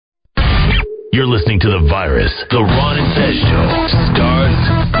You're listening to The Virus. The Ron and Fez Show starts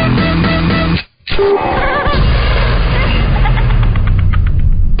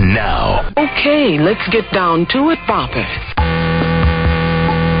now. Okay, let's get down to it, Boppers.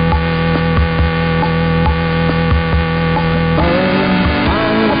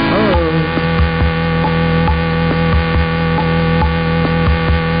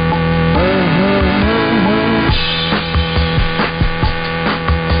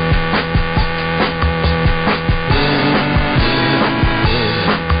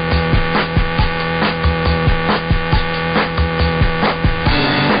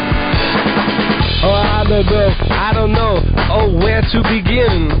 I don't know, where to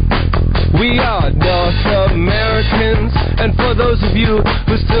begin. We are North Americans, and for those of you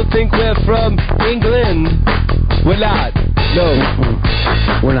who still think we're from England, we're not. No,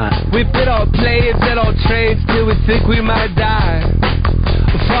 we're not. We've been on planes and on trains till we think we might die.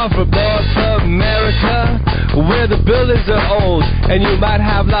 Far from North America, where the buildings are old, and you might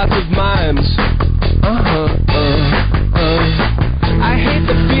have lots of mimes. I hate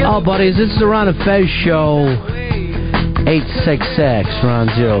the feeling. Oh, buddies, this is the Ron and Fez Show. 866 Ron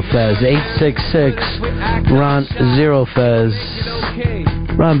Zero Fez. 866 Ron Zero Fez.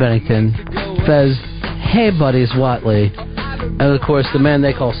 Ron Bennington. Fez. Hey, buddies, Watley. And, of course, the man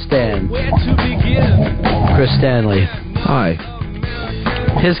they call Stan. Chris Stanley. Hi.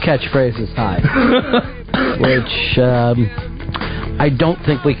 His catchphrase is hi. Which, I don't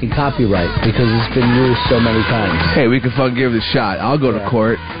think we can copyright because it's been used so many times. Hey, we can fucking give it a shot. I'll go to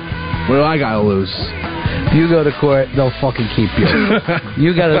court. What do I gotta lose? You go to court, they'll fucking keep you.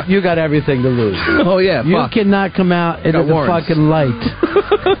 You got everything to lose. Oh yeah, you cannot come out into the fucking light.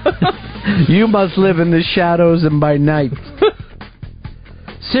 You must live in the shadows and by night.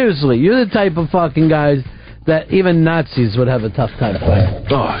 Seriously, you're the type of fucking guys that even Nazis would have a tough time fighting.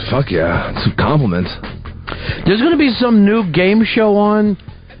 Oh fuck yeah, it's a compliment. There's going to be some new game show on.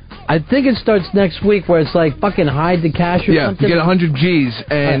 I think it starts next week where it's like fucking hide the cash or something. Yeah, you get 100 G's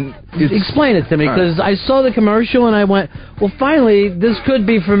and... Explain it to me, because I saw the commercial and I went, well, finally, this could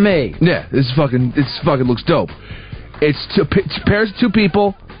be for me. Yeah, this fucking looks dope. It's pairs of two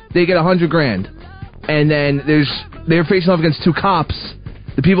people, they get 100 grand. And then they're facing off against two cops.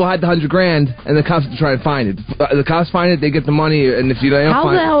 The people had the 100 grand, and the cops have to try to find it. The cops find it, they get the money, and if you don't How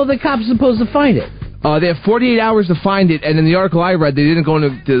find it... How the hell are the cops supposed to find it? They have 48 hours to find it, and in the article I read, they didn't go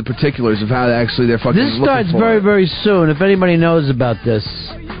into the particulars of how actually they're fucking looking for it. This starts very, very soon. If anybody knows about this,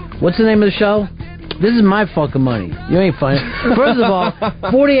 what's the name of the show? This is my fucking money. You ain't finding it. First of all,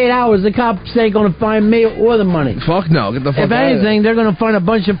 48 hours, the cops ain't going to find me or the money. Fuck no. Get the fuck out of it. If anything, they're going to find a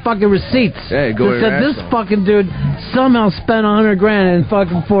bunch of fucking receipts. Hey, go that said this fucking dude somehow spent 100 grand in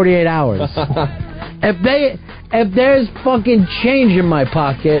fucking 48 hours. If there's fucking change in my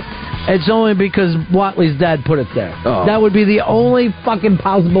pocket, it's only because Watley's dad put it there. Oh. That would be the only fucking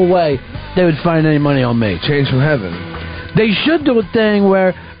possible way they would find any money on me. Change from heaven. They should do a thing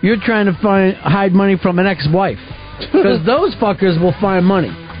where you're trying to hide money from an ex-wife. Because those fuckers will find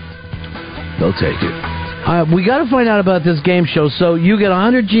money. They'll take it. We got to find out about this game show. So you get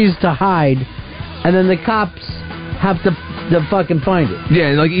 100 G's to hide, and then the cops have to fucking find it.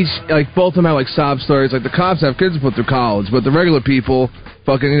 Yeah, and both of them have like sob stories. Like the cops have kids to put through college, but the regular people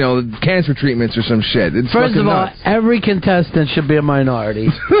fucking, cancer treatments or some shit. It's First of all, nuts. every contestant should be a minority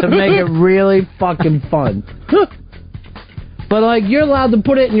to make it really fucking fun. But you're allowed to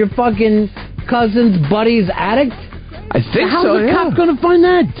put it in your fucking cousin's buddy's attic? I think How's so. How's a cop gonna find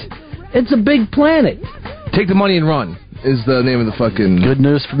that? It's a big planet. Take the money and run is the name of the fucking... Good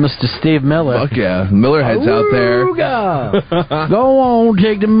news for Mr. Steve Miller. Fuck yeah. Miller heads out there. Go on,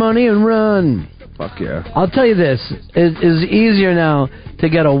 take the money and run. Fuck yeah. I'll tell you this. It is easier now to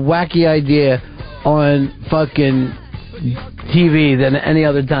get a wacky idea on fucking TV than any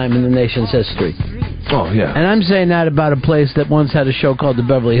other time in the nation's history. Oh, yeah. And I'm saying that about a place that once had a show called the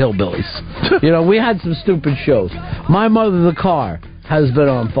Beverly Hillbillies. We had some stupid shows. My Mother the Car has been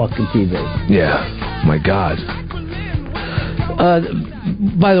on fucking TV. Yeah. My God.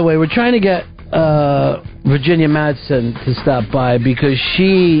 By the way, we're trying to get Virginia Madsen to stop by because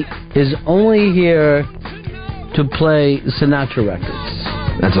she is only here to play Sinatra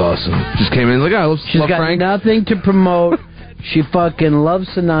records. That's awesome. Just came in like, she's got Frank. Nothing to promote. She fucking loves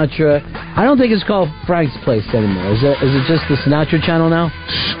Sinatra. I don't think it's called Frank's Place anymore. Is it just the Sinatra channel now?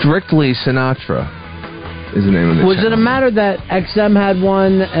 Strictly Sinatra is the name of the channel. Was it a matter that XM had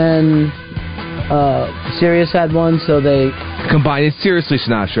one and Sirius had one, so they... Combined. It's seriously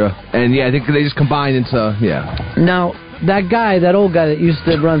Sinatra. And yeah, I think they just combined into, yeah. Now, that old guy that used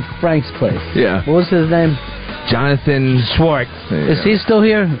to run Frank's Place. Yeah. What was his name? Jonathan Schwartz. Is he still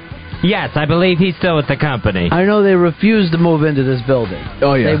here? Yes, I believe he's still with the company. I know they refused to move into this building.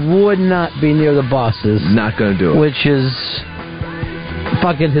 Oh, yeah. They would not be near the bosses. Not going to do it. Which is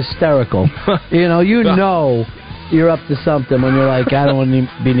fucking hysterical. you know you're up to something when you're like, I don't want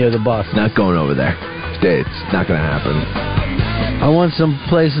to be near the boss. Not going over there. It's not going to happen. I want some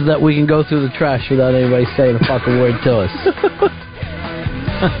places that we can go through the trash without anybody saying a fucking word to us.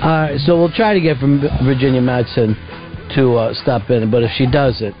 All right, so we'll try to get from Virginia Madsen to stop in, but if she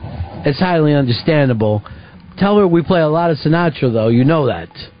doesn't, it's highly understandable. Tell her we play a lot of Sinatra, though. You know that.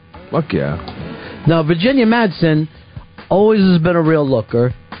 Fuck yeah. Now, Virginia Madsen always has been a real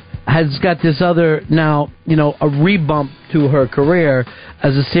looker. Has got this other, now, a rebump to her career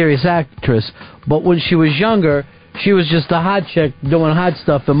as a serious actress. But when she was younger, she was just a hot chick doing hot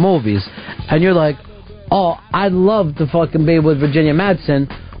stuff in movies. And you're like, oh, I'd love to fucking be with Virginia Madsen,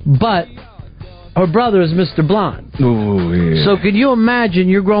 but her brother is Mr. Blonde. Ooh, yeah. So could you imagine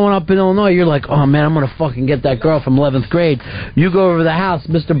you're growing up in Illinois, you're like, oh man, I'm going to fucking get that girl from 11th grade. You go over to the house,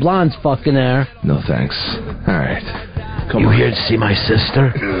 Mr. Blonde's fucking there. No thanks. All right. You here to see my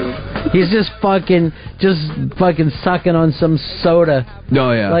sister? He's just fucking sucking on some soda.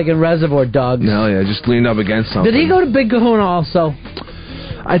 Oh, yeah. Like in Reservoir Dogs. No, yeah, just leaned up against something. Did he go to Big Kahuna also?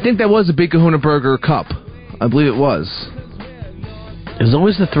 I think that was a Big Kahuna Burger cup. I believe it was. There's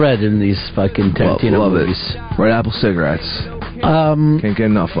always the thread in these fucking Tarantino movies. Red Apple cigarettes. Can't get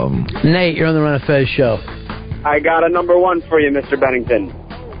enough of them. Nate, you're on the Ron and Fez show. I got a number one for you, Mr. Bennington.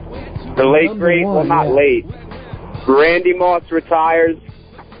 The late, great, well, not late. Randy Moss retires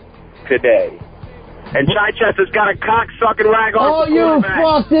today. And Chichester's got a cock-sucking rag on. Oh, you're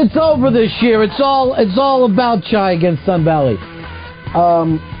fucked. It's over this year. It's all about Chai against Sun Valley.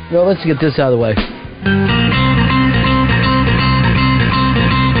 Well, let's get this out of the way. Here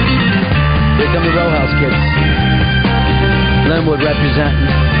come the Row House kids. Linwood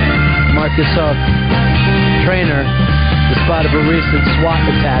representing. Marcus Huff, trainer, the spot of a recent SWAT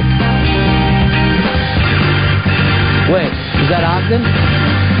attack. Wait, is that Ogden?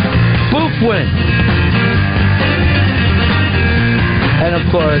 Boof win. And of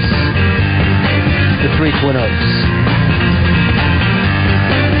course, the three Twin Oaks.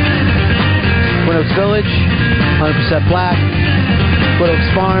 Twin Oaks Village, 100% black. Twin Oaks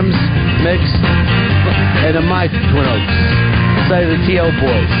Farms, mixed. And then my Twin Oaks. Side of the T.O.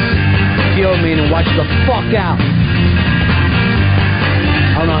 boys. T.O. meaning watch the fuck out.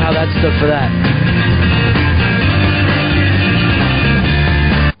 I don't know how that stood for that.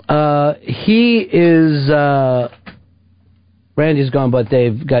 He is, Randy's gone, but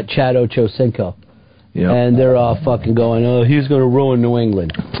they've got Chad Ochocinco. Yep. And they're all fucking going, oh, he's going to ruin New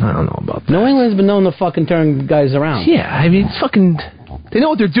England. I don't know about that. New England's been known to fucking turn guys around. Yeah, I mean, it's fucking... They know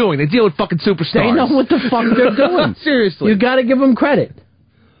what they're doing. They deal with fucking superstars. They know what the fuck they're doing. Seriously. You got to give them credit.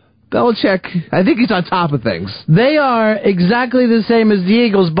 Belichick, I think he's on top of things. They are exactly the same as the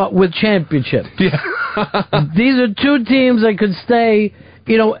Eagles, but with championship. Yeah. These are two teams that could stay,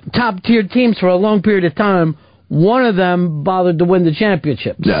 top-tier teams for a long period of time. One of them bothered to win the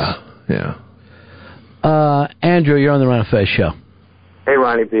championship. Yeah. Andrew, you're on the Ron and Fez show. Hey,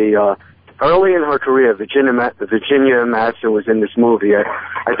 Ronnie B. Early in her career, Virginia Madsen was in this movie.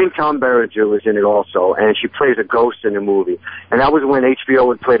 I think Tom Berenger was in it also, and she plays a ghost in the movie. And that was when HBO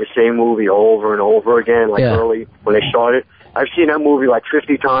would play the same movie over and over again, early when they started. I've seen that movie like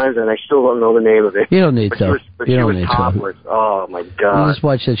 50 times, and I still don't know the name of it. You don't need to. She was topless. Oh, my God. You just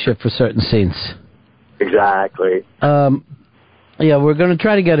watch that shit for certain scenes. Exactly. Yeah, we're going to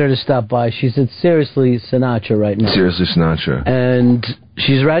try to get her to stop by. She's at Seriously Sinatra right now. Seriously Sinatra. And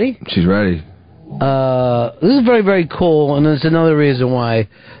she's ready? She's ready. This is very, very cool, and there's another reason why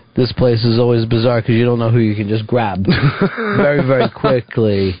this place is always bizarre, because you don't know who you can just grab very, very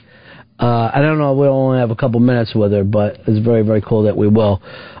quickly. I don't know, we'll only have a couple minutes with her, but it's very, very cool that we will.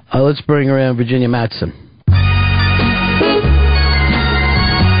 Let's bring her in, Virginia Madsen.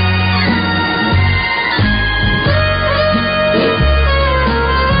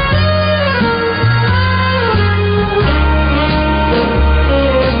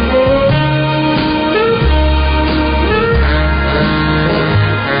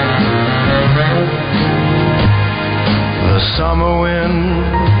 Summer wind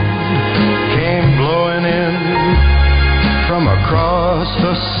came blowing in from across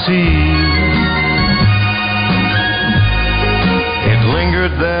the sea. It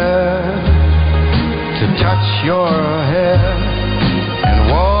lingered there to touch your hair and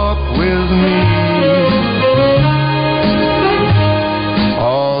walk with me.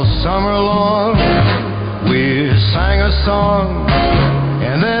 All summer long we sang a song,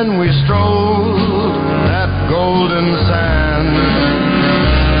 and then we strolled that golden sand.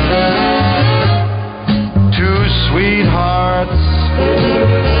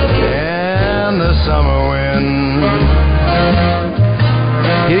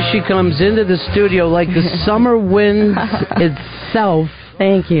 she comes into the studio like the summer wind itself.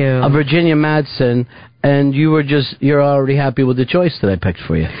 Thank you. Of Virginia Madsen, and you're already happy with the choice that I picked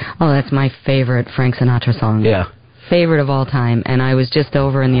for you. Oh, that's my favorite Frank Sinatra song. Yeah. Favorite of all time. And I was just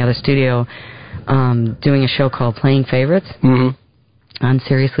over in the other studio doing a show called Playing Favorites on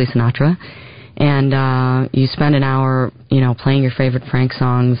Seriously Sinatra. And you spend an hour, playing your favorite Frank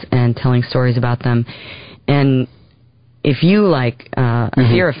songs and telling stories about them. And if you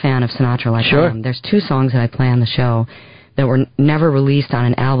if you're a fan of Sinatra like I am, there's 2 songs that I play on the show that were never released on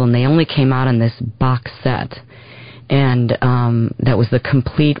an album. They only came out on this box set. And that was the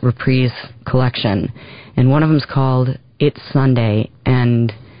complete Reprise collection. And one of them's called It's Sunday,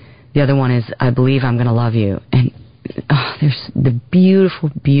 and the other one is I Believe I'm Gonna Love You. And there's the beautiful,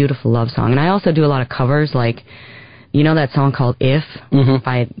 beautiful love song. And I also do a lot of covers, like, that song called If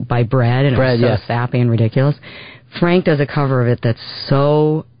by Bread, and Bread, it was so sappy and ridiculous. Frank does a cover of it that's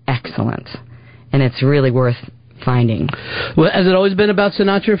so excellent, and it's really worth finding. Well, has it always been about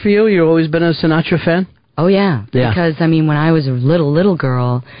Sinatra for you? You've always been a Sinatra fan? Oh, yeah. Because, when I was a little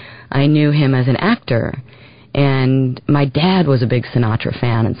girl, I knew him as an actor. And my dad was a big Sinatra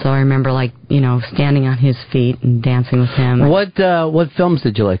fan. And so I remember, standing on his feet and dancing with him. What films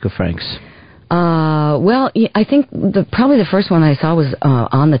did you like of Frank's? Well, I think probably the first one I saw was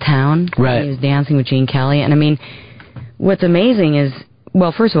On the Town. Right. He was dancing with Gene Kelly. And, what's amazing is,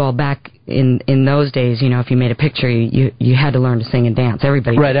 well, first of all, back in those days, if you made a picture, you had to learn to sing and dance.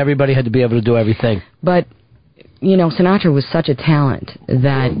 Everybody Right, everybody had to be able to do everything. But, Sinatra was such a talent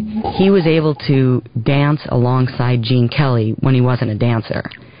that he was able to dance alongside Gene Kelly when he wasn't a dancer.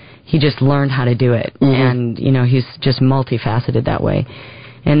 He just learned how to do it. And, he's just multifaceted that way.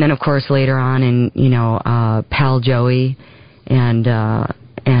 And then, of course, later on in, Pal Joey and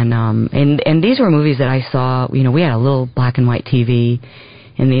these were movies that I saw, we had a little black and white TV,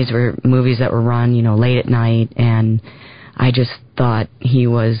 and these were movies that were run, late at night, and I just thought he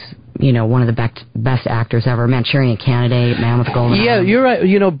was, one of the best actors ever. Manchurian Candidate, Man with Golden Arm. Yeah, you're right.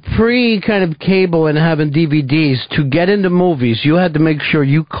 Pre kind of cable and having DVDs, to get into movies, you had to make sure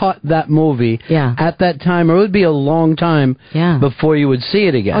you caught that movie at that time, or it would be a long time before you would see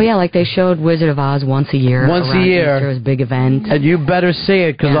it again. Oh, yeah, like they showed Wizard of Oz once a year. Once a year. Easter was a big event. And you better see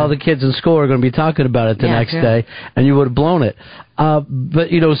it, because all the kids in school are going to be talking about it the next day, and you would have blown it. But,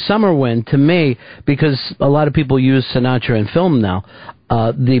 Summer Wind, to me, because a lot of people use Sinatra in film now,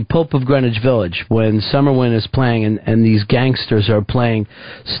 the Pope of Greenwich Village, when Summer Wind is playing and these gangsters are playing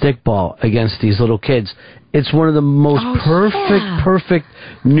stickball against these little kids, it's one of the most perfect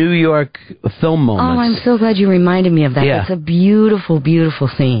New York film moments. Oh, I'm so glad you reminded me of that. Yeah. It's a beautiful, beautiful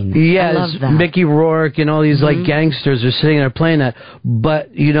scene. Yeah, I love that. Mickey Rourke and all these gangsters are sitting there playing that.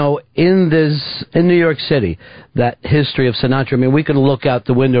 But, in New York City, that history of Sinatra, we can look out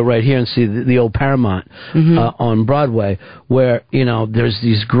the window right here and see the old Paramount on Broadway, where, there's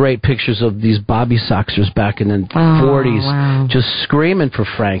these great pictures of these Bobby Soxers back in the 40s just screaming for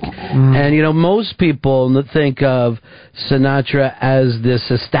Frank. And, most people think of Sinatra as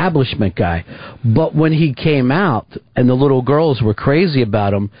this establishment guy, but when he came out and the little girls were crazy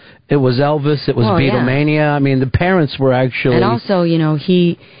about him, it was Elvis, it was Beatlemania. The parents were actually... And also, he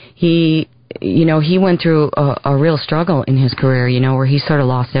went through a real struggle in his career, where he sort of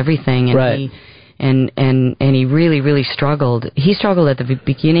lost everything, and and he really, really struggled. He struggled at the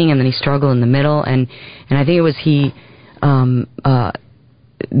beginning, and then he struggled in the middle, and I think it was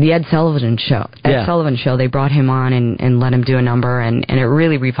the Ed Sullivan Show, they brought him on and let him do a number, and it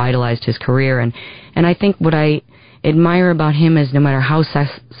really revitalized his career. And I think what I admire about him is no matter how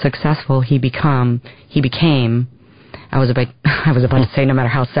successful he became, I was about to say no matter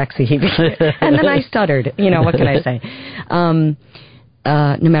how sexy he became, and then I stuttered. What can I say?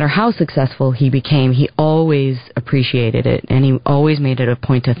 No matter how successful he became, he always appreciated it, and he always made it a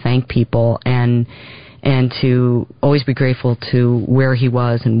point to thank people and to always be grateful to where he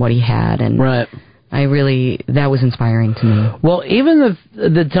was and what he had. And that was inspiring to me. Well, even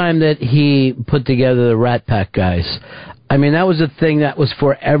the time that he put together the Rat Pack guys, that was a thing that was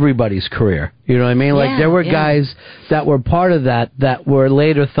for everybody's career. You know what I mean? Like, there were guys that were part of that were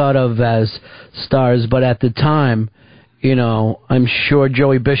later thought of as stars, but at the time, I'm sure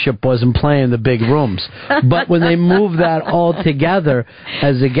Joey Bishop wasn't playing the big rooms. But when they moved that all together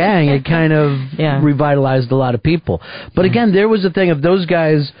as a gang, it kind of revitalized a lot of people. But again, there was a thing, if those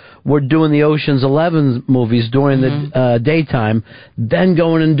guys were doing the Ocean's 11 movies during the daytime, then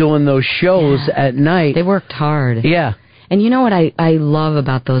going and doing those shows at night. They worked hard. Yeah. And you know what I love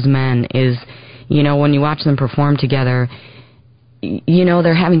about those men is, when you watch them perform together,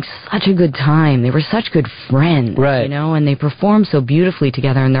 they're having such a good time. They were such good friends, right? And they performed so beautifully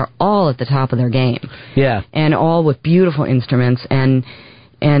together, and they're all at the top of their game. Yeah, and all with beautiful instruments, and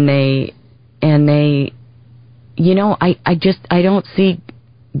they, I don't see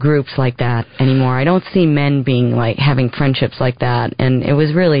groups like that anymore. I don't see men being like having friendships like that, and it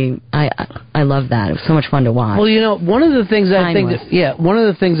was really I love that. It was so much fun to watch. Well, one of the things I think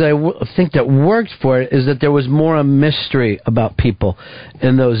that worked for it is that there was more a mystery about people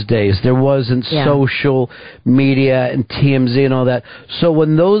in those days. There wasn't social media and TMZ and all that. So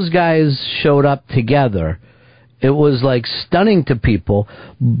when those guys showed up together, it was like stunning to people.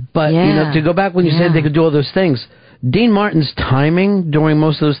 But to go back when you said they could do all those things, Dean Martin's timing during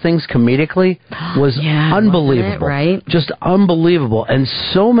most of those things comedically was unbelievable. Right? Just unbelievable. And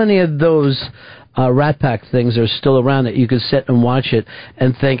so many of those Rat Pack things are still around that you could sit and watch it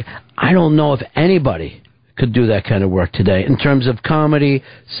and think, I don't know if anybody could do that kind of work today in terms of comedy,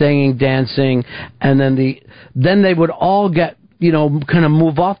 singing, dancing, and then they would all get, kind of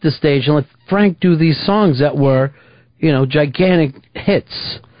move off the stage and let Frank do these songs that were, gigantic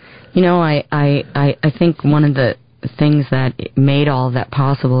hits. I think one of the things that made all of that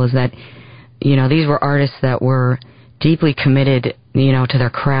possible is that, these were artists that were deeply committed, to their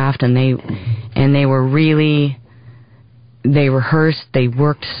craft, and they were really, they rehearsed, they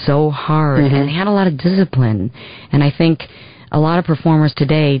worked so hard, and they had a lot of discipline. And I think a lot of performers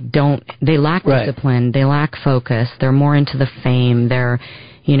today they lack discipline, they lack focus, they're more into the fame,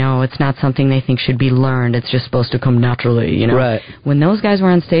 it's not something they think should be learned. It's just supposed to come naturally, Right. When those guys were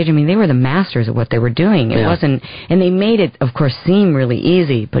on stage, they were the masters of what they were doing. It wasn't, and they made it, of course, seem really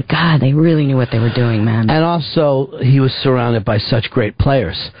easy, but God, they really knew what they were doing, man. And also, he was surrounded by such great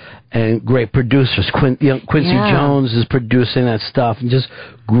players and great producers. Quincy Jones is producing that stuff, and just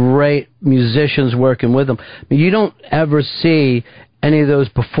great musicians working with him. You don't ever see any of those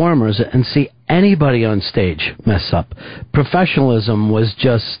performers and see anybody on stage mess up. Professionalism was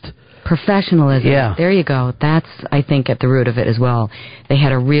just... Professionalism. Yeah. There you go. That's, I think, at the root of it as well. They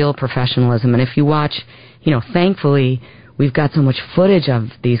had a real professionalism. And if you watch, thankfully, we've got so much footage of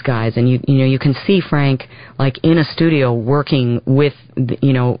these guys, and you can see Frank like in a studio working with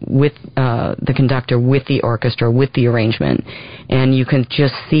the conductor, with the orchestra, with the arrangement, and you can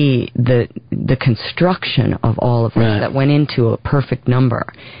just see the construction of all of this that went into a perfect number.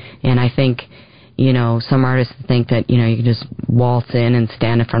 And I think some artists think that you can just waltz in and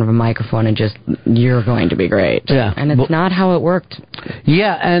stand in front of a microphone and just you're going to be great. Yeah. And it's not how it worked.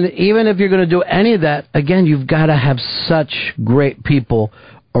 Yeah, and even if you're going to do any of that, again, you've got to have such great people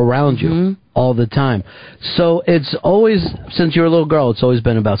around you all the time. So it's always, since you're a little girl, it's always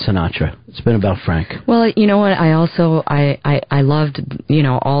been about Sinatra. It's been about Frank. Well, you know what? I also I loved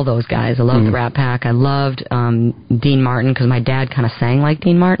all those guys. I loved Rat Pack. I loved Dean Martin because my dad kind of sang like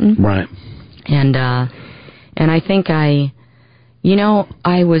Dean Martin. Right. And I think I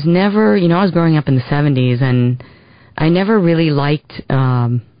was never, I was growing up in the 70s, and I never really liked,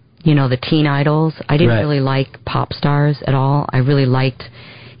 the teen idols. I didn't really like pop stars at all. I really liked,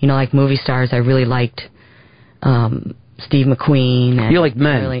 like movie stars. I really liked Steve McQueen. And you like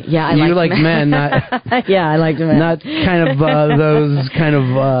men. I you liked like men, not yeah, I liked men. Not kind of those kind of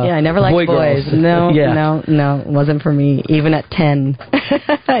yeah, I never liked boys. No, no, it wasn't for me. Even at 10,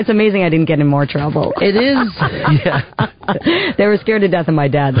 it's amazing I didn't get in more trouble. It is. Yeah, they were scared to death of my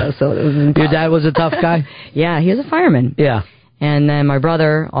dad though, so it was impossible. Your dad was a tough guy. Yeah, he was a fireman. Yeah, and then my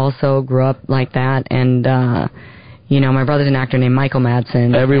brother also grew up like that, and. My brother's an actor named Michael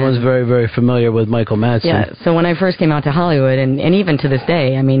Madsen. Everyone's very, very familiar with Michael Madsen. Yeah, so when I first came out to Hollywood, and even to this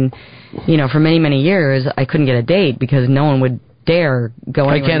day, for many, many years, I couldn't get a date because no one would dare go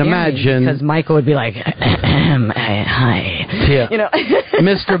anywhere I can't near imagine. me because Michael would be like, hi. Yeah.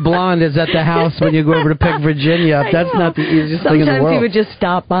 Mr. Blonde is at the house when you go over to pick Virginia up. That's not the easiest thing in the world. Sometimes he would just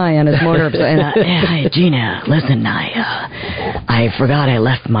stop by on his motor and hey, Gina, listen, I forgot I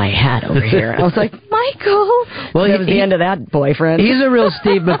left my hat over here. I was like, Michael. Well, that was the end of that boyfriend. He's a real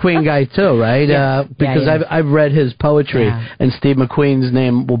Steve McQueen guy too, right? Yeah. Because I've read his poetry, and Steve McQueen's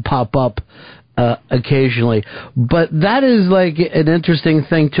name will pop up occasionally. But that is like an interesting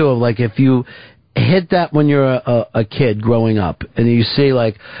thing too, of like if you hit that when you're a kid growing up and you see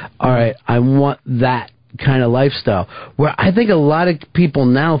like, all right, I want that kind of lifestyle, where I think a lot of people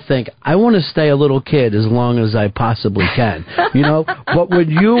now think I want to stay a little kid as long as I possibly can, but when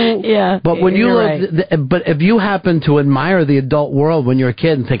you but if you happen to admire the adult world when you're a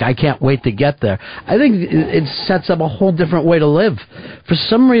kid and think I can't wait to get there, I think it sets up a whole different way to live. For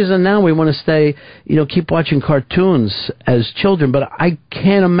some reason now we want to stay, keep watching cartoons as children, but I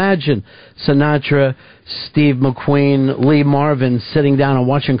can't imagine Sinatra Steve McQueen, Lee Marvin sitting down and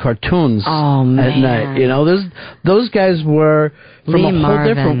watching cartoons at night. You know, those guys were from Lee a whole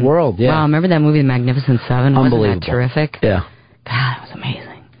Marvin. different world. Yeah. Wow, remember that movie, The Magnificent Seven? Unbelievable. Wasn't that terrific? Yeah. God, it was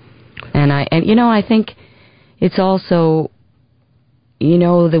amazing. And you know, I think it's also, you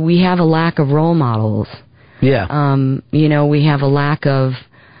know, that we have a lack of role models. Yeah. You know, we have a lack of,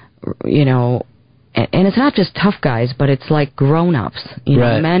 you know, and it's not just tough guys, but it's like grown-ups, you know,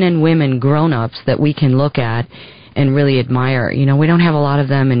 Right. men and women grown-ups that we can look at and really admire. You know, we don't have a lot of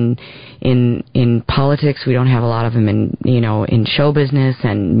them in politics. We don't have a lot of them in, you know, in show business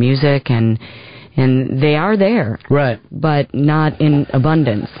and music, and they are there. Right. But not in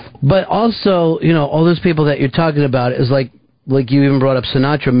abundance. But also, you know, all those people that you're talking about is like you even brought up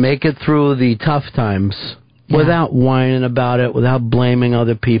Sinatra, make it through the tough times without whining about it, without blaming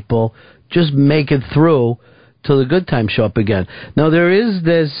other people. Just make it through till the good times show up again. Now, there is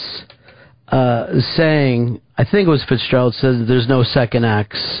this saying, I think it was Fitzgerald, says there's no second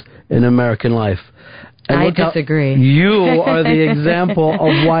acts in American life. And I look how disagree. You are the example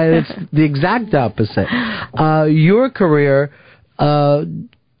of why it's the exact opposite. Your career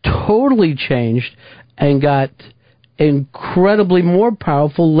totally changed and got incredibly more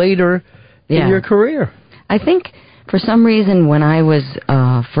powerful later in your career. I think for some reason when I was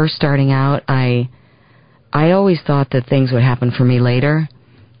first starting out, I always thought that things would happen for me later.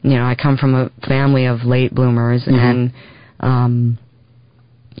 You know, I come from a family of late bloomers, and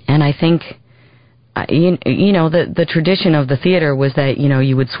I think you know, the tradition of the theater was that, you know,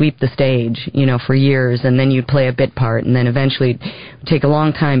 you would sweep the stage, you know, for years, and then you'd play a bit part, and then eventually it'd take a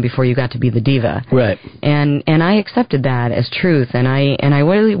long time before you got to be the diva. Right. And I accepted that as truth, and I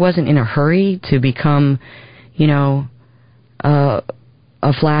really wasn't in a hurry to become, you know,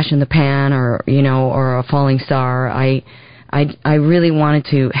 a flash in the pan, or, you know, or a falling star. I really wanted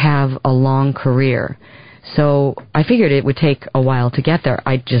to have a long career. So I figured it would take a while to get there.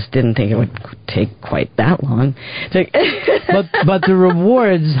 I just didn't think it would take quite that long. but the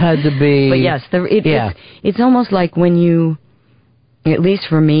rewards had to be. But yes, it's almost like when you, at least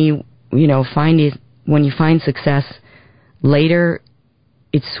for me, you know, when you find success later,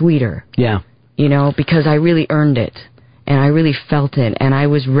 it's sweeter. Yeah. You know, because I really earned it, and I really felt it, and I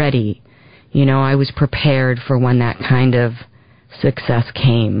was ready. You know, I was prepared for when that kind of success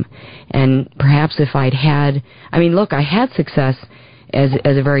came. And perhaps if I had success as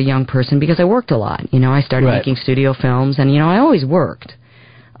a very young person because I worked a lot. You know, I started making studio films, and, you know, I always worked.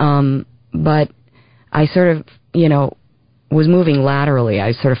 But I sort of, you know, was moving laterally.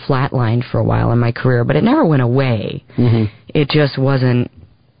 I sort of flatlined for a while in my career, but it never went away. Mm-hmm. It just wasn't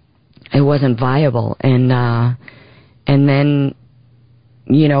viable. And then,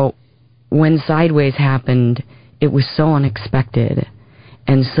 you know, when Sideways happened, it was so unexpected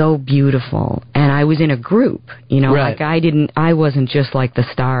and so beautiful. And I was in a group, you know, like I wasn't just like the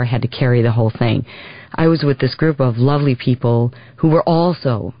star had to carry the whole thing. I was with this group of lovely people who were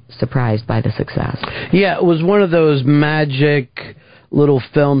also surprised by the success. Yeah, it was one of those magic little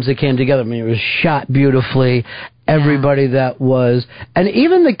films that came together. I mean, it was shot beautifully. Everybody that was, and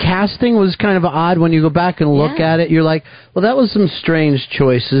even the casting was kind of odd when you go back and look at it. You're like, well, that was some strange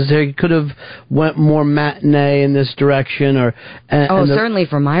choices. They could have went more matinee in this direction, or certainly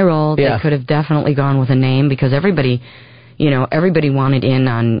for my role, they could have definitely gone with a name, because everybody wanted in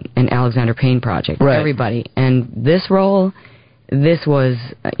on an Alexander Payne project. Right. Everybody, and this role, this was,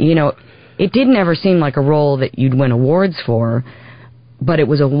 you know, it didn't ever seem like a role that you'd win awards for. But it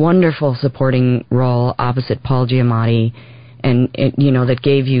was a wonderful supporting role opposite Paul Giamatti, and you know, that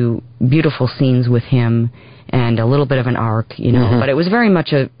gave you beautiful scenes with him and a little bit of an arc, you know. Mm-hmm. But it was very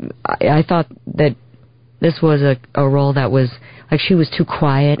much I thought that this was a role that was like, she was too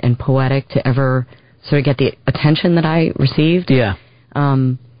quiet and poetic to ever sort of get the attention that I received. Yeah.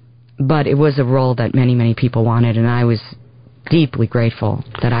 But it was a role that many, many people wanted, and I was deeply grateful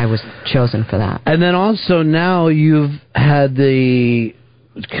that I was chosen for that. And then also now you've had the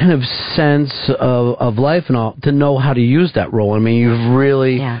kind of sense of life and all to know how to use that role. I mean, you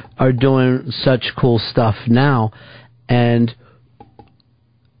really are doing such cool stuff now, and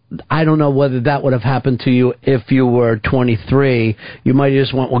I don't know whether that would have happened to you if you were 23. You might have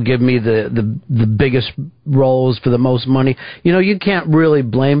just went, well, give me the biggest roles for the most money. You know, you can't really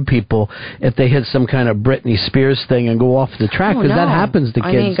blame people if they hit some kind of Britney Spears thing and go off the track, because that happens to kids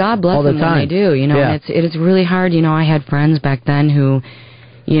all the time. I mean, God bless them when they do, you know, and it's really hard. You know, I had friends back then who,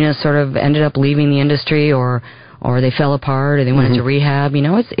 you know, sort of ended up leaving the industry, or they fell apart, or they went into rehab. You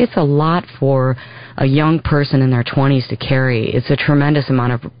know, it's a lot for a young person in their 20s to carry. It's a tremendous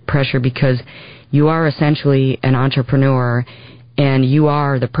amount of pressure, because you are essentially an entrepreneur, and you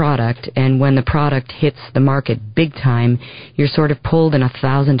are the product, and when the product hits the market big time, you're sort of pulled in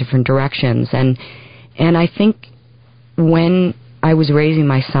 1,000 different directions. And I think when I was raising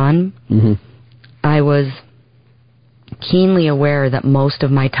my son, I was keenly aware that most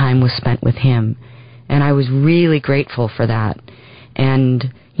of my time was spent with him, and I was really grateful for that.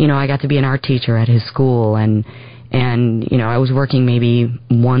 And I got to be an art teacher at his school, and I was working maybe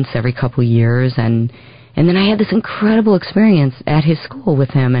once every couple of years, and then I had this incredible experience at his school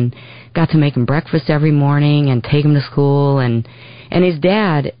with him, and got to make him breakfast every morning and take him to school. And his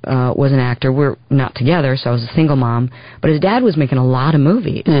dad was an actor. We're not together, so I was a single mom. But his dad was making a lot of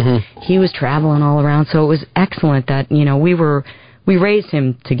movies. He was traveling all around, so it was excellent that we raised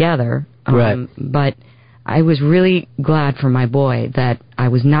him together. Right. But I was really glad for my boy that I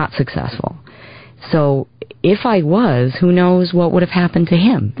was not successful. So if I was, who knows what would have happened to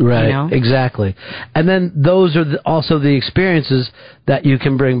him? Right, exactly. And then those are also the experiences that you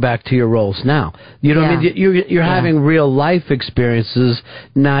can bring back to your roles now. You know what I mean? You're having real life experiences,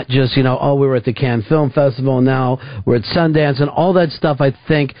 not just, we were at the Cannes Film Festival, and now we're at Sundance, and all that stuff, I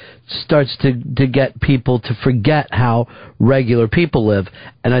think, starts to get people to forget how regular people live.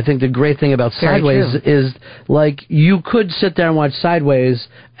 And I think the great thing about Sideways is, like, you could sit there and watch Sideways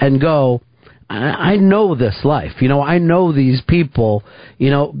and go, I know this life, I know these people,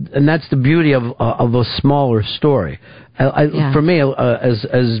 and that's the beauty of a smaller story. For me,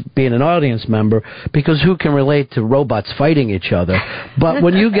 as being an audience member, because who can relate to robots fighting each other? But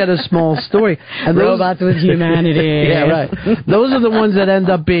when you get a small story, and robots with humanity, yeah, right. Those are the ones that end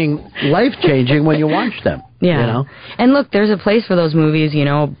up being life-changing when you watch them. Yeah, and look, there's a place for those movies.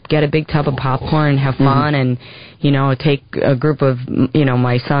 Get a big tub of popcorn, have fun, and take a group of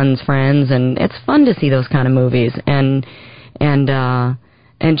my son's friends, and it's fun to see those kind of movies. And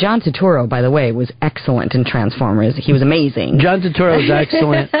John Turturro, by the way, was excellent in Transformers. He was amazing. John Turturro is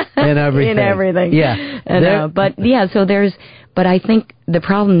excellent in everything. In everything. Yeah. But I think the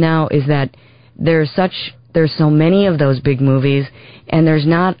problem now is that there's so many of those big movies, and there's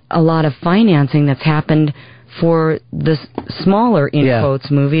not a lot of financing that's happened for the smaller, in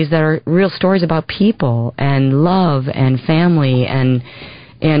quotes, movies that are real stories about people and love and family and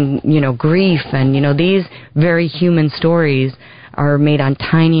grief, and these very human stories are made on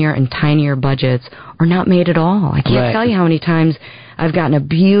tinier and tinier budgets, or not made at all. I can't tell you how many times I've gotten a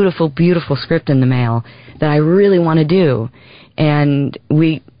beautiful, beautiful script in the mail that I really want to do, and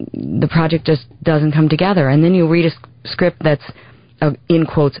the project just doesn't come together. And then you read a script that's a, in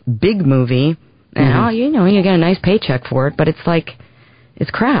quotes, big movie, and you get a nice paycheck for it, but it's like, it's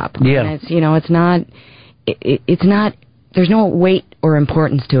crap. Yeah. And it's not, there's no weight or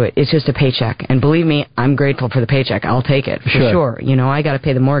importance to it. It's just a paycheck. And believe me, I'm grateful for the paycheck. I'll take it, for sure. I got to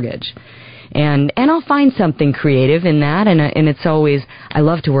pay the mortgage. And I'll find something creative in that, and it's always, I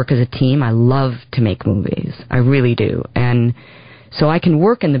love to work as a team. I love to make movies. I really do. And so I can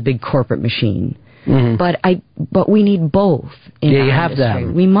work in the big corporate machine, but we need both in our you have industry.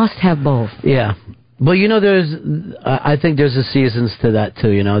 that. We must have both. Yeah. Well, I think there's a seasons to that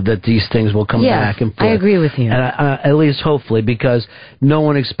too, that these things will come back and forth. I agree with you. And at least hopefully, because no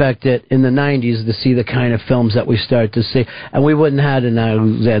one expected in the 90s to see the kind of films that we start to see. And we wouldn't have had an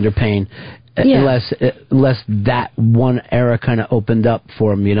Alexander Payne unless that one era kind of opened up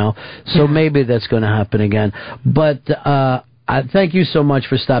for him, So maybe that's going to happen again. But thank you so much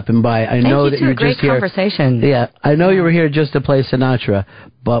for stopping by. I know that you're just here. Conversation. Yeah, I know you were here just to play Sinatra,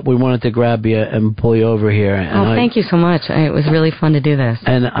 but we wanted to grab you and pull you over here. And thank you so much. It was really fun to do this.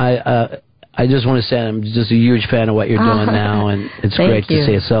 And I just want to say I'm just a huge fan of what you're doing now, and it's great to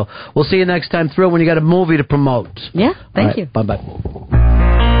see you. So we'll see you next time through when you got a movie to promote. Yeah, thank you. Bye-bye.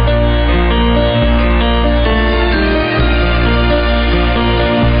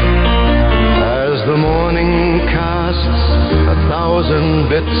 As the morning casts 1,000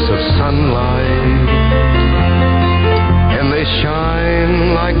 bits of sunlight, and they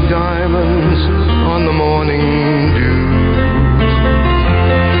shine like diamonds on the morning dew,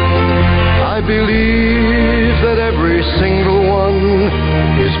 I believe that every single one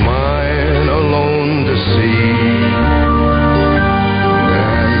is mine alone to see.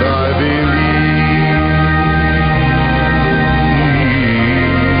 And I believe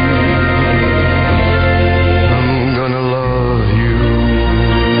I'm gonna love you.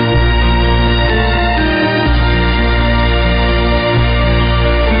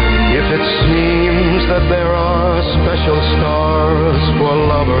 If it seems that there are special stars for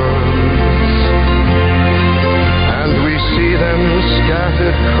lovers, and we see them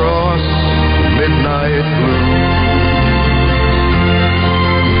scattered across midnight blue,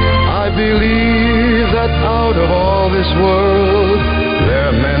 I believe that out of all this world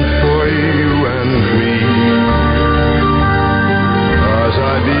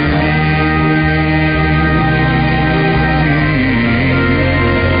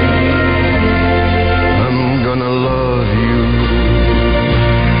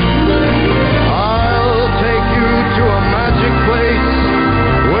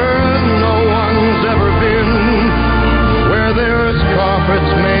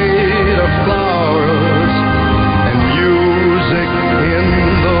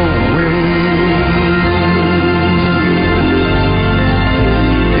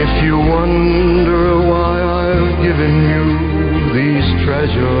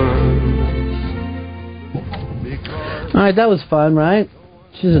right, that was fun, right?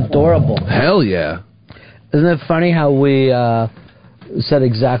 She's adorable. Hell yeah. Isn't it funny how we said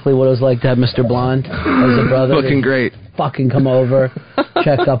exactly what it was like to have Mr. Blonde as a brother? Looking great. Fucking come over,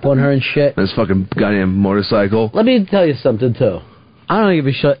 check up on her and shit. This fucking goddamn motorcycle. Let me tell you something, too. I don't give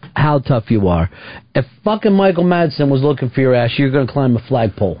a shit how tough you are. If fucking Michael Madsen was looking for your ass, you're going to climb a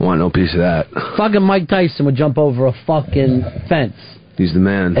flagpole. I want no piece of that. Fucking Mike Tyson would jump over a fucking fence. He's the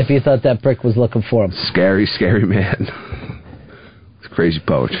man. If you thought that prick was looking for him. Scary, scary man. It's crazy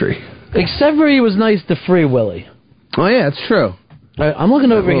poetry. Except for he was nice to Free Willy. Oh, yeah, it's true. I'm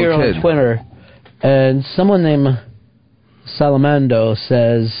looking over here on Twitter, and someone named Salamando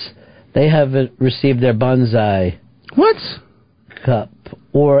says they haven't received their bonsai cup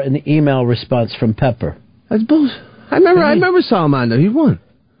or an email response from Pepper. That's bullshit. I remember Salamando. He won.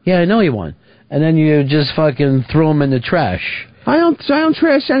 Yeah, I know he won. And then you just fucking threw him in the trash. I don't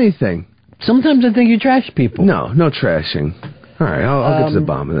trash anything. Sometimes I think you trash people. No trashing. All right, I'll get to the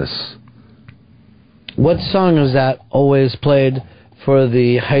bottom of this. What song is that always played for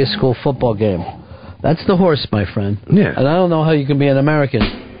the high school football game? That's The Horse, my friend. Yeah. And I don't know how you can be an American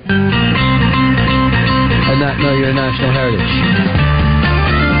and not know your national heritage.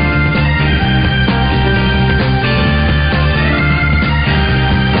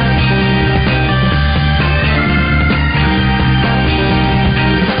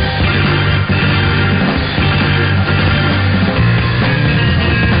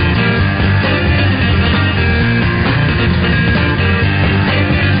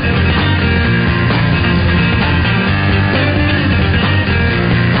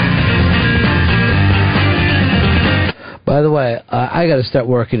 By the way, I got to start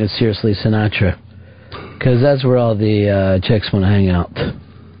working at Seriously Sinatra, because that's where all the chicks want to hang out.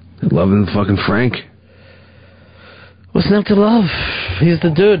 Loving fucking Frank. What's not to love? He's the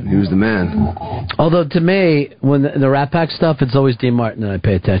dude. He was the man. Although to me, when the Rat Pack stuff, it's always Dean Martin that I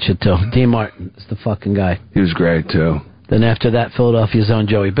pay attention to. Dean Martin is the fucking guy. He was great, too. Then after that, Philadelphia's own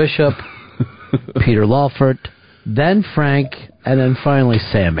Joey Bishop, Peter Lawford, then Frank, and then finally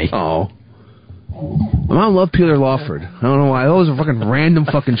Sammy. Oh. My mom loved Peter Lawford. I don't know why. That was a fucking random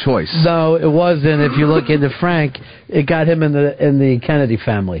fucking choice. No, it wasn't. If you look into Frank, it got him in the Kennedy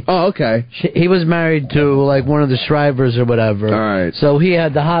family. Oh, okay. He was married to like one of the Shrivers or whatever. All right. So he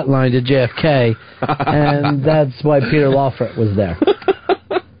had the hotline to JFK, and that's why Peter Lawford was there.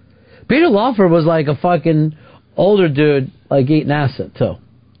 Peter Lawford was like a fucking older dude, like eating acid too.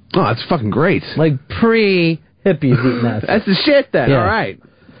 Oh, that's fucking great. Like pre-hippies eating acid. That's the shit then. Yeah. All right.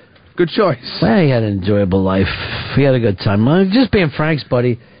 Good choice. Well, he had an enjoyable life. He had a good time. Just being Frank's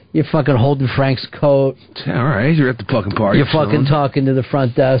buddy, you're fucking holding Frank's coat. All right, you're at the fucking party. You're fucking talking to the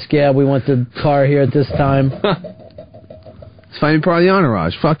front desk. Yeah, we want the car here at this time. It's finding part of the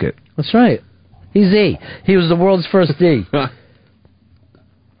entourage. Fuck it. That's right. He's E. He was the world's first D. All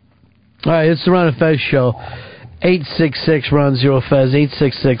right, it's the Ron and Fez show. 866-RON-0-FEZ.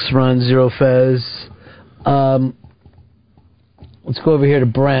 866-RON-0-FEZ. Let's go over here to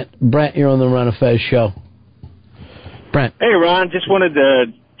Brent. Brent, you're on the Ron and Fez show. Brent. Hey, Ron. Just wanted to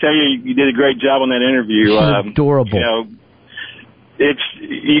tell you did a great job on that interview. She's adorable. You know,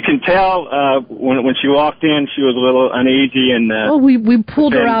 you can tell when she walked in, she was a little uneasy and. We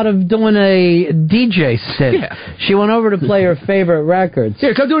pulled her out of doing a DJ set. Yeah. She went over to play her favorite records.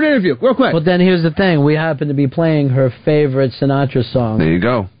 Here, come do an interview, real quick. But then here's the thing: we happen to be playing her favorite Sinatra song. There you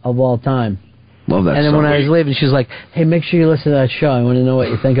go. Of all time. Love that. And then song. when I was leaving, she's like, "Hey, make sure you listen to that show. I want to know what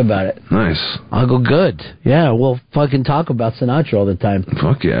you think about it." Nice. I'll go, good. Yeah, we'll fucking talk about Sinatra all the time.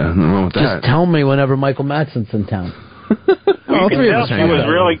 Fuck yeah, nothing wrong with that. Just tell me whenever Michael Madsen's in town. All three of us.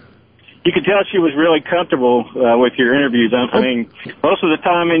 You could tell she was really comfortable with your interviews. I mean, most of the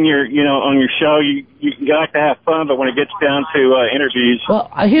time on your show, you like to have fun, but when it gets down to interviews,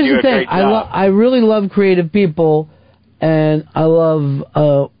 well, here's the thing: I really love creative people, and I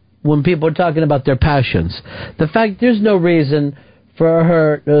love when people are talking about their passions. The fact there's no reason for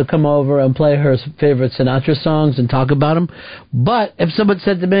her to come over and play her favorite Sinatra songs and talk about them. But if someone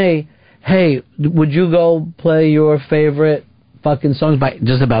said to me, "Hey, would you go play your favorite fucking songs by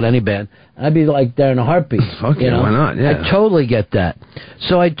just about any band?" I'd be like there in a heartbeat. Fuck yeah, why not? Yeah. I totally get that.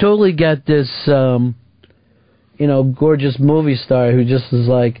 So I totally get this, gorgeous movie star who just is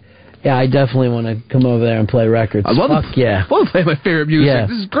like, yeah, I definitely want to come over there and play records. I love to play my favorite music. Yeah.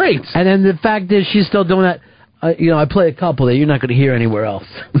 This is great. And then the fact is she's still doing that. I play a couple that you're not going to hear anywhere else.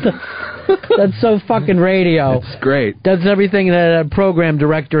 That's so fucking radio. It's great. That's everything that a program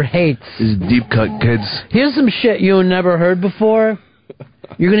director hates. These deep cut kids. Here's some shit you never heard before.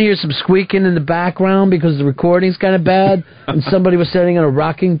 You're going to hear some squeaking in the background because the recording's kind of bad and somebody was sitting in a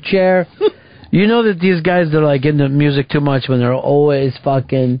rocking chair. You know that these guys that are like into music too much when they're always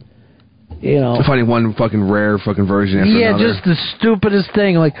fucking, finding one fucking rare fucking version after yeah, another. just the stupidest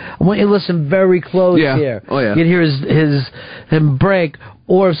thing. Like, I want you to listen very close here. Oh, yeah. You'd hear him break,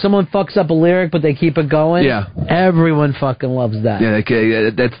 or if someone fucks up a lyric but they keep it going, everyone fucking loves that. Yeah,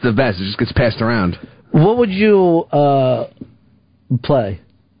 that's the best. It just gets passed around. What would you play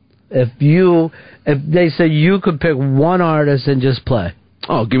if they said you could pick one artist and just play?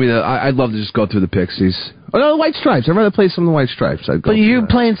 Oh, give me I'd love to just go through the Pixies. Oh, no, the White Stripes. I'd rather play some of the White Stripes. But you're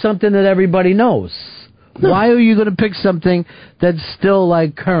playing something that everybody knows. No. Why are you going to pick something that's still,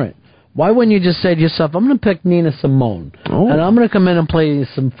 like, current? Why wouldn't you just say to yourself, I'm going to pick Nina Simone, and I'm going to come in and play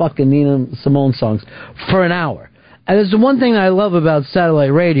some fucking Nina Simone songs for an hour? And it's the one thing I love about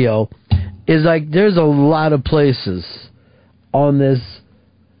satellite radio is, like, there's a lot of places on this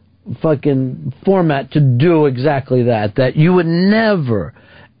fucking format to do exactly that you would never,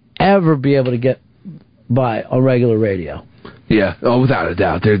 ever be able to get by on regular radio. Yeah, without a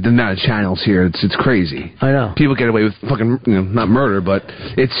doubt. The amount of channels here, it's crazy. I know. People get away with fucking, not murder, but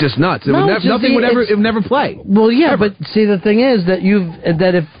it's just nuts. Nothing would ever play. Well, yeah, ever. But see, the thing is that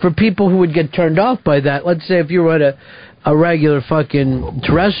if for people who would get turned off by that, let's say if you were at a regular fucking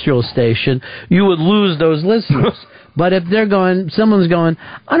terrestrial station, you would lose those listeners. But if someone's going,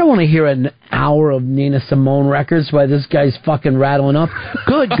 I don't want to hear an hour of Nina Simone records while this guy's fucking rattling off.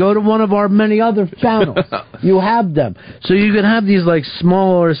 Good, go to one of our many other channels. You have them. So you can have these like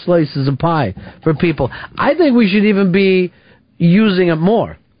smaller slices of pie for people. I think we should even be using it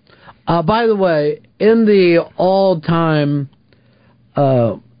more. By the way, in the all-time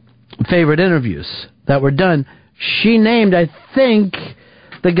favorite interviews that were done, she named, I think,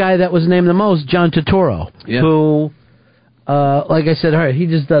 the guy that was named the most, John Turturro, who... like I said, he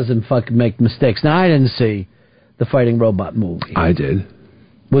just doesn't fucking make mistakes. Now, I didn't see the Fighting Robot movie. I did.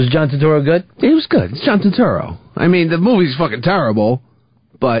 Was John Turturro good? He was good. It's John Turturro. I mean, the movie's fucking terrible,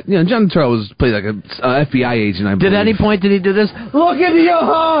 but, John Turturro played like an FBI agent, I believe. Did at any point did he do this? Look into your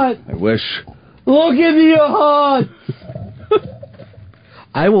heart! I wish. Look into your heart!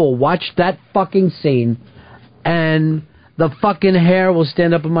 I will watch that fucking scene, and the fucking hair will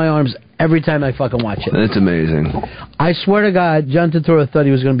stand up in my arms every time I fucking watch it. That's amazing. I swear to God, John Turturro thought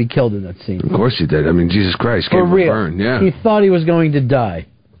he was going to be killed in that scene. Of course he did. I mean, Jesus Christ. For real. Burn. Yeah. He thought he was going to die.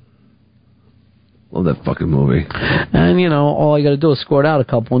 Love that fucking movie. And, all I got to do is squirt out a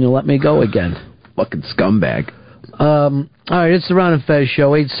couple and you'll let me go again. Fucking scumbag. All right, it's the Ron and Fez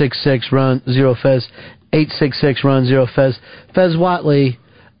show. 866-RON-0-FEZ. 866-RON-0-FEZ. Fez Whatley,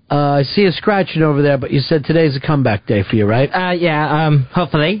 I see you scratching over there, but you said today's a comeback day for you, right?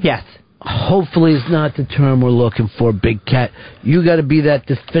 Hopefully, yes. Hopefully is not the term we're looking for, Big Cat. You got to be that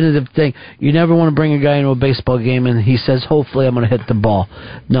definitive thing. You never want to bring a guy into a baseball game and he says, hopefully I'm going to hit the ball.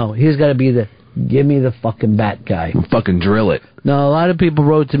 No, he's got to be the give me the fucking bat guy. Fucking drill it. Now, a lot of people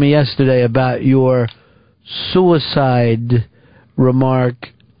wrote to me yesterday about your suicide remark,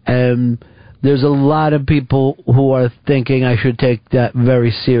 and there's a lot of people who are thinking I should take that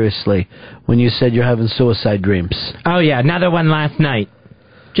very seriously when you said you're having suicide dreams. Oh, yeah, another one last night.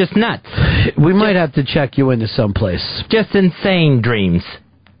 Just nuts. We might have to check you into someplace. Just insane dreams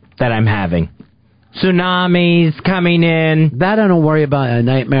that I'm having. Tsunamis coming in. That I don't worry about, a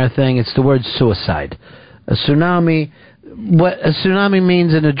nightmare thing. It's the word suicide. A tsunami, what a tsunami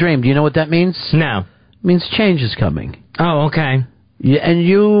means in a dream. Do you know what that means? No. It means change is coming. Oh, okay. Yeah, and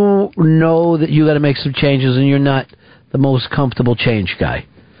you know that you got to make some changes, and you're not the most comfortable change guy.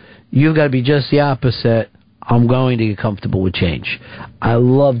 You've got to be just the opposite. I'm going to get comfortable with change. I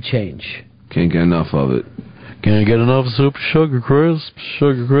love change. Can't get enough of it. Can't get enough Super Sugar Crisp.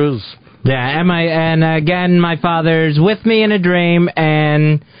 Sugar Crisp. Yeah, and again, my father's with me in a dream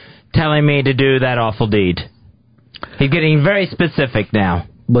and telling me to do that awful deed. He's getting very specific now.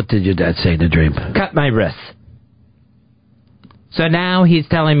 What did your dad say in the dream? Cut my wrists. So now he's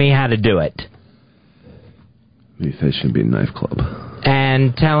telling me how to do it. Maybe that should be a knife club.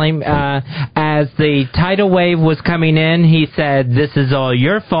 And telling, as the tidal wave was coming in, he said, this is all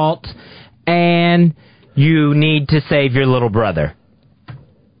your fault, and you need to save your little brother,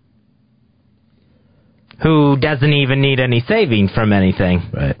 who doesn't even need any saving from anything.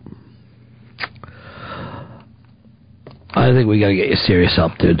 Right. I think we got to get you serious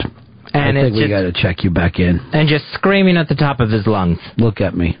help, dude. And I think we got to check you back in. And just screaming at the top of his lungs. Look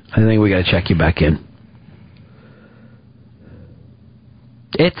at me. I think we got to check you back in.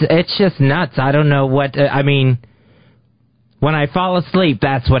 It's just nuts. I don't know what... I mean, when I fall asleep,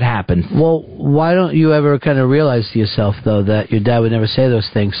 that's what happens. Well, why don't you ever kind of realize to yourself, though, that your dad would never say those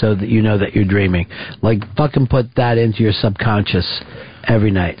things so that you know that you're dreaming? Like, fucking put that into your subconscious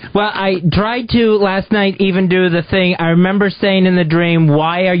every night. Well, I tried to last night even do the thing. I remember saying in the dream,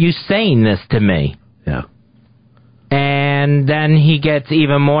 "Why are you saying this to me?" Yeah. And then he gets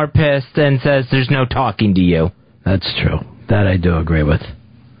even more pissed and says, "There's no talking to you." That's true. That I do agree with.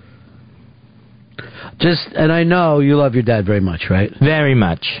 And I know you love your dad very much, right? Very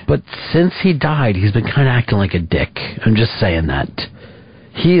much. But since he died, he's been kind of acting like a dick. I'm just saying that.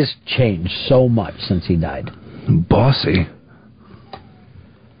 He has changed so much since he died. Bossy.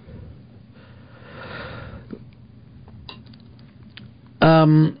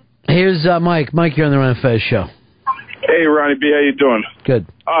 Here's Mike. Mike, you're on the Ron and Fez show. Hey, Ronnie B, how you doing? Good.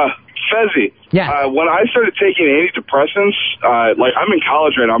 Fezzy. Yeah. When I started taking antidepressants, like I'm in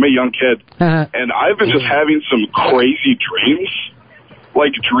college right now, I'm a young kid, and I've been just having some crazy dreams,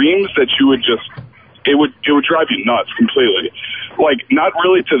 like dreams that you would just, it would drive you nuts completely. Like not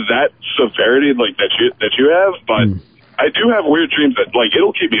really to that severity like that you have, but I do have weird dreams that like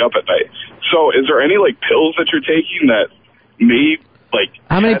it'll keep me up at night. So is there any like pills that you're taking that may like?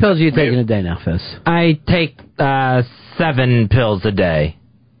 How many pills are you taking a day now, Fez? I take 7 pills a day.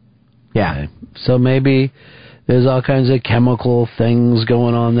 Yeah. Okay. So maybe there's all kinds of chemical things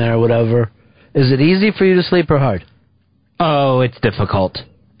going on there, whatever. Is it easy for you to sleep or hard? Oh, it's difficult.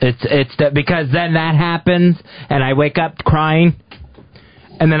 It's because then that happens, and I wake up crying,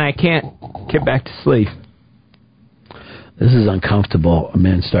 and then I can't get back to sleep. This is uncomfortable. A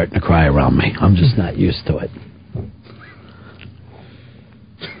man starting to cry around me. I'm just not used to it.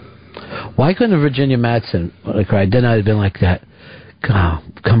 Why couldn't Virginia Madsen cry? Then I'd have been like that. Oh,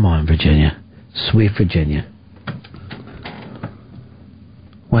 come on, Virginia. Sweet Virginia.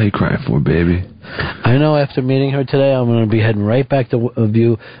 What are you crying for, baby? I know after meeting her today, I'm going to be heading right back to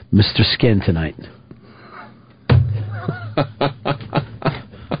view Mr. Skin tonight.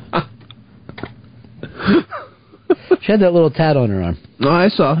 She had that little tat on her arm. No, I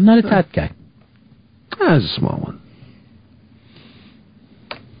saw. I'm not a tat guy. That was a small one.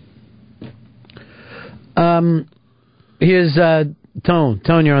 Here's Tone.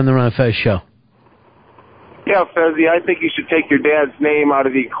 Tone, you're on the Ron Fez show. Yeah, Fezzy, I think you should take your dad's name out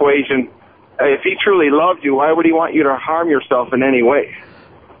of the equation. If he truly loved you, why would he want you to harm yourself in any way?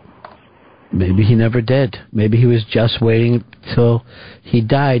 Maybe he never did. Maybe he was just waiting till he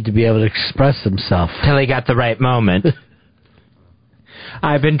died to be able to express himself. Till he got the right moment.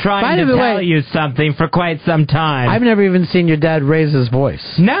 I've been trying to tell you something for quite some time. I've never even seen your dad raise his voice.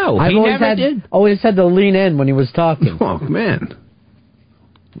 No, he never did. Always had to lean in when he was talking. Oh, man.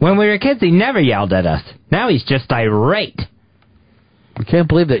 When we were kids, he never yelled at us. Now he's just irate. I can't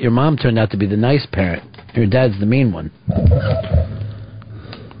believe that your mom turned out to be the nice parent. Your dad's the mean one.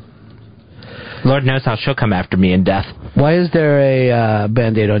 Lord knows how she'll come after me in death. Why is there a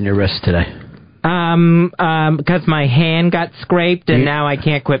Band-Aid on your wrist today? Because my hand got scraped and now I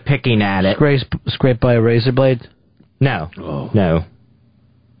can't quit picking at it. Scraped by a razor blade? No. Oh. No.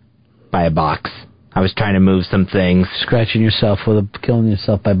 By a box. I was trying to move some things. Scratching yourself killing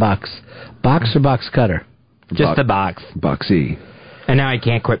yourself by box. Box or box cutter? Just a box. Boxy. And now I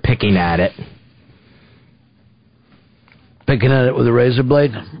can't quit picking at it. Picking at it with a razor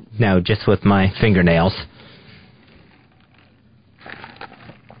blade? No, just with my fingernails.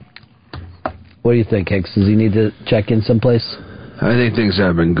 What do you think, Hicks? Does he need to check in someplace? I think things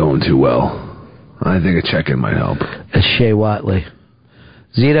haven't been going too well. I think a check-in might help. Shea Watley.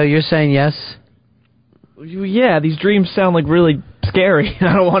 Zito, you're saying yes? Yeah, these dreams sound like really scary.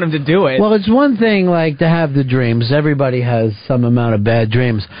 I don't want him to do it. Well, it's one thing like to have the dreams. Everybody has some amount of bad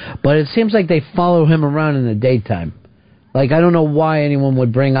dreams. But it seems like they follow him around in the daytime. Like, I don't know why anyone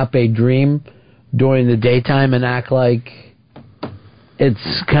would bring up a dream during the daytime and act like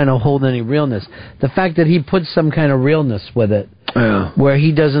it's kind of holding any realness. The fact that he puts some kind of realness with it, where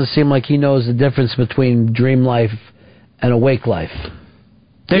he doesn't seem like he knows the difference between dream life and awake life.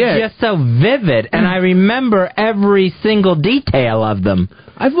 They're just so vivid, and I remember every single detail of them.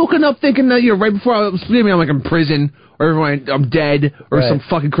 I've woken up thinking that, right before I was sleeping, I'm like in prison, or I'm dead, or some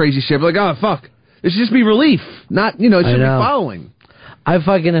fucking crazy shit. But like, oh, fuck. It should just be relief, not, it shouldn't be following. I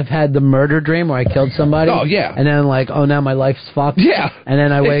fucking have had the murder dream where I killed somebody. Oh, yeah. And then, like, oh, now my life's fucked. Yeah. And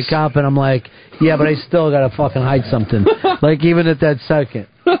then I wake up and I'm like, yeah, but I still gotta fucking hide something. Like, even at that second.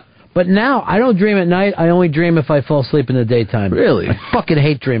 But now, I don't dream at night. I only dream if I fall asleep in the daytime. Really? I fucking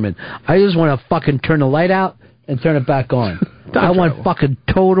hate dreaming. I just want to fucking turn the light out and turn it back on. I want fucking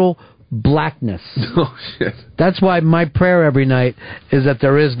total blackness. Oh, shit. That's why my prayer every night is that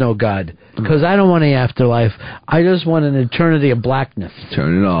there is no God. Because I don't want any afterlife. I just want an eternity of blackness.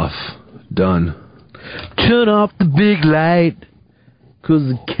 Turn it off. Done. Turn off the big light.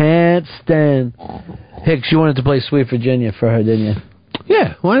 Because I can't stand. Hicks, you wanted to play Sweet Virginia for her, didn't you?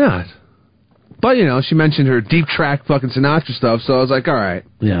 Yeah, why not? But, she mentioned her deep track fucking Sinatra stuff, so I was like, all right.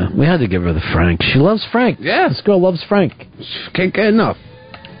 Yeah, we had to give her the Frank. She loves Frank. Yeah. This girl loves Frank. She can't get enough.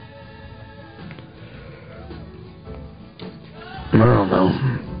 I don't know.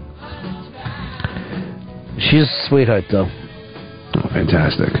 She's a sweetheart, though. Oh,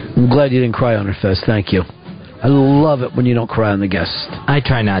 fantastic. I'm glad you didn't cry on her, Fez. Thank you. I love it when you don't cry on the guest. I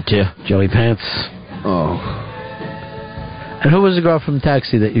try not to. Joey Pants. Oh. And who was the girl from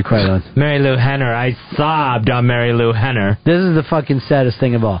Taxi that you cried on? Mary Lou Henner. I sobbed on Mary Lou Henner. This is the fucking saddest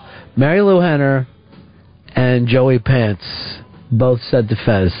thing of all. Mary Lou Henner and Joey Pants both said to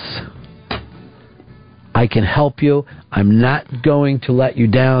Fez, I can help you. I'm not going to let you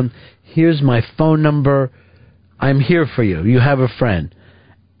down. Here's my phone number. I'm here for you. You have a friend.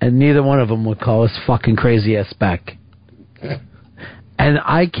 And neither one of them would call us fucking crazy ass back. And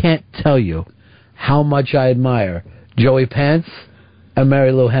I can't tell you how much I admire Joey Pants and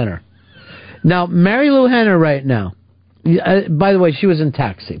Mary Lou Henner. Now, Mary Lou Henner right now, by the way, she was in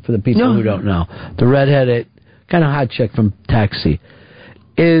Taxi, for the people who don't know. The redheaded, kind of hot chick from Taxi,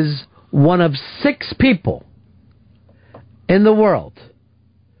 is one of 6 people in the world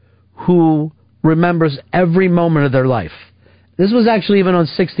who remembers every moment of their life. This was actually even on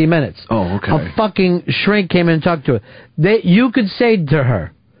 60 Minutes. Oh, okay. A fucking shrink came in and talked to her. You could say to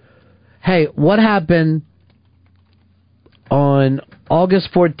her, hey, what happened on August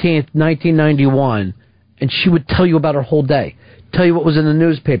 14th, 1991, and she would tell you about her whole day, tell you what was in the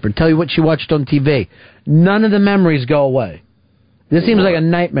newspaper, tell you what she watched on TV. None of the memories go away. This seems like a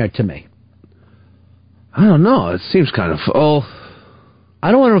nightmare to me. I don't know. It seems kind of...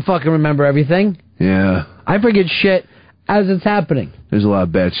 I don't want to fucking remember everything. Yeah. I forget shit as it's happening. There's a lot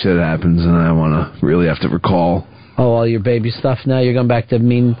of bad shit that happens, and I want to really have to recall. Oh, all your baby stuff now? You're going back to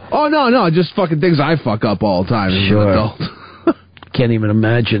mean... Oh, no. Just fucking things I fuck up all the time as an adult. Can't even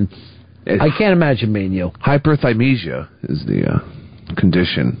imagine. I can't imagine me and you. Hyperthymesia is the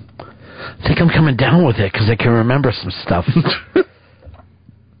condition. I think I'm coming down with it because I can remember some stuff.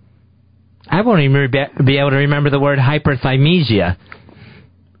 I won't even be able to remember the word hyperthymesia.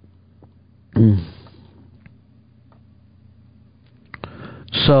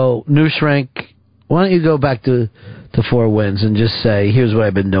 So, new shrink, why don't you go back to 4 Winds and just say, here's what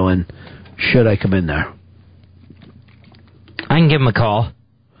I've been doing. Should I come in there? I can give him a call.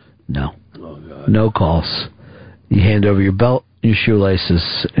 No. Oh, God. No calls. You hand over your belt, your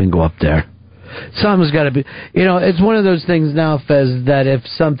shoelaces, and go up there. Something's got to be... it's one of those things now, Fez, that if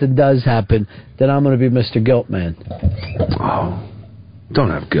something does happen, then I'm going to be Mr. Guilt Man. Oh. Don't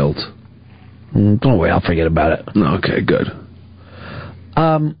have guilt. Don't worry, I'll forget about it. Okay, good.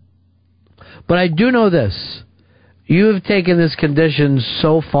 But I do know this. You have taken this condition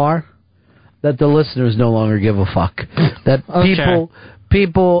so far that the listeners no longer give a fuck. That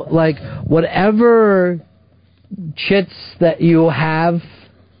people, like, whatever chits that you have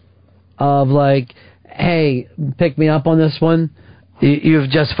of, like, hey, pick me up on this one, you've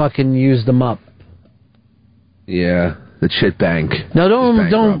just fucking used them up. Yeah, the chit bank. No,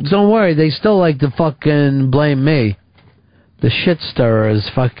 don't worry. They still like to fucking blame me. The shit stirrer, as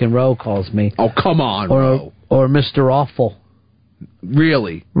fucking Ro calls me. Oh, come on, Ro. Or Mr. Awful.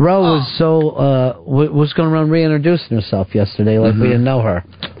 Really? Ro was was going around reintroducing herself yesterday like we didn't know her.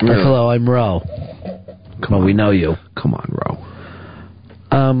 Really? Like, hello, I'm Ro. Come on, we know you. Come on, Ro.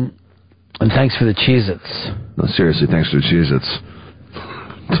 And thanks for the Cheez-Its. No, seriously, thanks for the Cheez-Its.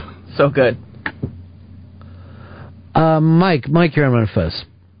 So good. Mike, you're on Fez.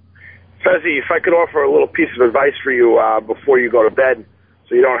 Fezzy, if I could offer a little piece of advice for you before you go to bed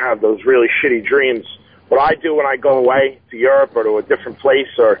so you don't have those really shitty dreams. What I do when I go away to Europe or to a different place,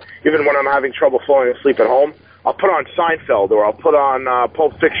 or even when I'm having trouble falling asleep at home, I'll put on Seinfeld, or I'll put on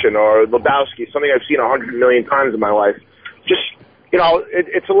Pulp Fiction or Lebowski, something I've seen 100 million times in my life. Just,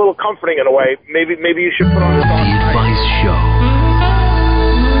 it's a little comforting in a way. Maybe you should put on the Advice Show.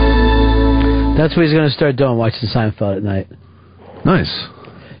 That's what he's going to start doing, watching Seinfeld at night. Nice.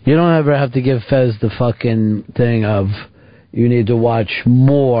 You don't ever have to give Fez the fucking thing of you need to watch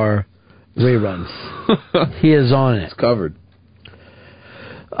more reruns. He is on it. It's covered.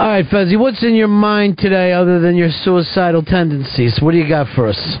 All right, Fezzy, what's in your mind today other than your suicidal tendencies? What do you got for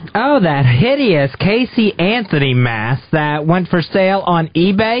us? Oh, that hideous Casey Anthony mask that went for sale on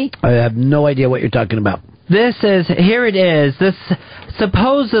eBay. I have no idea what you're talking about. Here it is. This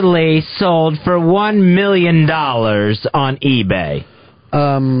supposedly sold for $1 million on eBay.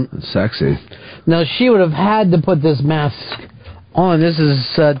 Sexy. Now, she would have had to put this mask on. This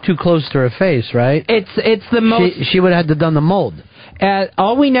is too close to her face, right? It's the most... She would have had to done the mold.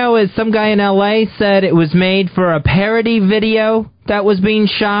 All we know is some guy in L.A. said it was made for a parody video that was being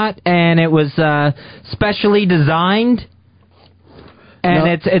shot, and it was specially designed.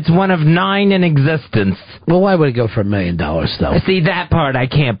 And it's one of 9 in existence. Well, why would it go for $1 million, though? See, that part I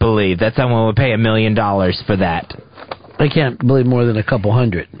can't believe that someone would pay $1 million for that. I can't believe more than a couple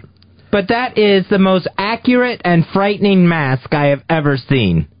hundred. But that is the most accurate and frightening mask I have ever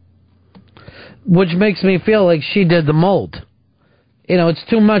seen. Which makes me feel like she did the mold. You know, it's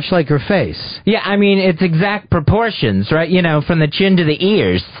too much like her face. Yeah, I mean, it's exact proportions, right? You know, from the chin to the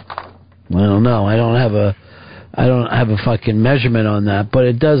ears. I don't know. I don't have a fucking measurement on that, but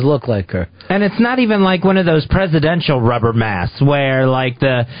it does look like her. And it's not even like one of those presidential rubber masks where, like,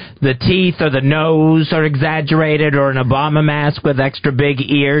 the teeth or the nose are exaggerated, or an Obama mask with extra big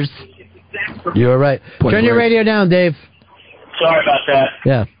ears. You're right. Turn your radio down, Dave. Sorry about that.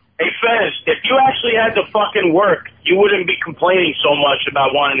 Yeah. Hey, Fez, if you actually had to fucking work, you wouldn't be complaining so much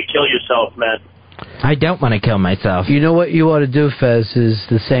about wanting to kill yourself, man. I don't want to kill myself. You know what you ought to do, Fez, is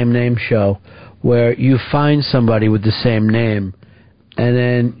the Same Name Show, where you find somebody with the same name, and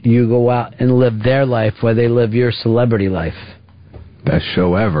then you go out and live their life where they live your celebrity life. Best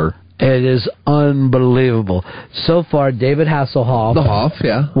show ever. It is unbelievable. So far, David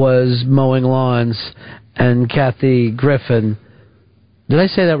Hasselhoff was mowing lawns, and Kathy Griffin... Did I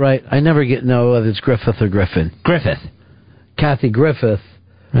say that right? I never know whether it's Griffith or Griffin. Griffith. Kathy Griffith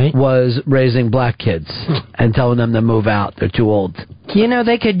was raising black kids and telling them to move out. They're too old. You know,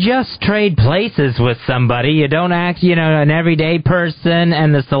 they could just trade places with somebody. You don't act, an everyday person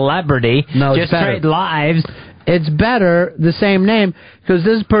and the celebrity. No, just trade lives. It's better, the same name, because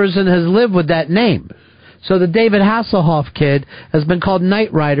this person has lived with that name. So the David Hasselhoff kid has been called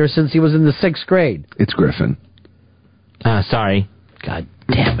Knight Rider since he was in the 6th grade. It's Griffin. Sorry. God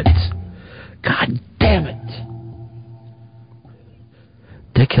damn it. God damn it.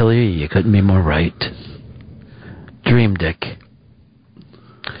 Dick Hillier, you couldn't be more right. Dream Dick.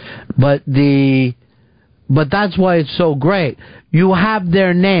 But that's why it's so great. You have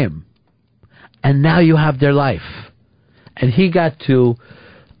their name, and now you have their life. And he got to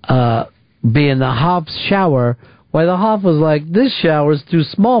be in the Hoff's shower, while the Hoff was like, this shower's too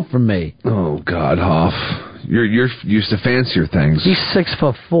small for me. Oh, God, Hoff. You're used to fancier things. He's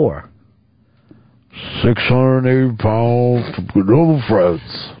 6'4". 680 pounds from good old friends.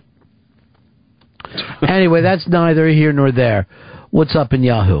 Anyway, that's neither here nor there. What's up in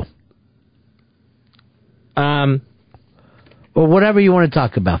Yahoo? Or whatever you want to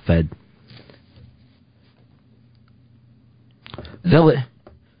talk about, Fed.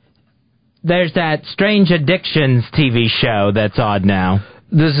 There's that Strange Addictions TV show that's on now.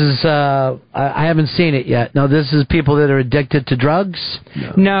 This is, I haven't seen it yet. No, this is people that are addicted to drugs?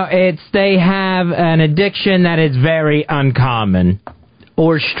 No, they have an addiction that is very uncommon.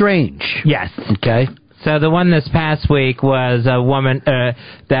 Or strange. Yes. Okay. So the one this past week was a woman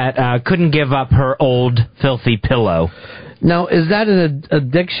that couldn't give up her old filthy pillow. Now, is that an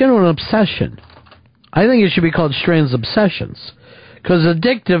addiction or an obsession? I think it should be called strange obsessions. Because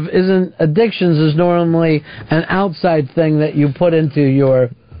addictions is normally an outside thing that you put into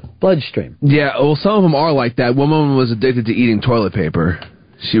your bloodstream. Yeah, well, some of them are like that. One woman was addicted to eating toilet paper.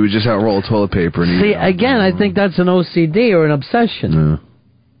 She would just have a roll of toilet paper and eat it. Again, I think that's an OCD or an obsession.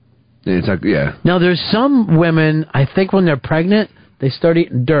 Yeah. It's like, yeah. Now, there's some women, I think when they're pregnant, they start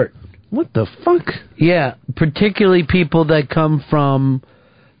eating dirt. What the fuck? Yeah, particularly people that come from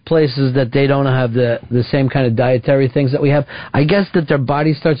places that they don't have the same kind of dietary things that we have. I guess that their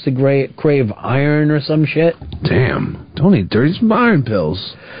body starts to crave iron or some shit. Damn. Don't eat dirty, some iron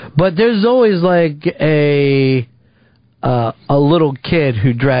pills. But there's always like a little kid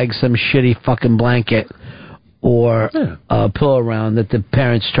who drags some shitty fucking blanket or a pillow around that the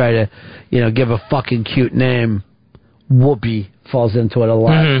parents try to, give a fucking cute name. Whoopi falls into it a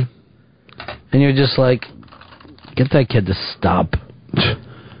lot. Mm-hmm. And you're just like, get that kid to stop.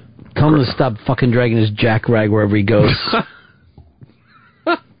 Tell him to stop fucking dragging his jackrag wherever he goes.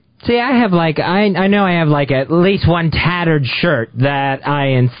 See, I know I have at least one tattered shirt that I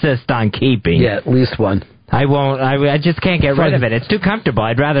insist on keeping. Yeah, at least one. I won't, I just can't get rid of it. It's too comfortable.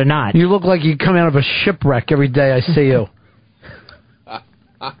 I'd rather not. You look like you come out of a shipwreck every day I see you.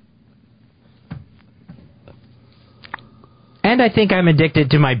 And I think I'm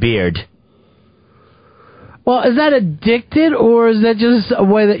addicted to my beard. Well, is that addicted, or is that just a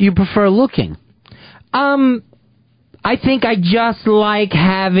way that you prefer looking? I think I just like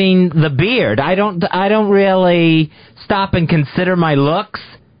having the beard. I don't really stop and consider my looks.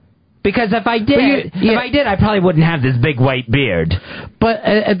 Because if I did, I probably wouldn't have this big white beard. But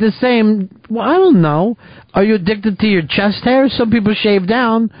at the same, well, I don't know. Are you addicted to your chest hair? Some people shave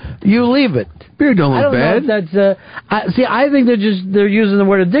down. You leave it. Beard don't look bad. Know if that's I think they're using the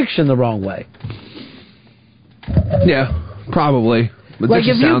word addiction the wrong way. Yeah, probably. Addiction like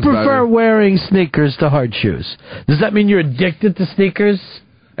if you prefer better. wearing sneakers to hard shoes, does that mean you're addicted to sneakers?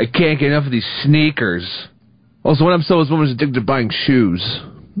 I can't get enough of these sneakers. Also, when I'm so, this woman's addicted to buying shoes.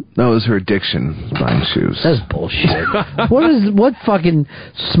 That was her addiction, buying shoes. That's bullshit. What fucking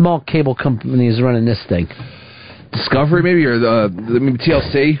small cable company is running this thing? Discovery, maybe, or maybe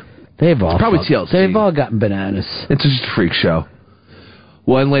TLC? They've all probably TLC. They've all gotten bananas. It's just a freak show.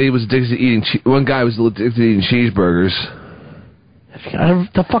 One lady was addicted to eating. One guy was addicted to eating cheeseburgers.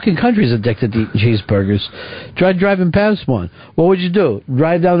 The fucking country's addicted to eating cheeseburgers. Try driving past one. What would you do?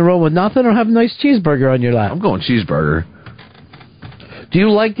 Drive down the road with nothing, or have a nice cheeseburger on your lap? I'm going cheeseburger. Do you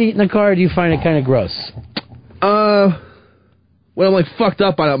like to eat in the car, or do you find it kind of gross? When I'm like fucked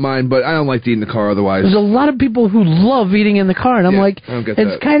up, I don't mind, but I don't like to eat in the car otherwise. There's a lot of people who love eating in the car, and I'm like, I don't get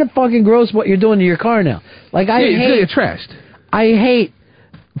it's kind of fucking gross what you're doing to your car now. Like I hate you're trashed. I hate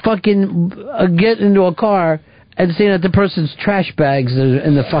fucking getting into a car and seeing that the person's trash bags are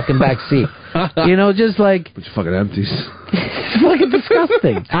in the fucking back seat. You know, just like bunch of fucking empties. It's fucking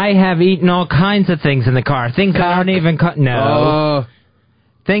disgusting. I have eaten all kinds of things in the car. Things that aren't even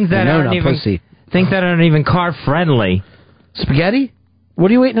things that aren't even pussy. Things that aren't even car friendly. Spaghetti?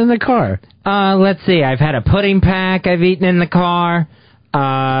 What are you eating in the car? Let's see. I've had a pudding pack I've eaten in the car.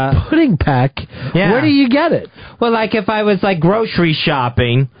 Pudding pack? Yeah. Where do you get it? Well, like if I was like grocery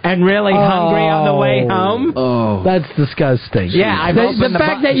shopping and really hungry on the way home. Oh, that's disgusting. Yeah, the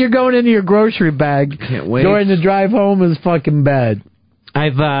fact that you're going into your grocery bag during the drive home is fucking bad.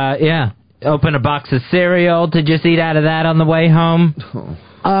 I've opened a box of cereal to just eat out of that on the way home.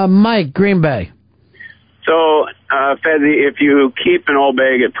 Mike, Green Bay. So, Fezzi, if you keep an old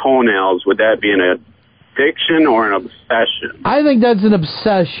bag of toenails, would that be an addiction or an obsession? I think that's an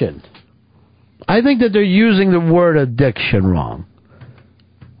obsession. I think that they're using the word addiction wrong.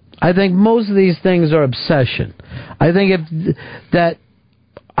 I think most of these things are obsession. I think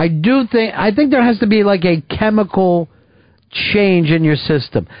I think there has to be like a chemical change in your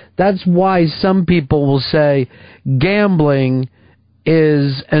system. That's why some people will say gambling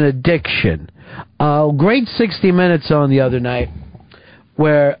is an addiction. Great 60 Minutes on the other night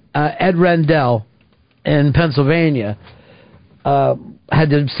where Ed Rendell in Pennsylvania had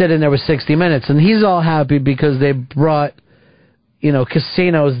to sit in there with 60 Minutes, and he's all happy because they brought,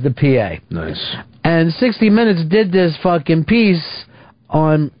 casinos to PA. Nice. And 60 Minutes did this fucking piece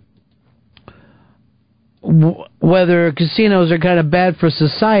on whether casinos are kind of bad for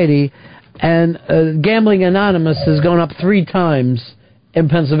society, and Gambling Anonymous has gone up 3 times in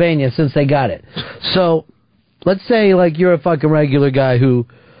Pennsylvania since they got it. So, let's say, like, you're a fucking regular guy who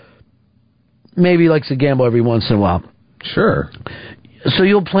maybe likes to gamble every once in a while. Sure. So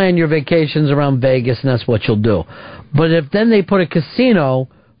you'll plan your vacations around Vegas, and that's what you'll do. But if then they put a casino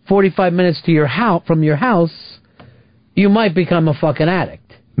 45 minutes to your house from your house, you might become a fucking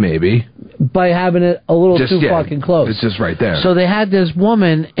addict. Maybe. By having it a little too fucking close. It's just right there. So they had this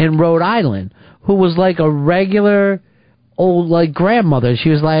woman in Rhode Island who was like a regular old, like, grandmother. She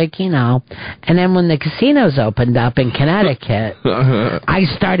was like, and then when the casinos opened up in Connecticut, I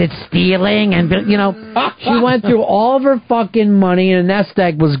started stealing, and, she went through all of her fucking money, and nest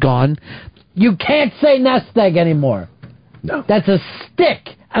egg was gone. You can't say nest egg anymore. No. That's a stick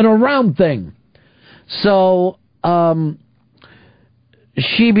and a round thing. So,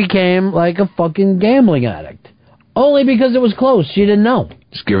 she became like a fucking gambling addict. Only because it was close. She didn't know.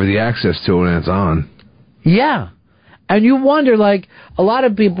 Just give her the access to it and it's on. Yeah. And you wonder, like, a lot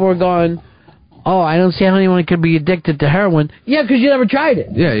of people are going, I don't see how anyone could be addicted to heroin. Yeah, because you never tried it.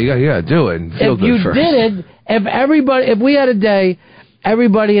 Yeah, you gotta do it and feel if good you first. did it, if we had a day,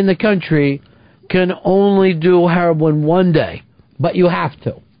 everybody in the country can only do heroin one day, but you have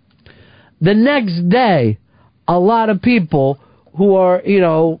to. The next day, a lot of people who are,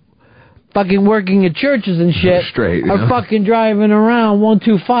 fucking working at churches and shit straight, are fucking driving around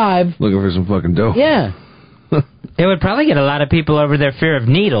 125 looking for some fucking dough. Yeah. It would probably get a lot of people over their fear of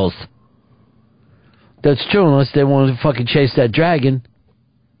needles. That's true, unless they want to fucking chase that dragon.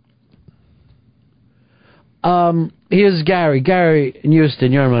 Here's Gary. Gary in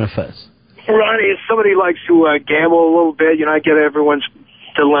Houston, you're on Fez. Ronnie, if somebody likes to gamble a little bit, I get everyone's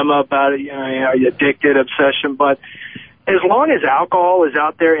dilemma about it, are you addicted, obsession, but as long as alcohol is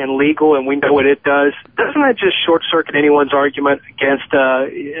out there and legal and we know what it does, doesn't that just short-circuit anyone's argument against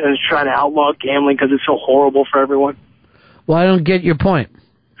trying to outlaw gambling because it's so horrible for everyone? Well, I don't get your point.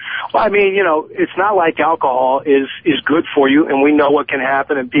 Well, I mean, it's not like alcohol is good for you, and we know what can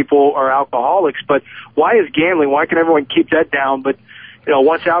happen, and people are alcoholics. But why is gambling? Why can everyone keep that down? But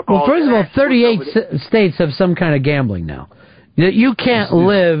once alcohol. Well, first of all, 38 states have some kind of gambling now. You can't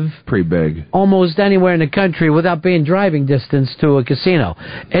live pretty big almost anywhere in the country without being driving distance to a casino.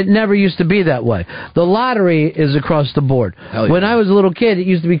 It never used to be that way. The lottery is across the board. Hell yeah. When I was a little kid, it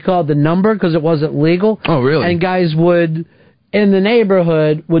used to be called the number because it wasn't legal. Oh, really? And guys in the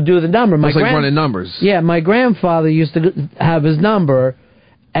neighborhood would do the number. It's like running numbers. Yeah, my grandfather used to have his number,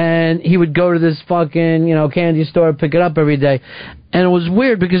 and he would go to this fucking, candy store, pick it up every day. And it was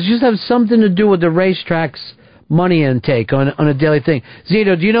weird because it used to have something to do with the racetrack's money intake on a daily thing.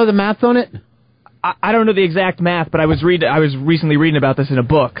 Zito, do you know the math on it? I don't know the exact math, but I was recently reading about this in a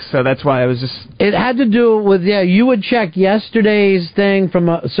book, so that's why I was just... It had to do with, you would check yesterday's thing from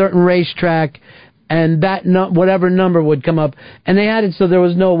a certain racetrack, and that whatever number would come up, and they had it so there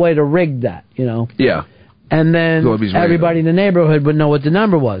was no way to rig that, Yeah. And then everybody in the neighborhood would know what the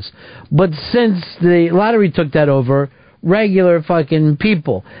number was. But since the lottery took that over, regular fucking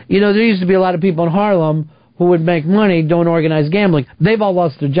people, there used to be a lot of people in Harlem who would make money doing organized gambling. They've all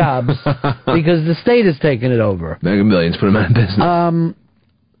lost their jobs because the state has taken it over. Mega Millions put them out of business.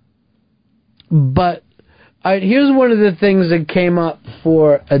 But here's one of the things that came up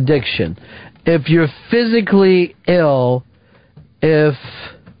for addiction. If you're physically ill, if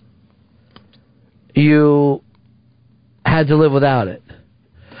you had to live without it.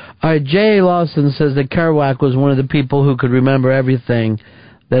 All right, J.A. Lawson says that Kerouac was one of the people who could remember everything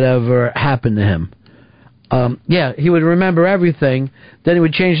that ever happened to him. He would remember everything, then he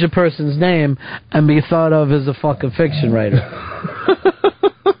would change the person's name and be thought of as a fucking fiction writer.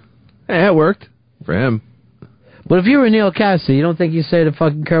 Yeah, it worked for him. But if you were Neil Cassidy, you don't think you'd say to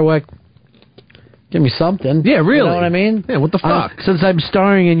fucking Kerouac, give me something? Yeah, really. You know what I mean? Yeah, what the fuck? Since I'm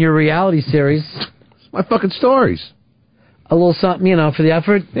starring in your reality series. It's my fucking stories. A little something, for the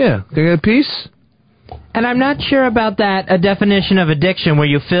effort? Yeah. Can I get a piece? And I'm not sure about that, a definition of addiction where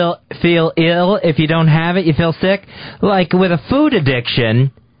you feel ill. If you don't have it, you feel sick. Like with a food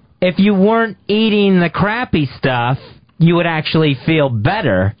addiction, if you weren't eating the crappy stuff, you would actually feel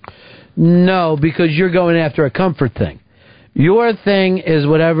better. No, because you're going after a comfort thing. Your thing is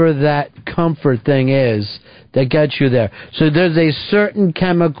whatever that comfort thing is that gets you there. So there's a certain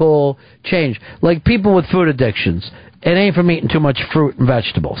chemical change. Like people with food addictions, it ain't from eating too much fruit and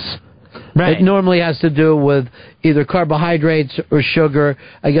vegetables. Right. It normally has to do with either carbohydrates or sugar.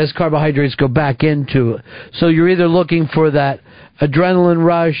 I guess carbohydrates go back into it. So you're either looking for that adrenaline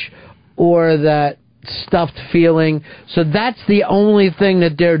rush or that stuffed feeling. So that's the only thing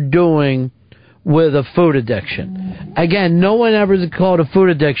that they're doing with a food addiction. Again, no one ever is called a food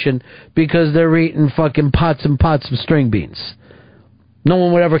addiction because they're eating fucking pots and pots of string beans. No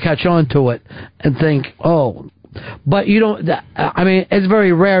one would ever catch on to it and think, oh... But you don't... it's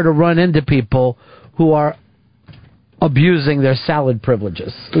very rare to run into people who are abusing their salad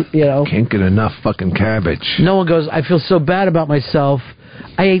privileges, Can't get enough fucking cabbage. No one goes, I feel so bad about myself.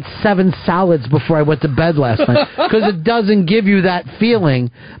 I ate 7 salads before I went to bed last night. Because it doesn't give you that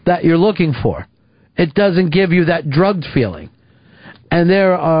feeling that you're looking for. It doesn't give you that drugged feeling. And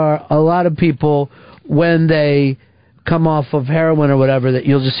there are a lot of people, when they come off of heroin or whatever, that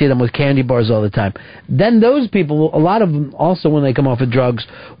you'll just see them with candy bars all the time. Then those people, a lot of them also, when they come off of drugs,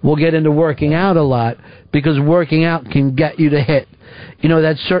 will get into working out a lot, because working out can get you to hit,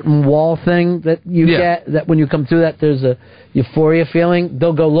 that certain wall thing that you get, that when you come through that, there's a euphoria feeling.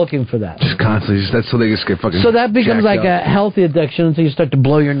 They'll go looking for that. Just constantly. That's so they just get fucking... So that becomes like a healthy addiction until you start to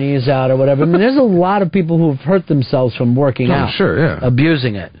blow your knees out or whatever. I mean, there's a lot of people who have hurt themselves from working out. Sure, yeah.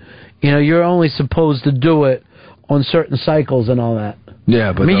 Abusing it. You're only supposed to do it on certain cycles and all that.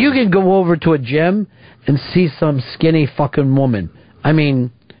 Yeah, but... you can go over to a gym and see some skinny fucking woman.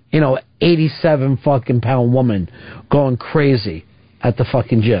 87 fucking pound woman going crazy at the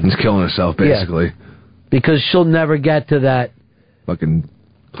fucking gym. She's killing herself, basically. Yeah. Because she'll never get to that... Fucking...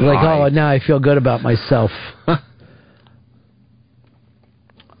 Like, high. oh, now I feel good about myself.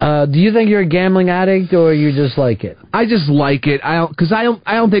 Do you think you're a gambling addict, or you just like it? I just like it. I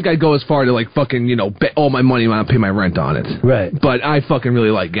don't think I'd go as far to like fucking bet all my money when I pay my rent on it. Right. But I fucking really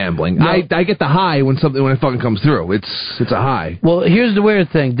like gambling. No. I get the high when it fucking comes through. It's a high. Well, here's the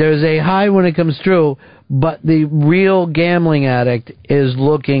weird thing. There's a high when it comes through, but the real gambling addict is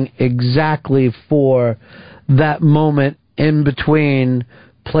looking exactly for that moment in between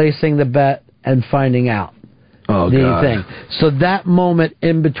placing the bet and finding out. Oh, the God. thing. So that moment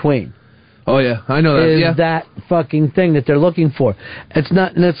in between. Oh, yeah. I know that. Is that fucking thing that they're looking for. It's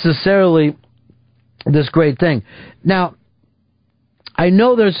not necessarily this great thing. Now, I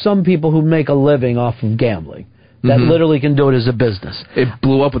know there's some people who make a living off of gambling that literally can do it as a business. It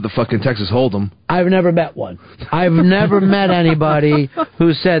blew up with the fucking Texas Hold'em. I've never met one. I've never met anybody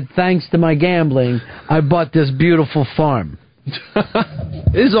who said, thanks to my gambling, I bought this beautiful farm.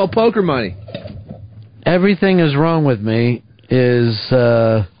 This is all poker money. Everything Is Wrong With Me is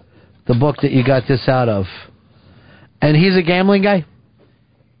the book that you got this out of. And he's a gambling guy?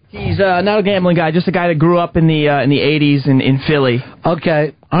 He's not a gambling guy, just a guy that grew up in the 80s in Philly.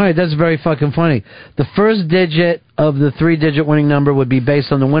 Okay. All right, that's very fucking funny. The first digit of the 3-digit winning number would be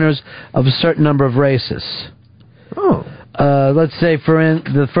based on the winners of a certain number of races. Oh. Let's say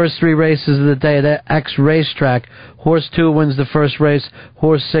the first 3 races of the day at X racetrack, horse 2 wins the first race,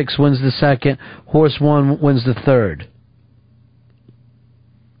 horse 6 wins the second, horse 1 wins the third.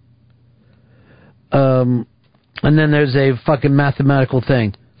 And then there's a fucking mathematical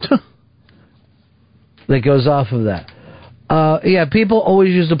thing that goes off of that. Yeah, people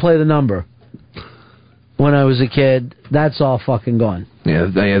always used to play the number. When I was a kid, that's all fucking gone. Yeah,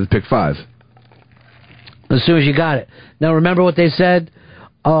 they had to pick 5. As soon as you got it. Now, remember what they said?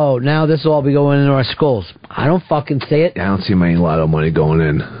 Oh, now this will all be going into our schools. I don't fucking see it. I don't see any lotto money going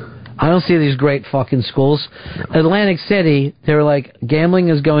in. I don't see these great fucking schools. No. Atlantic City, they were like, gambling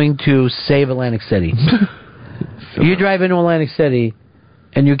is going to save Atlantic City. You drive into Atlantic City,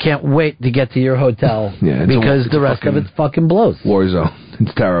 and you can't wait to get to your hotel because the rest of it fucking blows. War zone.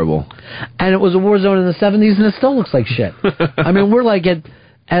 It's terrible. And it was a war zone in the 70s, and it still looks like shit. I mean, we're like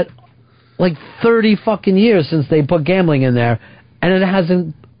at like 30 fucking years since they put gambling in there, and it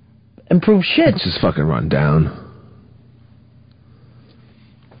hasn't improved shit. It's just fucking run down.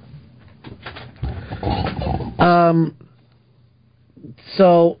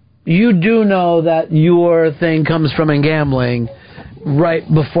 So you do know that your thing comes from in gambling right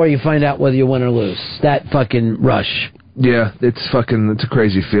before you find out whether you win or lose. That fucking rush. Yeah, it's a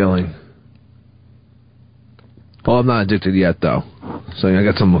crazy feeling. Well, I'm not addicted yet, though. So I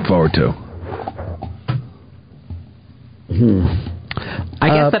got something to look forward to. I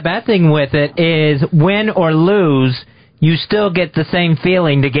guess the bad thing with it is win or lose, you still get the same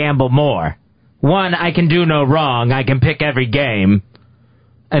feeling to gamble more. One, I can do no wrong. I can pick every game.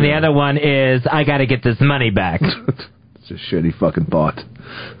 And the other one is, I got to get this money back. It's a shitty fucking thought.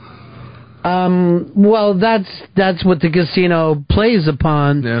 Well, that's what the casino plays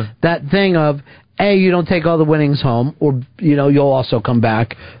upon. Yeah. That thing of, A, you don't take all the winnings home, or, you'll also come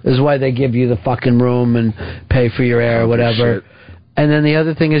back. This is why they give you the fucking room and pay for your air or whatever. Shit. And then the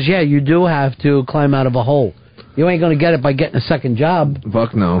other thing is, you do have to climb out of a hole. You ain't going to get it by getting a second job.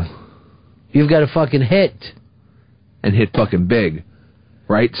 Fuck no. You've got to fucking hit. And hit fucking big.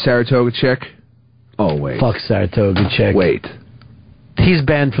 Right, Saratoga chick? Oh, wait. Fuck Saratoga chick. Wait. He's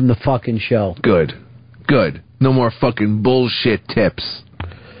banned from the fucking show. Good. No more fucking bullshit tips.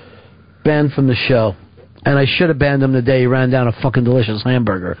 Banned from the show. And I should have banned him the day he ran down a fucking delicious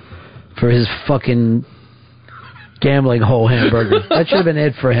hamburger for his fucking gambling hole hamburger. That should have been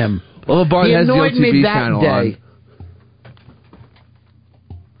it for him. Well, Bart has the OTB that channel day.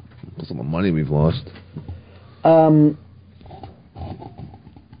 That's all the money we've lost.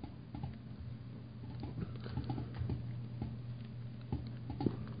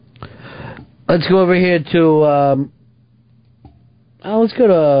 Let's go over here to, let's go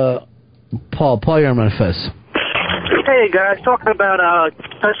to Paul. Paul, you're on my face. Hey, guys, talking about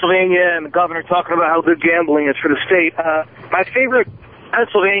Pennsylvania and the governor talking about how good gambling is for the state. My favorite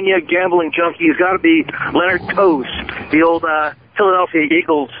Pennsylvania gambling junkie has got to be Leonard Coase, the old Philadelphia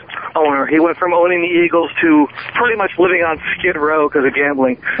Eagles owner. He went from owning the Eagles to pretty much living on Skid Row because of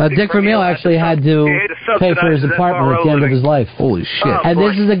gambling. Dick Vermeil actually had to pay for his apartment at the end of his life. Holy shit. And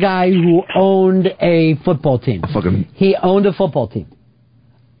this is a guy who owned a football team. He owned a football team.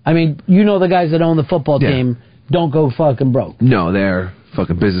 I mean, the guys that own the football team don't go fucking broke. No, they're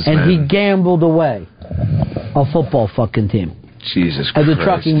fucking businessmen. And he gambled away a football fucking team. Jesus Christ. And the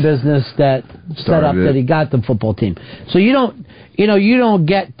trucking business that set up that he got the football team. So you don't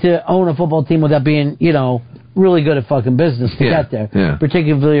get to own a football team without being, really good at fucking business to get there. Yeah.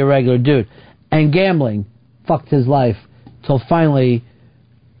 Particularly a regular dude. And gambling fucked his life till finally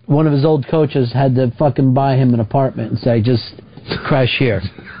one of his old coaches had to fucking buy him an apartment and say, just crash here.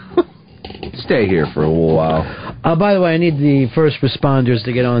 Stay here for a while. By the way, I need the first responders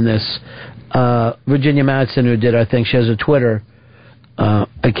to get on this. Virginia Madsen, who did our thing, she has a Twitter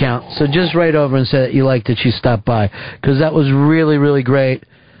account. So just write over and say that you liked that she stopped by, because that was really, really great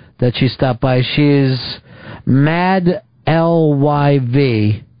that she stopped by. She is Mad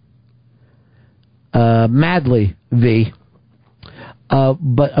LYV, Madly V.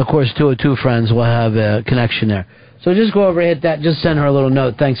 But of course, 202 friends will have a connection there. So just go over and hit that. Just send her a little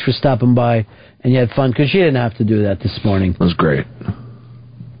note. Thanks for stopping by, and you had fun, because she didn't have to do that this morning. That was great.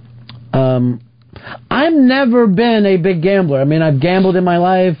 I've never been a big gambler. I mean, I've gambled in my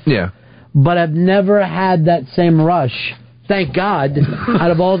life. Yeah. But I've never had that same rush. Thank God.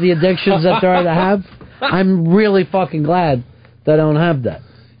 Out of all the addictions that there are to have, I'm really fucking glad that I don't have that.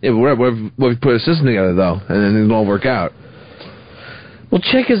 Yeah, but we put a system together, though, and then it won't work out. Well,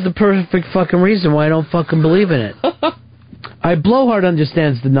 Chick is the perfect fucking reason why I don't fucking believe in it. Blowhard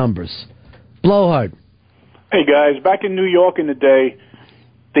understands the numbers. Blowhard. Hey, guys, back in New York in the day,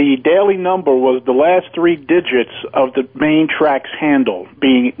 the daily number was the last 3 digits of the main track's handle,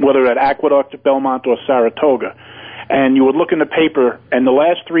 being whether at Aqueduct, Belmont, or Saratoga. And you would look in the paper, and the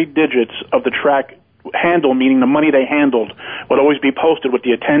last 3 digits of the track handle, meaning the money they handled, would always be posted with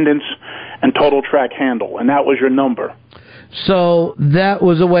the attendance and total track handle, and that was your number. So that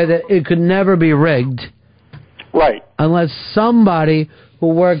was a way that it could never be rigged. Right. Unless somebody who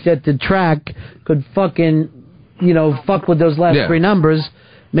worked at the track could fucking, fuck with those last 3 numbers,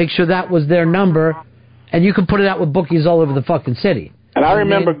 make sure that was their number, and you could put it out with bookies all over the fucking city. And I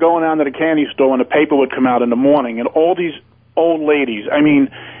remember going down to the candy store when the paper would come out in the morning, and all these old ladies, I mean,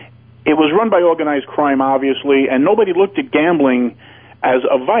 it was run by organized crime, obviously, and nobody looked at gambling as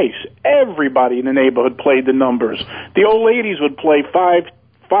a vice. Everybody in the neighborhood played the numbers. The old ladies would play $20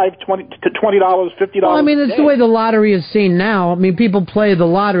 to $20, $50. Well, I mean, it's the way the lottery is seen now. I mean, people play the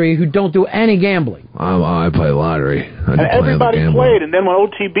lottery who don't do any gambling. I play lottery. And everybody played, and then when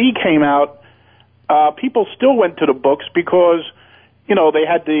OTB came out, people still went to the books because, they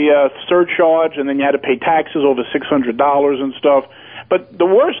had the surcharge, and then you had to pay taxes over $600 and stuff. But the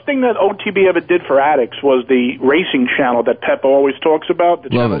worst thing that OTB ever did for addicts was the racing channel that Peppa always talks about, the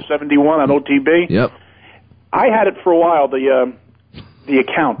Channel 71 on OTB. Yep. I had it for a while, the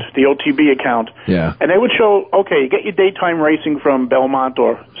account, the OTB account. Yeah. And they would show, okay, you get your daytime racing from Belmont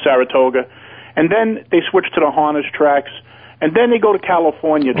or Saratoga, and then they switch to the harness tracks, and then they go to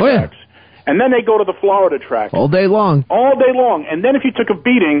California tracks, and then they go to the Florida tracks. All day long. All day long. And then if you took a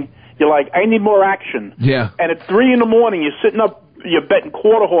beating, you're like, I need more action. Yeah. And at 3 in the morning, you're sitting up, you're betting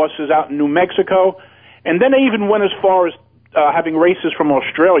quarter horses out in New Mexico, and then they even went as far as having races from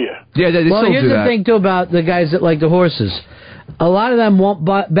Australia. Yeah, they well, still here's do the that. thing, too, about the guys that like the horses. A lot of them won't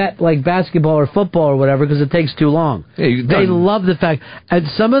bet like basketball or football or whatever because it takes too long. Yeah, they love the fact. And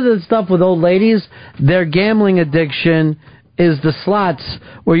some of the stuff with old ladies, their gambling addiction is the slots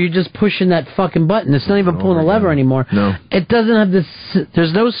where you're just pushing that fucking button. It's not even pulling a lever anymore. No. It doesn't have this.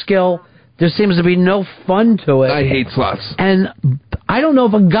 There's no skill. There seems to be no fun to it. I hate slots. And I don't know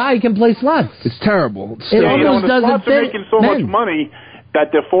if a guy can play slots. It's terrible. It almost the doesn't slots are fit making so much money that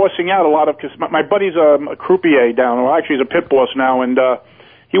they're forcing out a lot of, because my buddy's a croupier down, or actually he's a pit boss now, and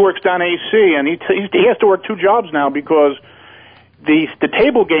he works down AC, and he has to work 2 jobs now because the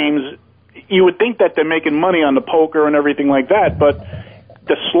table games, you would think that they're making money on the poker and everything like that, but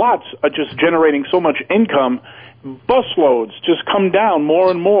the slots are just generating so much income. Busloads just come down more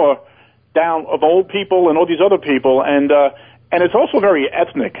and more down of old people and all these other people, and it's also very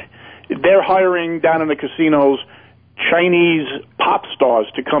ethnic. They're hiring down in the casinos Chinese pop stars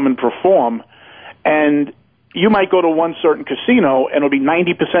to come and perform, and you might go to one certain casino and it'll be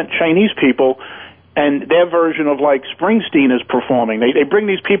 90% Chinese people, and their version of like Springsteen is performing. They bring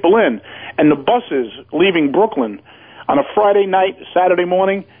these people in, and the buses leaving Brooklyn on a Friday night, Saturday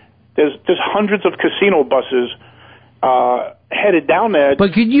morning, there's hundreds of casino buses headed down there.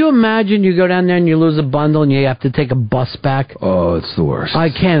 But could you imagine you go down there and you lose a bundle and you have to take a bus back? Oh, it's the worst. I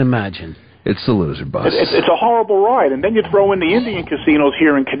can't imagine. It's the loser bus. It's a horrible ride. And then you throw in the Indian casinos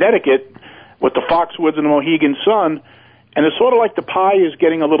here in Connecticut with the Foxwoods and the Mohegan Sun, and it's sort of like the pie is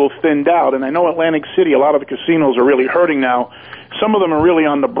getting a little thinned out. And I know Atlantic City, a lot of the casinos are really hurting now. Some of them are really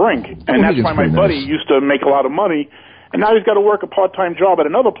on the brink. And that's why my buddy used to make a lot of money, and now he's got to work a part-time job at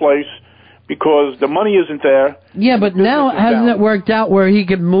another place because the money isn't there. Yeah, but now hasn't it worked out where he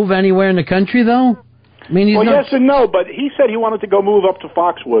could move anywhere in the country, though? I mean, he's yes and no, but he said he wanted to go move up to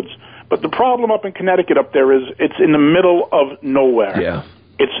Foxwoods. But the problem up in Connecticut up there is it's in the middle of nowhere. Yeah.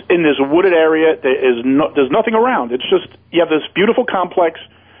 It's in this wooded area. There's nothing around. It's just, you have this beautiful complex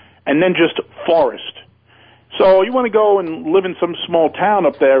and then just forest. So you want to go and live in some small town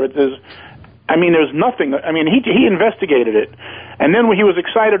up there. There's nothing. I mean, he investigated it. And then when he was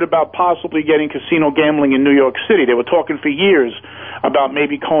excited about possibly getting casino gambling in New York City, they were talking for years about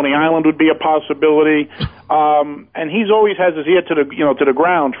maybe Coney Island would be a possibility. And he's always has his ear to the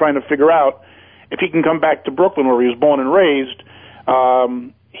ground trying to figure out if he can come back to Brooklyn where he was born and raised.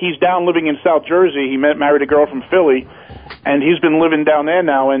 He's down living in South Jersey. He married a girl from Philly, and he's been living down there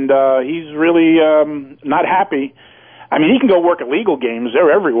now, and he's really not happy. I mean, he can go work at legal games.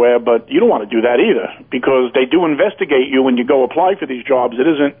 They're everywhere, but you don't want to do that either because they do investigate you when you go apply for these jobs. It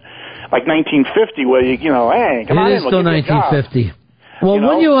isn't like 1950 where hey, come on in. It is still 1950. Well,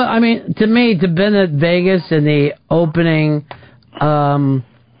 wouldn't you? I mean, to me, to been at Vegas in the opening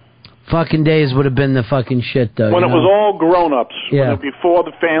fucking days would have been the fucking shit, though. When it was all grown-ups. Yeah. Before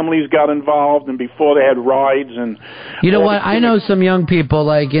the families got involved and before they had rides and... You know what? I know some young people,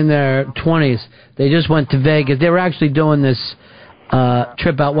 like in their 20s, they just went to Vegas. They were actually doing this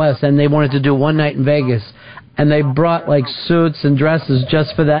trip out west, and they wanted to do one night in Vegas. And they brought, like, suits and dresses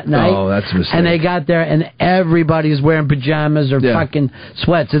just for that night. Oh, that's a mistake. And they got there, and everybody's wearing pajamas or fucking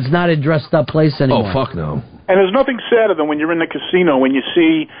sweats. It's not a dressed-up place anymore. Oh, fuck no. And there's nothing sadder than when you're in the casino, when you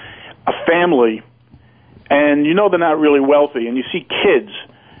see a family, and you know they're not really wealthy, and you see kids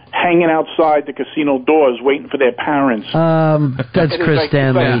hanging outside the casino doors waiting for their parents. That's Chris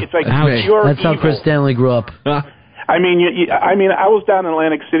Stanley. It's like pure That's how evil. Chris Stanley grew up. I mean, I was down in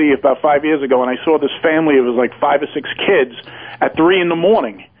Atlantic City about 5 years ago, and I saw this family. It was like 5 or 6 kids at 3 a.m.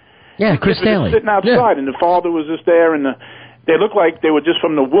 Yeah, Chris Kids were Stanley. just sitting outside, and the father was just there, and they looked like they were just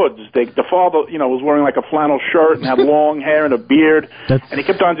from the woods. The father, was wearing like a flannel shirt and had long hair and a beard, and he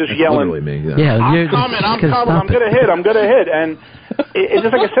kept on just yelling. Literally me. Yeah, I'm coming, I'm gonna hit, I'm gonna hit, and it's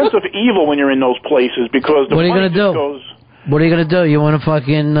just like a sense of evil when you're in those places because the What are you money gonna just do? goes. What are you going to do? You want to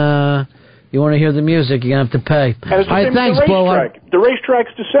fucking... you want to hear the music, you're going to have to pay. And it's the All right, same thanks, with the Blowout. racetrack. The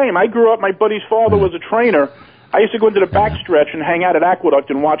racetrack's the same. I grew up, my buddy's father was a trainer. I used to go into the backstretch and hang out at Aqueduct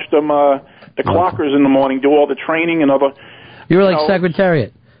and watch them, the clockers in the morning, do all the training and other... You were like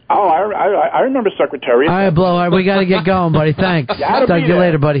Secretariat. Oh, I remember Secretariat. All right, Blowhard, we got to get going, buddy. Thanks. You had to Talk be to you there.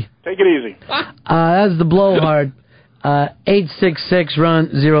 later, buddy. Take it easy. That's the Blowhard.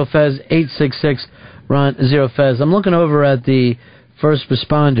 866-RUN-0-FEZ. 866-RUN-0-FEZ. I'm looking over at the first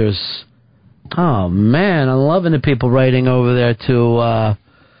responders. Oh, man, I'm loving the people writing over there to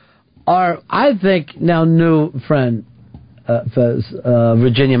our, I think, now new friend, Fez,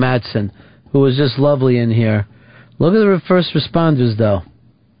 Virginia Madsen, who was just lovely in here. Look at the first responders, though.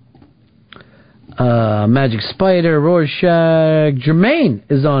 Magic Spider, Rorschach, Jermaine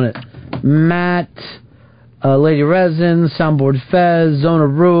is on it. Matt, Lady Resin, Soundboard Fez, Zona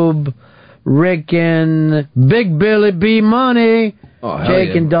Rube, Ricken, Big Billy B Money,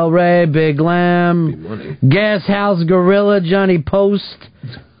 Jake and Del Rey, Big Lamb, Gas House Gorilla, Johnny Post,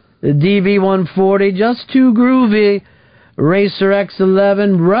 the DV140, Just Too Groovy, Racer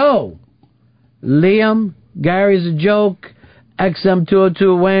X11, Roe, Liam, Gary's a Joke,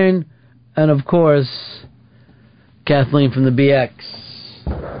 XM202 Wayne, and of course, Kathleen from the BX.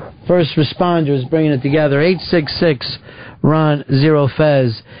 First responders bringing it together.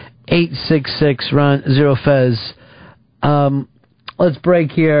 866-RUN-0-FEZ. 866-RUN-0-FEZ. Let's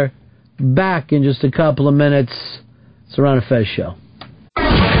break here. Back in just a couple of minutes. It's the Ron and Fez Show.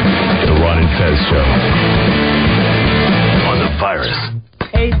 The Ron and Fez Show. On the virus.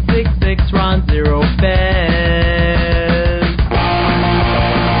 866-RUN-0-FEZ.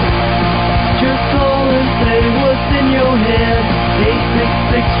 Just call and say what's in your head.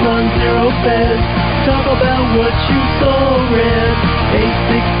 866-RUN-0-FEZ. Talk about what you saw or read.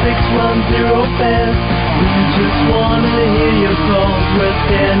 866-RUN-0-FEZ. We just wanna hear your calls. We're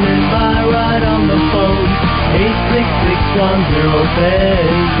standing by right on the phone.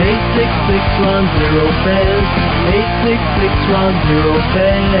 866-RUN-0-FEZ. 866-RUN-0-FEZ.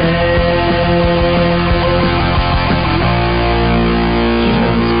 866-RUN-0-FEZ.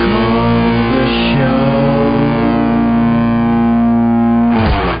 Just call the show.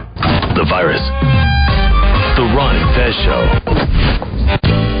 The virus. The Ron and Fez Show.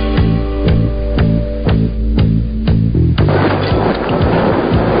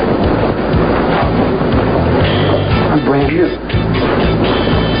 I'm brand new.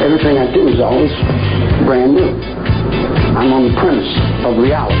 Everything I do is always brand new. I'm on the premise of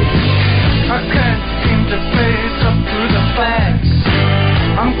reality. I can't seem to face up through the facts.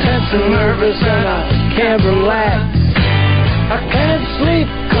 I'm tense and nervous and I can't relax. I can't sleep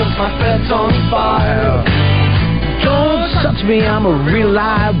cause my bed's on fire. Don't touch me, I'm a real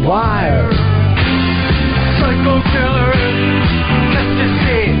live wire. Psycho killer, let's just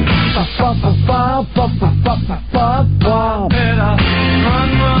see. It's the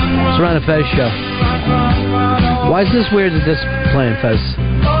Ron and Fez Show. Why is this weird that this is playing, Fez?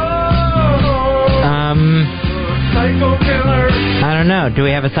 I don't know. Do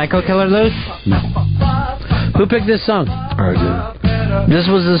we have a Psycho Killer loose? No. Who picked this song? I did. This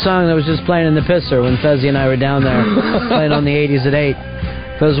was the song that was just playing in the Pisser when Fezzy and I were down there playing on the 80s at 8.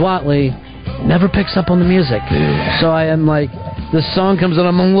 Fez Watley never picks up on the music. Yeah. So I am like, this song comes on,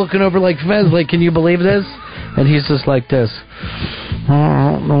 I'm looking over like, Fez, like, can you believe this? And he's just like this.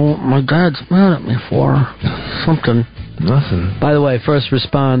 I don't know what my dad's mad at me for. Something. Nothing. By the way, first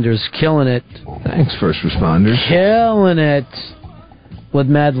responders killing it. Thanks, first responders. Killing it with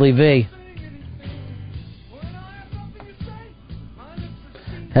Madly V.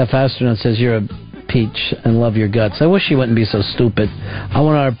 Half Astronaut says you're a peach and love your guts. I wish you wouldn't be so stupid. I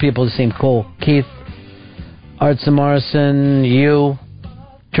want our people to seem cool. Keith, Arts and Morrison, you,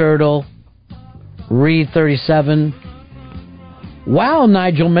 Turtle, Reed 37. Wow,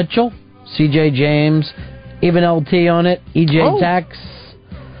 Nigel Mitchell, CJ James, even LT on it, EJ Tax,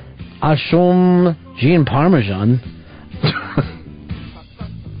 Ashum, Gene Parmesan.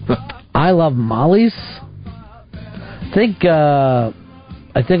 I love Molly's.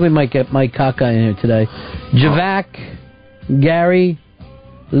 I think we might get Mike Kaka in here today. Javak, Gary,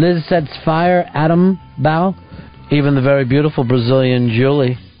 Liz Sets Fire, Adam Bao, even the very beautiful Brazilian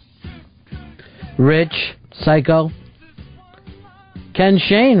Julie, Rich, Psycho, Ken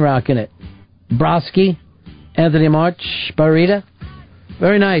Shane rocking it, Broski, Anthony March, Barita.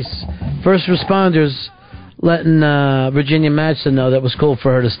 Very nice. First responders letting Virginia Madsen know that was cool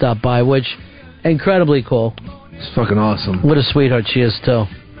for her to stop by, which incredibly cool. It's fucking awesome. What a sweetheart she is, too.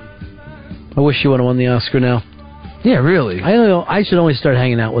 I wish she would have won the Oscar now. Yeah, really. I should only start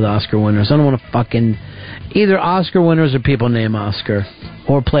hanging out with Oscar winners. I don't want to fucking... Either Oscar winners or people named Oscar.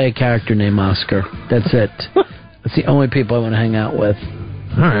 Or play a character named Oscar. That's it. That's the only people I want to hang out with.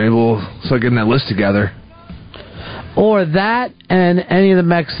 All right, well, start getting that list together. Or that and any of the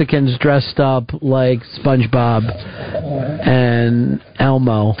Mexicans dressed up like SpongeBob and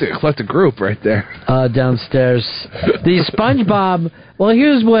Elmo. Collect a group right there. Downstairs. The SpongeBob... Well,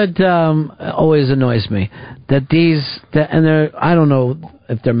 here's what always annoys me. And they're... I don't know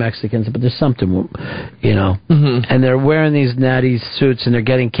if they're Mexicans, but there's something, you know. Mm-hmm. And they're wearing these natty suits and they're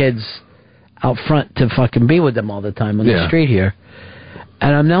getting kids out front to fucking be with them all the time on the street here.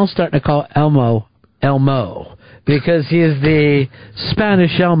 And I'm now starting to call Elmo Elmo. Because he is the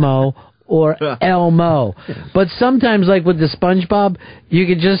Spanish Elmo or Elmo. But sometimes, like with the SpongeBob, you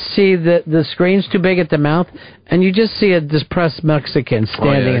could just see the screen's too big at the mouth, and you just see a depressed Mexican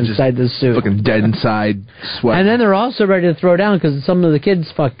standing inside the suit. Looking dead inside, sweat. And then they're also ready to throw down because some of the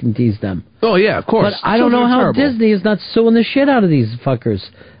kids fucking tease them. Oh, yeah, of course. But I don't know how Disney is not suing the shit out of these fuckers.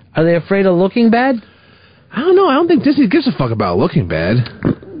 Are they afraid of looking bad? I don't know. I don't think Disney gives a fuck about looking bad.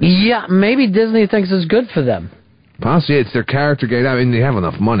 Yeah, maybe Disney thinks it's good for them. Possibly it's their character game. I mean, they have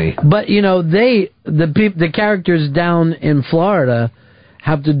enough money. But, you know, the characters down in Florida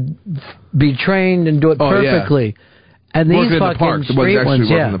have to be trained and do it perfectly. Yeah. And these fucking street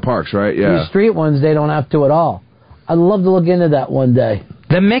ones, in the parks, right? Yeah. These street ones, they don't have to at all. I'd love to look into that one day.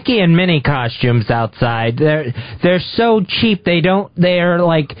 The Mickey and Minnie costumes outside, they're so cheap. They're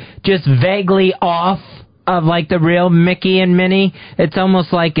like just vaguely off of like the real Mickey and Minnie. It's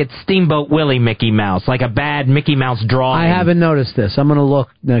almost like it's Steamboat Willie Mickey Mouse, like a bad Mickey Mouse drawing. I haven't noticed this. I'm going to look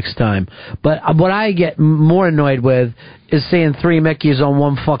next time. But what I get more annoyed with is seeing three Mickeys on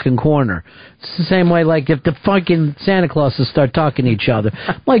one fucking corner. It's the same way, like, if the fucking Santa Clauses start talking to each other.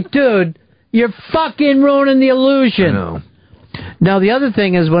 I'm like, dude, you're fucking ruining the illusion. I know. Now, the other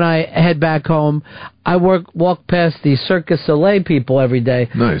thing is when I head back home, I walk past the Cirque du Soleil people every day.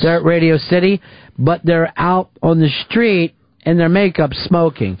 Nice. They're at Radio City, but they're out on the street in their makeup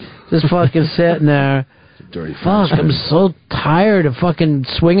smoking. Just fucking sitting there. Dirty fuck, I'm so tired of fucking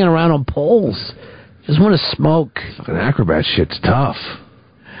swinging around on poles. Just want to smoke. Fucking acrobat shit's tough.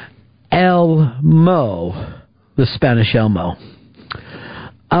 Elmo. The Spanish Elmo.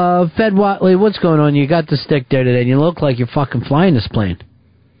 Fed Watley, what's going on? You got the stick there today, and you look like you're fucking flying this plane.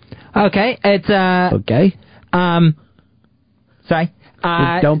 Okay, it's Okay. Sorry.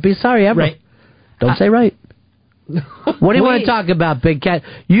 Don't be sorry ever. Right. Don't say right. What do you want to talk about, Big Cat?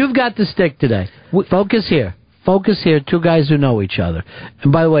 You've got the stick today. Focus here. Focus here. Two guys who know each other.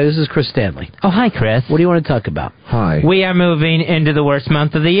 And by the way, this is Chris Stanley. Oh, hi, Chris. What do you want to talk about? Hi. We are moving into the worst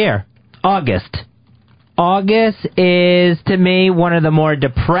month of the year, August. August is, to me, one of the more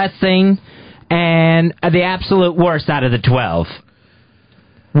depressing and the absolute worst out of the 12.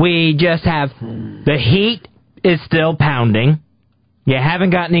 We just have the heat is still pounding. You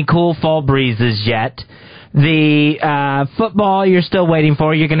haven't got any cool fall breezes yet. The football you're still waiting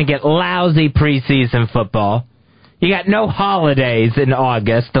for. You're going to get lousy preseason football. You got no holidays in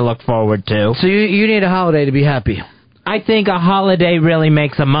August to look forward to. So you need a holiday to be happy. I think a holiday really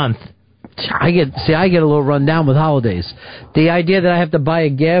makes a month. I get a little run down with holidays. The idea that I have to buy a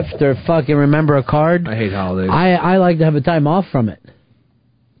gift or fucking remember a card. I hate holidays. I like to have a time off from it.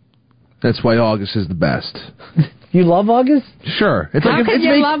 That's why August is the best. You love August? Sure. It's How can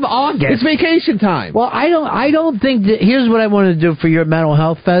you love August? It's vacation time. Well, I don't think that... Here's what I want to do for your mental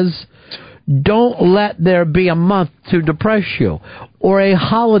health, Fez. Don't let there be a month to depress you or a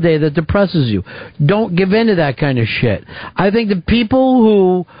holiday that depresses you. Don't give in to that kind of shit. I think the people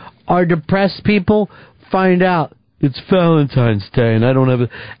who are depressed people find out it's Valentine's Day and I don't have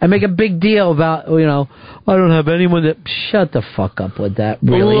and make a big deal about, I don't have anyone that... Shut the fuck up with that,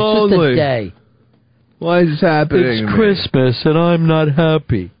 really. It's just a day. Why is this happening? It's Christmas and I'm not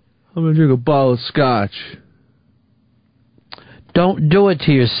happy. I'm going to drink a bottle of scotch. Don't do it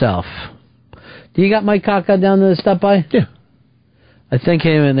to yourself. Do you got Mike Kaka down there to stop by? Yeah. I think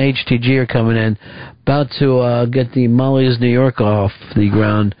him and HTG are coming in, about to get the Molly's New York off the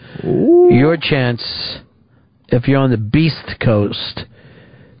ground. Ooh. Your chance, if you're on the Beast Coast,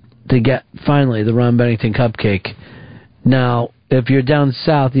 to get, finally, the Ron Bennington Cupcake. Now, if you're down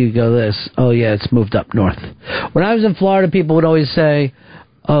south, you go this. Oh, yeah, it's moved up north. When I was in Florida, people would always say,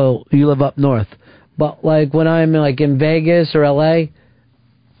 oh, you live up north. But, like, when I'm, in Vegas or L.A.,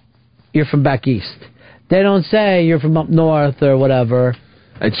 you're from back east. They don't say you're from up north or whatever.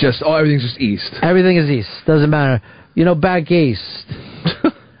 It's just, everything's just east. Everything is east. Doesn't matter. Back east.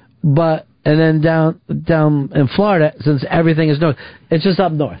 And then down in Florida, since everything is north, it's just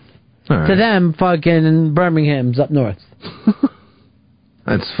up north. All right. To them, fucking Birmingham's up north.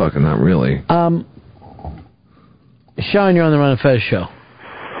 That's fucking not really. Sean, you're on the Ron and Fez show.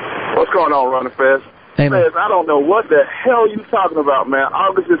 What's going on, Ron and Fez? Hey, Fez, I don't know what the hell you talking about, man.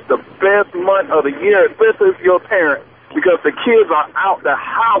 August is the best month of the year, especially if you're a parent, because the kids are out the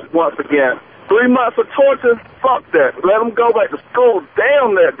house once again. 3 months of torture? Fuck that. Let them go back to school.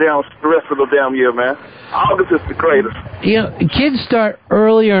 Damn that damn rest of the damn year, man. August is the greatest. Kids start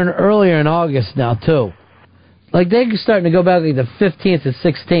earlier and earlier in August now, too. Like, they're starting to go back like the 15th and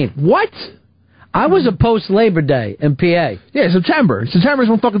 16th. What? I was a post-Labor Day in PA. Yeah, September. September is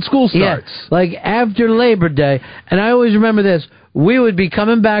when fucking school starts. Yeah, like after Labor Day. And I always remember this. We would be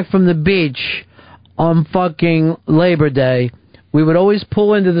coming back from the beach on fucking Labor Day. We would always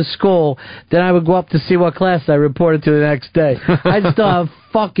pull into the school. Then I would go up to see what class I reported to the next day. I'd still have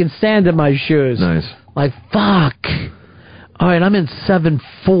fucking sand in my shoes. Nice. Like, fuck. All right, I'm in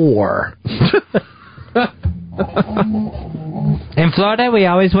 7-4. In Florida, we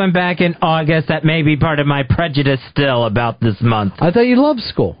always went back in August. That may be part of my prejudice still about this month. I thought you loved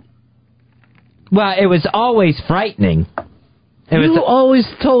school. Well, it was always frightening. You always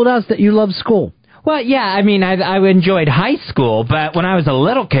told us that you loved school. Well, yeah, I mean, I enjoyed high school, but when I was a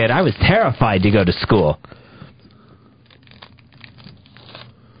little kid, I was terrified to go to school.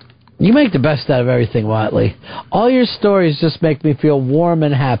 You make the best out of everything, Watley. All your stories just make me feel warm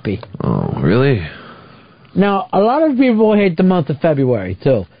and happy. Oh, really? Now, a lot of people hate the month of February,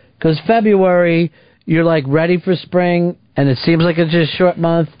 too. Because February, you're, ready for spring, and it seems like it's just a short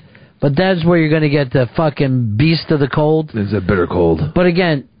month. But that's where you're going to get the fucking beast of the cold. It's a bitter cold. But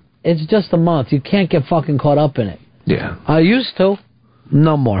again, it's just a month. You can't get fucking caught up in it. Yeah. I used to.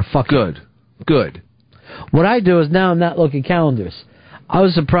 No more. Fuck Good. Good. What I do is now I'm not looking at calendars. I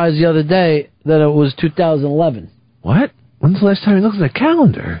was surprised the other day that it was 2011. What? When's the last time you looked at the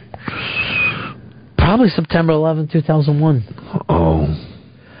calendar? Probably September 11, 2001. Oh.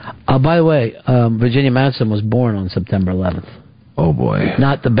 By the way, Virginia Madsen was born on September 11th. Oh, boy.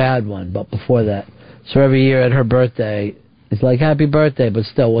 Not the bad one, but before that. So every year at her birthday, it's like, happy birthday, but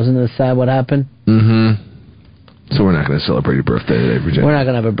still, wasn't it sad what happened? Mm-hmm. So we're not going to celebrate your birthday today, Virginia. We're not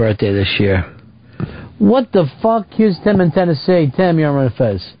going to have a birthday this year. What the fuck? Here's Tim in Tennessee. Tim, you're on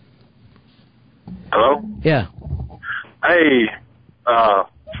Fez. Hello? Yeah. Hey,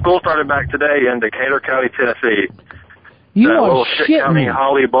 school started back today in Decatur County, Tennessee. You that are little shit shitting county me.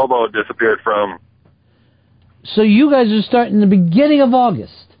 Holly Bobo disappeared from. So you guys are starting the beginning of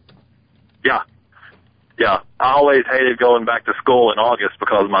August. Yeah. Yeah. I always hated going back to school in August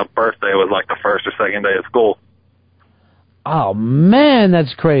because my birthday was like the first or second day of school. Oh, man,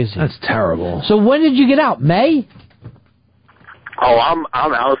 that's crazy. That's terrible. So when did you get out? May? Oh, I'm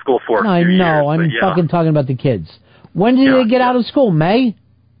out of school for No, a I few know. years. I'm but yeah, fucking talking about the kids. When did they get out of school? May?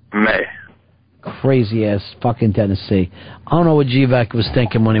 May. Crazy ass fucking Tennessee. I don't know what GVAC was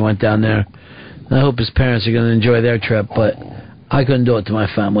thinking when he went down there. I hope his parents are going to enjoy their trip, but I couldn't do it to my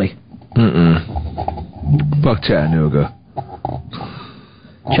family. Fuck Chattanooga.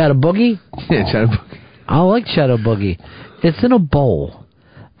 Chattaboogie? Yeah, Chattaboogie. I like Chattaboogie. It's in a bowl.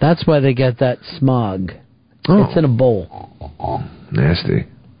 That's why they get that smog. Oh. It's in a bowl. Nasty.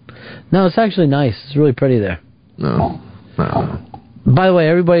 No, it's actually nice. It's really pretty there. No. By the way,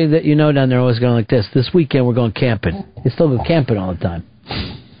 everybody that you know down there always going like this. This weekend we're going camping. They still go camping all the time.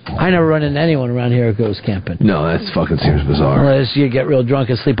 I never run into anyone around here who goes camping. No, that fucking seems bizarre. Unless you get real drunk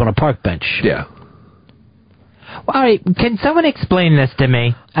and sleep on a park bench. Yeah. All right, can someone explain this to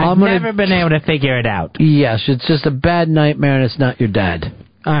me? I've never been able to figure it out. Yes, it's just a bad nightmare and it's not your dad.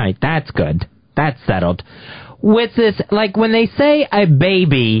 All right, that's good. That's settled. With this, like when they say a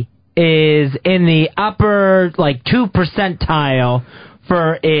baby is in the upper, 2 percentile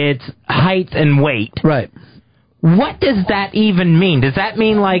for its height and weight. Right. What does that even mean? Does that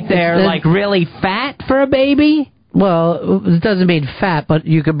mean they're really fat for a baby? Well, it doesn't mean fat, but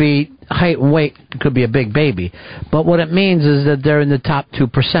you could be height and weight could be a big baby. But what it means is that they're in the top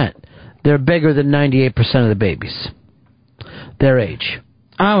 2%. They're bigger than 98% of the babies. Their age.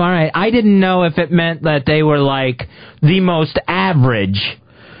 Oh, all right. I didn't know if it meant that they were the most average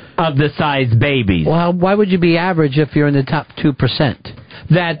of the size babies. Well, why would you be average if you're in the top 2%?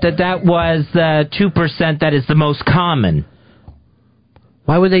 That was the 2% that is the most common.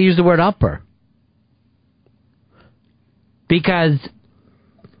 Why would they use the word upper? Because,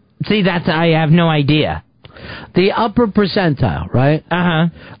 see, I have no idea. The upper percentile, right? Uh-huh.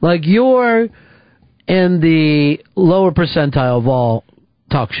 You're in the lower percentile of all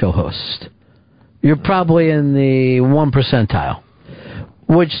talk show hosts. You're probably in the 1 percentile,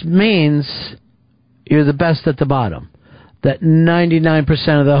 which means you're the best at the bottom. That 99%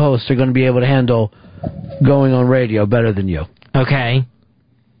 of the hosts are going to be able to handle going on radio better than you. Okay.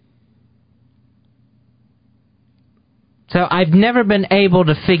 So I've never been able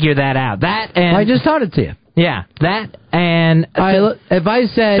to figure that out. That and I just taught it to you. Yeah, that and if I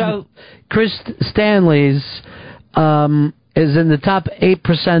said Chris Stanley's is in the top 8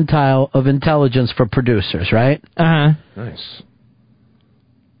 percentile of intelligence for producers, right? Uh-huh. Nice.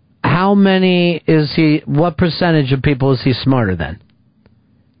 How many is he? What percentage of people is he smarter than?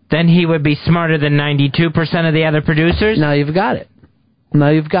 Then he would be smarter than 92% of the other producers? Now you've got it.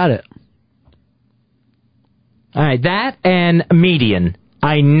 All right, that and median.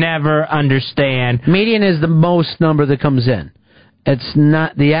 I never understand. Median is the most number that comes in. It's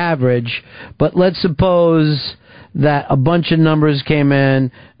not the average, but let's suppose that a bunch of numbers came in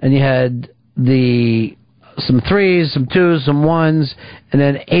and you had some 3s, some 2s, some 1s, and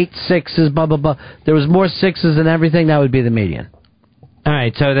then 8 6s, blah, blah, blah. There was more 6s than everything, that would be the median. All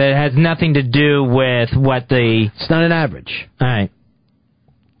right, so that has nothing to do with what It's not an average. All right.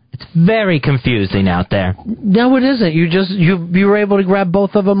 It's very confusing out there. No, it isn't. You were able to grab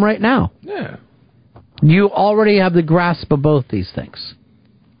both of them right now. Yeah. You already have the grasp of both these things.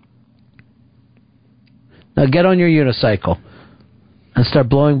 Now get on your unicycle and start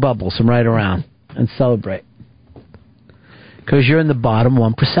blowing bubbles and ride around and celebrate. Because you're in the bottom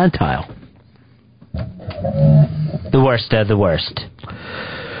 1 percentile. The worst of the worst.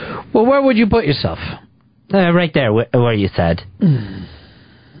 Well, where would you put yourself? Right there, where you said.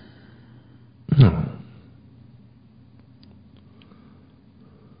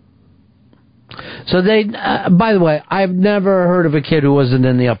 So by the way, I've never heard of a kid who wasn't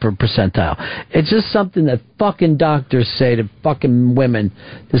in the upper percentile. It's just something that fucking doctors say to fucking women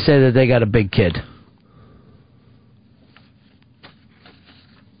to say that they got a big kid.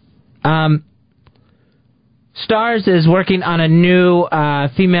 Starz is working on a new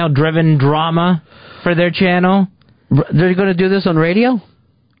female-driven drama for their channel. They're going to do this on radio?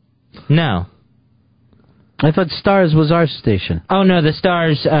 No. I thought Starz was our station. Oh, no, the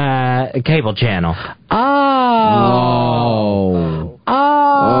Starz cable channel. Oh.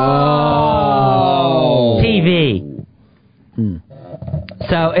 TV.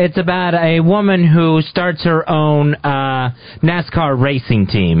 So it's about a woman who starts her own NASCAR racing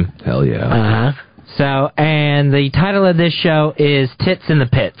team. Hell yeah. Uh-huh. So, and the title of this show is Tits in the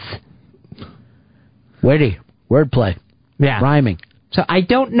Pits. Witty. Wordplay. Yeah. Rhyming. So I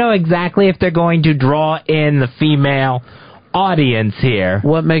don't know exactly if they're going to draw in the female audience here.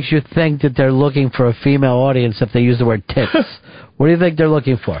 What makes you think that they're looking for a female audience if they use the word tits? What do you think they're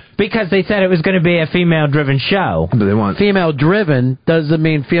looking for? Because they said it was going to be a female-driven show. But they want female-driven doesn't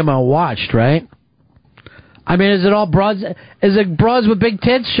mean female-watched, right? I mean, is it all broads? Is it broads with big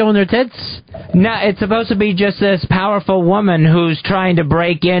tits showing their tits? No, it's supposed to be just this powerful woman who's trying to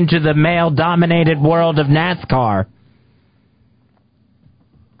break into the male-dominated world of NASCAR.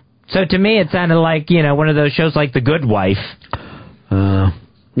 So to me, it sounded like, one of those shows like The Good Wife.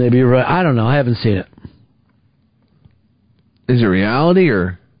 Maybe you're right. I don't know. I haven't seen it. Is it reality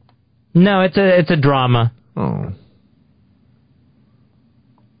or? No, it's a drama. Oh.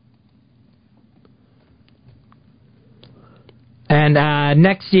 And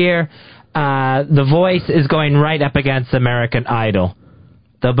next year, The Voice is going right up against American Idol.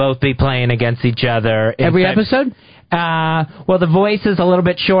 They'll both be playing against each other. Every episode? Well, The Voice is a little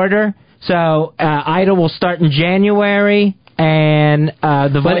bit shorter. So Idol will start in January, and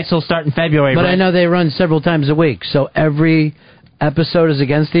The Voice will start in February. But I know they run several times a week, so every episode is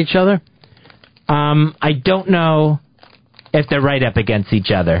against each other? I don't know if they're right up against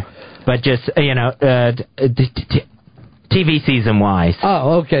each other, but just, TV season-wise.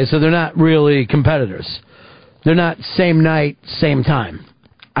 Oh, okay, so they're not really competitors. They're not same night, same time.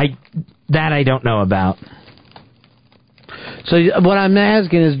 I don't know about. So what I'm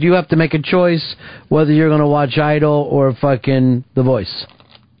asking is, do you have to make a choice whether you're going to watch Idol or fucking The Voice?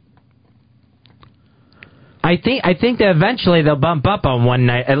 I think that eventually they'll bump up on one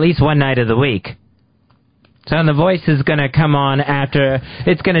night, at least one night of the week. So The Voice is going to come on after,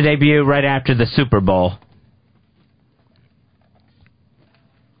 it's going to debut right after the Super Bowl.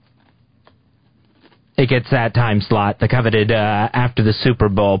 It gets that time slot, the coveted after the Super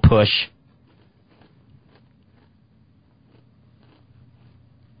Bowl push.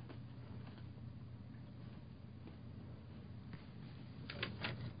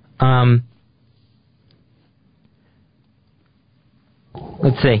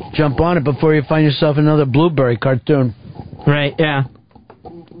 Let's see. Jump on it before you find yourself another Blueberry cartoon. Right, yeah.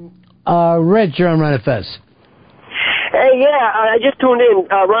 Rich, you're on Run It Fez. Hey, yeah, I just tuned in.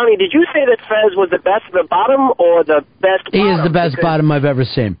 Ronnie, did you say that Fez was the best of the bottom or the best He bottom? is the best bottom I've ever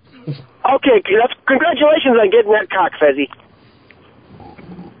seen. Okay, congratulations on getting that cock, Fezzy.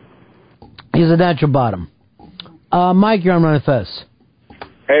 He's a natural bottom. Mike, you're on Run It Fez.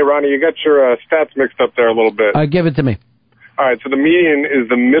 Hey, Ronnie, you got your stats mixed up there a little bit. Give it to me. All right, so the median is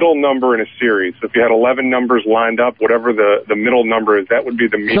the middle number in a series. So if you had 11 numbers lined up, whatever the middle number is, that would be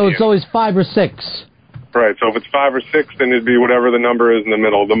the median. So it's always 5 or 6. Right, so if it's 5 or 6, then it'd be whatever the number is in the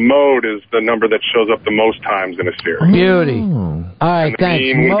middle. The mode is the number that shows up the most times in a series. Beauty. All right, And the thanks.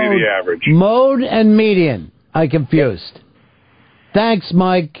 mean would be the average. Mode and median. I confused. Thanks,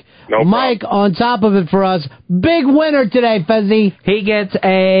 Mike. No Mike, on top of it for us, big winner today, Fezzy. He gets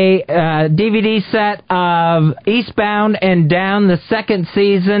a DVD set of Eastbound and Down, the second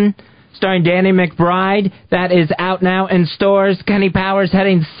season, starring Danny McBride. That is out now in stores. Kenny Powers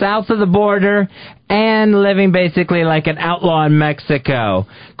heading south of the border and living basically like an outlaw in Mexico.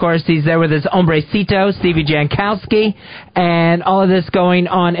 Of course, he's there with his hombrecito, Stevie Jankowski, and all of this going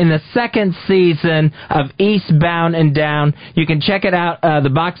on in the second season of Eastbound and Down. You can check it out, the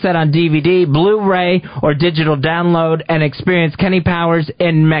box set on DVD, Blu-ray, or digital download, and experience Kenny Powers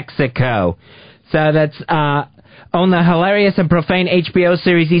in Mexico. So that's on the hilarious and profane HBO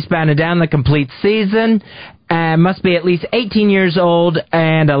series Eastbound and Down, the complete season. Must be at least 18 years old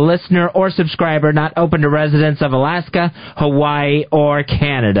and a listener or subscriber not open to residents of Alaska, Hawaii, or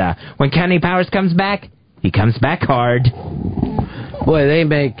Canada. When Kenny Powers comes back, he comes back hard. Boy, they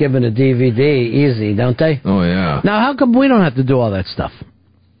make giving a DVD easy, don't they? Oh, yeah. Now, how come we don't have to do all that stuff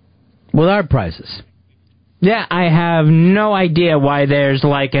with our prices? Yeah, I have no idea why there's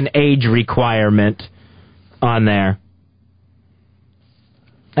like an age requirement on there.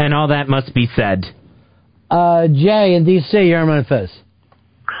 And all that must be said. Jay in D.C., you're on Run It Fez.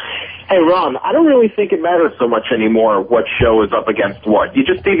 Hey, Ron, I don't really think it matters so much anymore what show is up against what. You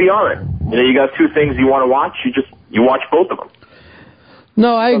just DVR it. You know, you got two things you want to watch, you watch both of them.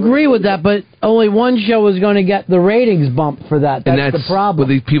 No, I agree with that, but only one show is going to get the ratings bump for that. That's the problem.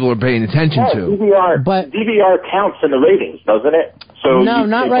 What these people are paying attention to. DVR counts in the ratings, doesn't it? So no,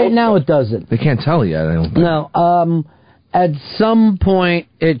 not right now it doesn't. They can't tell yet, I don't think. No, at some point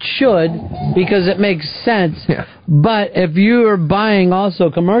it should, because it makes sense. Yeah. But if you're buying also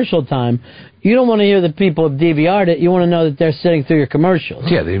commercial time, you don't want to hear the people have DVR'd it. You want to know that they're sitting through your commercials.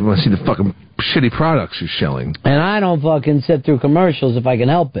 Yeah, they want to see the fucking shitty products you're showing. And I don't fucking sit through commercials if I can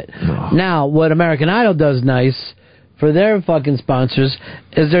help it. No. Now, what American Idol does nice for their fucking sponsors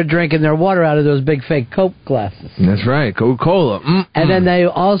is they're drinking their water out of those big fake Coke glasses. That's right, Coca-Cola. And then they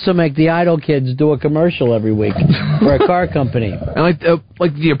also make the Idol kids do a commercial every week for a car company. And like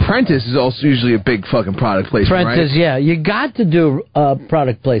The Apprentice is also usually a big fucking product placement, Apprentice, right? yeah. You got to do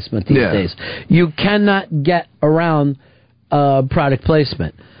product placement these days. You cannot get around product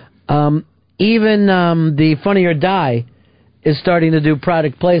placement. Even the Funny or Die is starting to do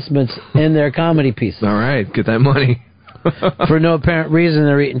product placements in their comedy pieces. All right, get that money. For no apparent reason,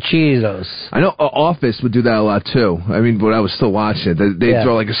 they're eating Cheetos. I know Office would do that a lot, too. I mean, when I was still watching it, they'd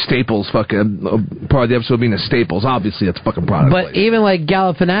throw like a Staples fucking, part of the episode being a Staples. Obviously, that's fucking product But placement. even like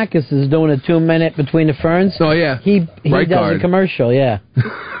Galifianakis is doing a 2-minute Between the Ferns. Oh, yeah. He Right does guard. a commercial, yeah.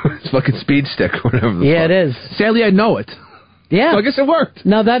 It's fucking Speed Stick or whatever the Yeah, fuck. it is. Sadly, I know it. Yeah. So I guess it worked.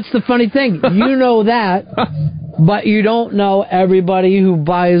 Now, that's the funny thing. You know that, But you don't know everybody who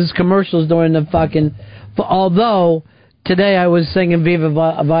buys commercials during the fucking... Although, today I was singing Viva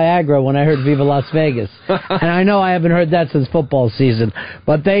Viagra when I heard Viva Las Vegas. And I know I haven't heard that since football season.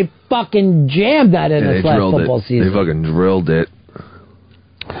 But they fucking jammed that in this last football season. They fucking drilled it.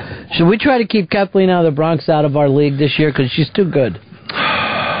 Should we try to keep Kathleen out of the Bronx out of our league this year? Because she's too good.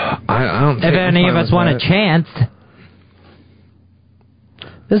 I don't think if any of us want a chance.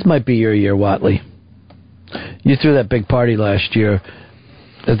 This might be your year, Watley. You threw that big party last year.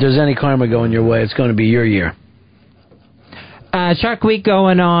 If there's any karma going your way, it's going to be your year. Shark Week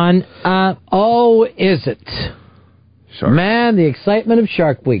going on. Oh, is it? Sharks. Man, the excitement of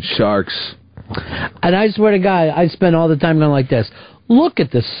Shark Week. Sharks. And I swear to God, I spend all the time going like this. Look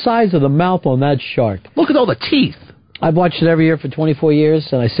at the size of the mouth on that shark. Look at all the teeth. I've watched it every year for 24 years,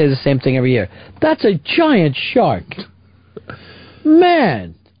 and I say the same thing every year. That's a giant shark.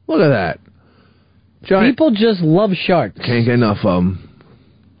 Man. Look at that. Giant. People just love sharks. Can't get enough of them.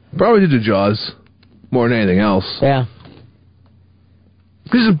 Probably due to Jaws. More than anything else. Yeah.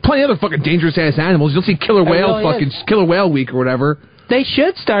 Because there's plenty of other fucking dangerous-ass animals. You'll see Killer Whale Week or whatever. They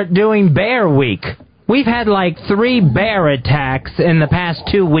should start doing Bear Week. We've had like 3 bear attacks in the past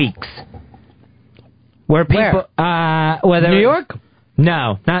 2 weeks. Where people... New York?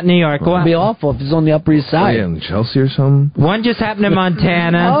 No, not New York. It would be awful if it's on the Upper East Side. Yeah, in Chelsea or something. One just happened in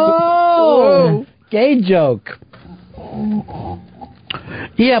Montana. Oh! Gay joke.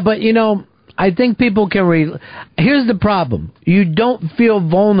 Yeah, but you know, I think people can Here's the problem. You don't feel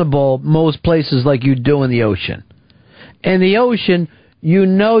vulnerable most places like you do in the ocean. In the ocean, you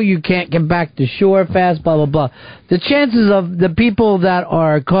know you can't get back to shore fast, blah, blah, blah. The chances of the people that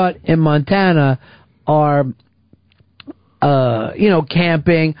are caught in Montana are,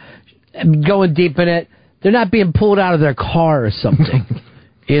 camping, going deep in it. They're not being pulled out of their car or something.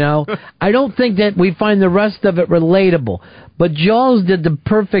 I don't think that we find the rest of it relatable. But Jaws did the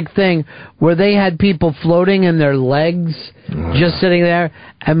perfect thing where they had people floating in their legs, just sitting there.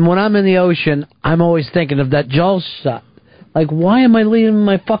 And when I'm in the ocean, I'm always thinking of that Jaws shot. Like, why am I leaving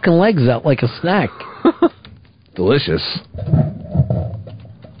my fucking legs out like a snack? Delicious.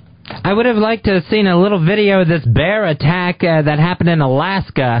 I would have liked to have seen a little video of this bear attack that happened in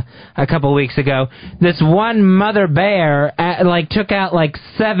Alaska a couple weeks ago. This one mother bear took out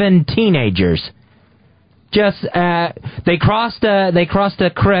 7 teenagers. Just they crossed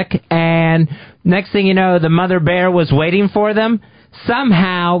a creek, and next thing you know, the mother bear was waiting for them.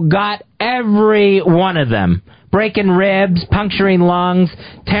 Somehow got every one of them. Breaking ribs, puncturing lungs,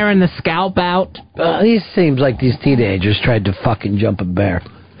 tearing the scalp out. These seems like these teenagers tried to fucking jump a bear.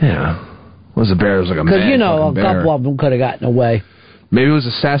 Yeah. Was a bear? It was like a Because, bear. couple of them could have gotten away. Maybe it was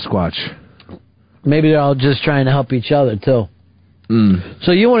a Sasquatch. Maybe they're all just trying to help each other, too.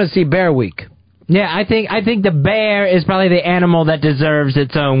 So you want to see Bear Week? Yeah, I think the bear is probably the animal that deserves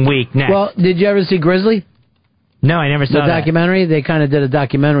its own week next. Well, did you ever see Grizzly? No, I never saw the documentary. They kind of did a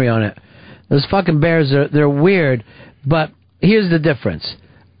documentary on it. Those fucking bears they're weird, but here's the difference: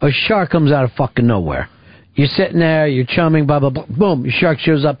 a shark comes out of fucking nowhere. You're sitting there, you're chumming, blah blah blah. Boom, your shark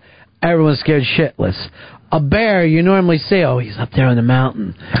shows up. Everyone's scared shitless. A bear, you normally say, "Oh, he's up there on the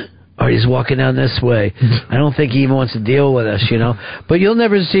mountain." Or he's walking down this way. I don't think he even wants to deal with us, But you'll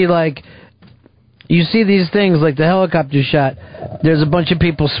never see, you see these things like the helicopter shot. There's a bunch of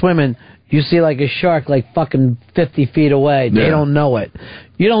people swimming. You see a shark fucking 50 feet away. They don't know it.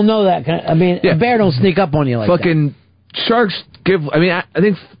 You don't know that. A bear don't sneak up on you like fucking that. Sharks give... I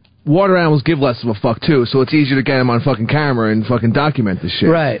think water animals give less of a fuck, too, so it's easier to get them on fucking camera and fucking document this shit.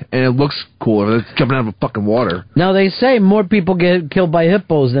 Right. And it looks cool. It's jumping out of fucking water. Now, they say more people get killed by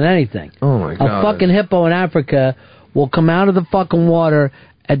hippos than anything. Oh, my God. A fucking hippo in Africa will come out of the fucking water,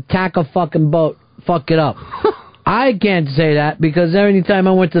 attack a fucking boat, fuck it up. I can't say that because every time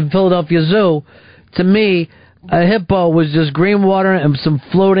I went to the Philadelphia Zoo, to me, a hippo was just green water and some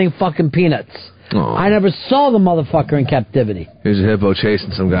floating fucking peanuts. Oh. I never saw the motherfucker in captivity. Here's a hippo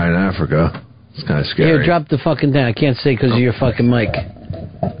chasing some guy in Africa. It's kind of scary. Here, drop the fucking thing. I can't say because of your fucking mic.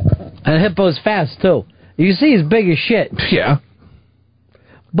 And a hippo's fast, too. You see he's big as shit. Yeah.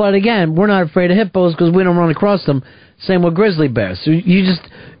 But again, we're not afraid of hippos because we don't run across them. Same with grizzly bears. So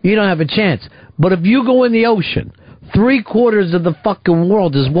you don't have a chance. But if you go in the ocean, 3/4 of the fucking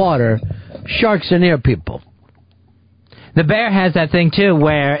world is water. Sharks are near people. The bear has that thing, too,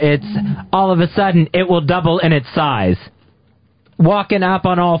 where it's all of a sudden it will double in its size. Walking up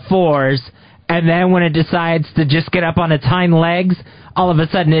on all fours, and then when it decides to just get up on its hind legs, all of a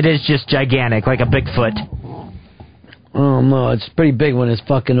sudden it is just gigantic, like a Bigfoot. Oh, no, it's pretty big when it's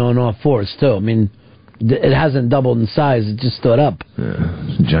fucking on all fours, too. I mean, it hasn't doubled in size. It just stood up. Yeah,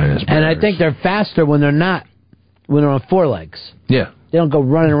 it's giant. And I think they're faster when they're not. when they're on 4 legs. Yeah. They don't go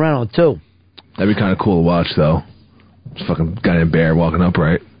running around on 2. That'd be kind of cool to watch, though. Just fucking guy in a bear walking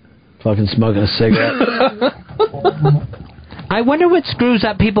upright. Fucking smoking a cigarette. I wonder what screws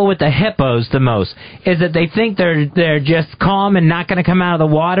up people with the hippos the most. Is it they think they're just calm and not going to come out of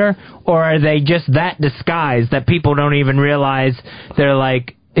the water, or are they just that disguised that people don't even realize they're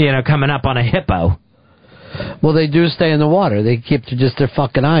like, coming up on a hippo? Well, they do stay in the water. They keep just their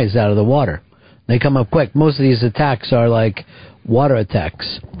fucking eyes out of the water. They come up quick. Most of these attacks are like water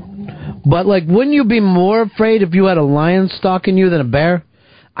attacks. But like, wouldn't you be more afraid if you had a lion stalking you than a bear?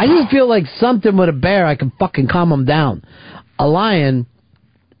 I just feel like something with a bear, I can fucking calm them down. A lion,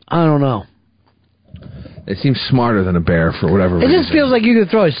 I don't know. It seems smarter than a bear for whatever reason. It just feels like you could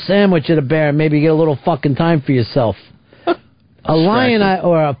throw a sandwich at a bear and maybe get a little fucking time for yourself. A lion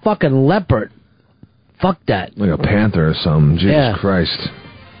or a fucking leopard. Fuck that. Like a panther or something. Jesus Christ.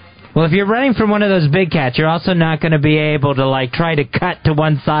 Well, if you're running from one of those big cats, you're also not going to be able to, like, try to cut to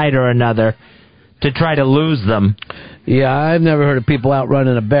one side or another to try to lose them. Yeah, I've never heard of people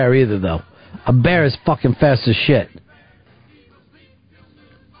outrunning a bear either, though. A bear is fucking fast as shit.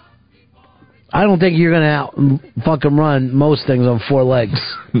 I don't think you're going to out fucking run most things on 4 legs.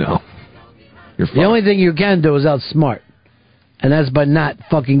 No. The only thing you can do is outsmart. And that's by not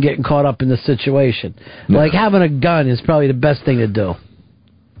fucking getting caught up in the situation. No. Like, having a gun is probably the best thing to do.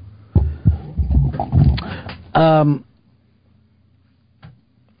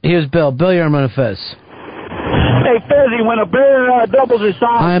 Here's Bill. Bill, you're on Fez. Hey, Fezzy, when a bear doubles his size...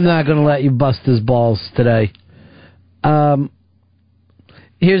 I'm not going to let you bust his balls today.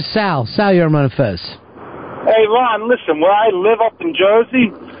 Here's Sal. Sal, you're on Fez. Hey, Ron, listen, where I live up in Jersey,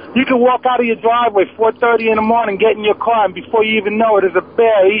 you can walk out of your driveway 4:30 in the morning, get in your car, and before you even know it, there's a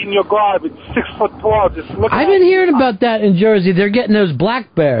bear eating your garbage, 6 foot tall, just looking. I've been hearing about that in Jersey. They're getting those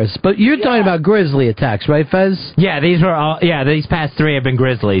black bears, but you're talking about grizzly attacks, right, Fez? Yeah, these past 3 have been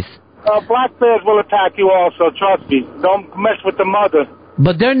grizzlies. Black bears will attack you also, trust me. Don't mess with the mother.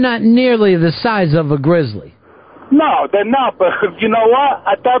 But they're not nearly the size of a grizzly. No, they're not, but you know what?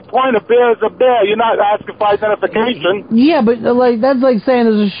 At that point, a bear is a bear. You're not asking for identification. Yeah, but that's like saying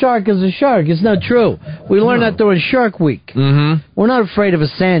there's a shark is a shark. It's not true. We learned that during Shark Week. Mm-hmm. We're not afraid of a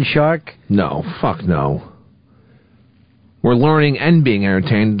sand shark. No, fuck no. We're learning and being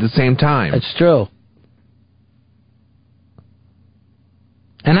entertained at the same time. That's true.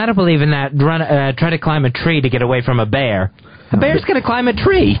 And I don't believe in that try to climb a tree to get away from a bear. A bear's going to climb a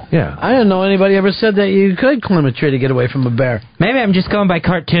tree. Yeah. I didn't know anybody ever said that you could climb a tree to get away from a bear. Maybe I'm just going by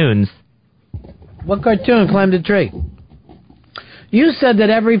cartoons. What cartoon climbed a tree? You said that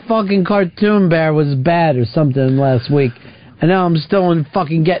every fucking cartoon bear was bad or something last week. And now I'm still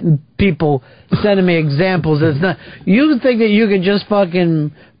fucking getting people sending me examples. It's not. You think that you can just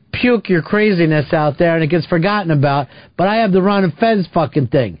fucking puke your craziness out there and it gets forgotten about, but I have the Ron and Fez fucking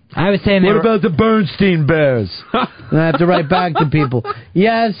thing. I was saying what about the Bernstein Bears? And I have to write back to people.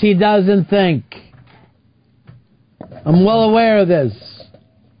 Yes, he doesn't think. I'm well aware of this.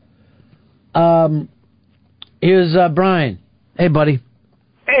 Here's Brian. Hey, buddy.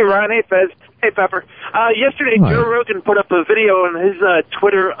 Hey, Ron. Hey, Fez. Hey, Pepper. Yesterday, Joe Rogan put up a video on his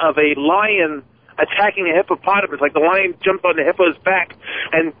Twitter of a lion attacking a hippopotamus. Like, the lion jumped on the hippo's back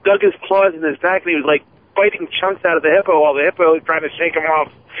and dug his claws in his back, and he was, like, biting chunks out of the hippo while the hippo was trying to shake him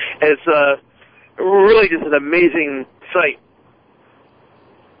off. And it's really just an amazing sight.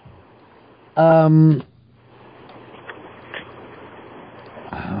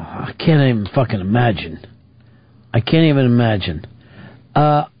 I can't even fucking imagine. I can't even imagine.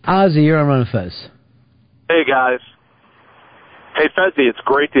 Ozzy, you're on Run Fez. Hey, guys. Hey, Fezzy, it's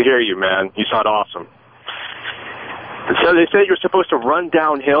great to hear you, man. You sound awesome. So they said you're supposed to run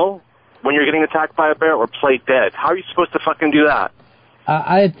downhill when you're getting attacked by a bear or play dead. How are you supposed to fucking do that?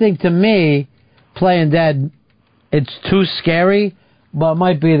 I think, to me, playing dead, it's too scary, but it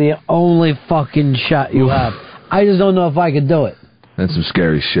might be the only fucking shot you have. I just don't know if I could do it. That's some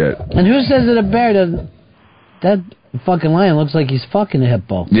scary shit. And who says that a bear doesn't... That fucking lion looks like he's fucking a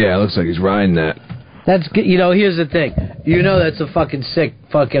hippo. Yeah, it looks like he's riding that. That's, here's the thing. that's a fucking sick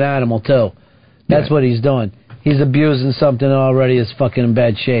fucking animal, too. That's what he's doing. He's abusing something already that's fucking in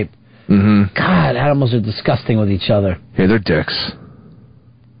bad shape. Mm-hmm. God, animals are disgusting with each other. Yeah, they're dicks.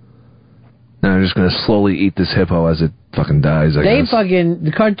 Now they're just going to slowly eat this hippo as it fucking dies, I guess.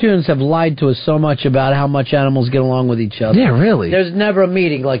 The cartoons have lied to us so much about how much animals get along with each other. Yeah, really? There's never a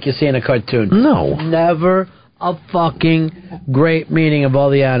meeting like you see in a cartoon. No. Never a fucking great meeting of all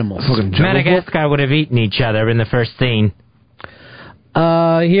the animals. Madagascar would have eaten each other in the first scene.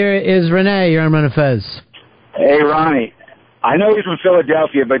 Here is Renee. You're on Run Fez. Hey, Ronnie. I know you're from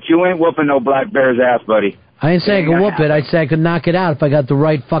Philadelphia, but you ain't whooping no black bear's ass, buddy. I didn't say I could whoop it. I said I could knock it out if I got the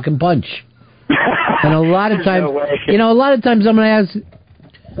right fucking punch. And a lot of times, a lot of times I'm going to ask,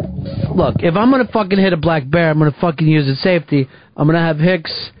 look, if I'm going to fucking hit a black bear, I'm going to fucking use its safety. I'm going to have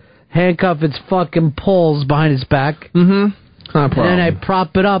Hicks handcuff its fucking poles behind its back. Mm-hmm. Not a problem. And then I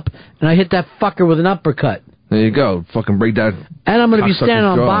prop it up, and I hit that fucker with an uppercut. There you go. Fucking break that. And I'm going to be standing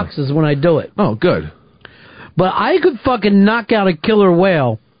on jaw. boxes when I do it. Oh, good. But I could fucking knock out a killer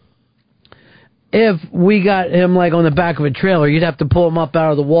whale if we got him, like, on the back of a trailer. You'd have to pull him up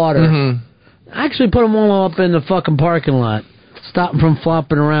out of the water. Mm-hmm. Actually put him all up in the fucking parking lot. Stop him from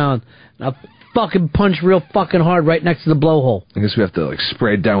flopping around. I'll fucking punch real fucking hard right next to the blowhole. I guess we have to, like,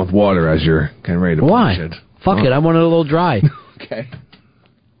 spray it down with water as you're getting ready to Why? punch it. Fuck it. I want it a little dry. Okay.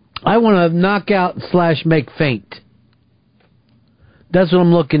 I want to knock out / make faint. That's what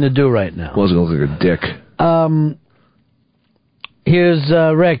I'm looking to do right now. Well, it's going to look like a dick. Here's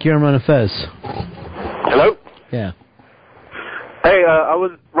Rick. You're on Run of Fez. Hello? Yeah. Hey,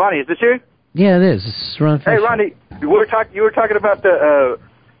 Ronnie, is this you? Yeah, it is. It's Run of Fez. Hey, Ronnie, you were talking about the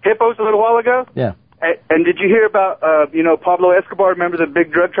hippos a little while ago? Yeah. And did you hear about, Pablo Escobar, remember the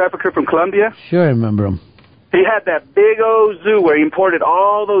big drug trafficker from Colombia? Sure, I remember him. He had that big old zoo where he imported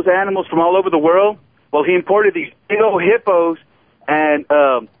all those animals from all over the world. Well, he imported these big old hippos, and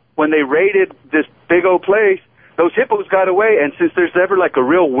when they raided this big old place, those hippos got away, and since there's never like a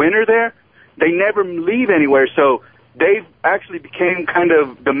real winter there, they never leave anywhere. So they've actually became kind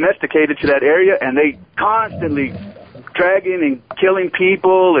of domesticated to that area, and they constantly dragging and killing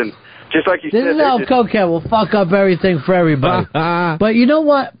people, and just like you said. This is how cocaine will fuck up everything for everybody. But you know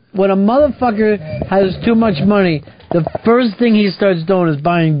what? When a motherfucker has too much money, the first thing he starts doing is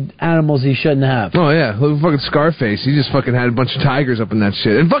buying animals he shouldn't have. Oh, yeah. Look at fucking Scarface. He just fucking had a bunch of tigers up in that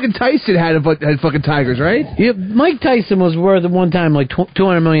shit. And fucking Tyson had fucking tigers, right? Yeah, Mike Tyson was worth at one time like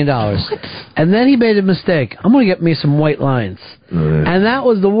 $200 million. And then he made a mistake. I'm going to get me some white lions. And that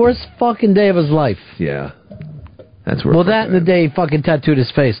was the worst fucking day of his life. Yeah. That's where. Well, that and the day he fucking tattooed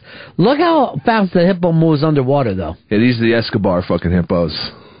his face. Look how fast the hippo moves underwater, though. Yeah, these are the Escobar fucking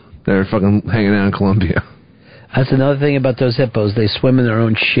hippos. They're fucking hanging out in Colombia. That's another thing about those hippos. They swim in their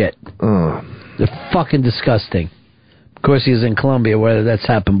own shit. Oh. They're fucking disgusting. Of course, he's in Colombia, where that's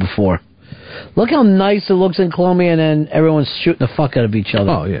happened before. Look how nice it looks in Colombia, and then everyone's shooting the fuck out of each other.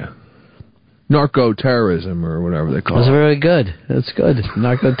 Oh, yeah. Narco-terrorism, or whatever they call it. That's very good. That's good.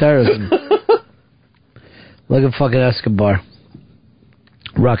 Narco-terrorism. Look at fucking Escobar.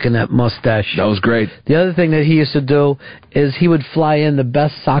 Rocking that mustache. That was great. The other thing that he used to do is he would fly in the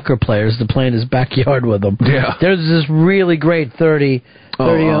best soccer players to play in his backyard with him. Yeah. There's this really great 30 is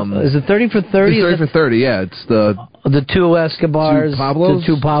it 30 for 30? It's 30 for 30, yeah. It's the two Escobars, the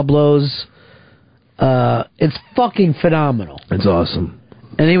two Pablos. It's fucking phenomenal. It's awesome.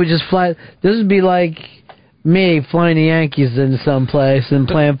 And he would just fly. This would be like me flying the Yankees in some place and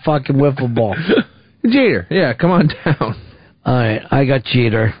playing fucking wiffle ball. Jeter, yeah, come on down. All right, I got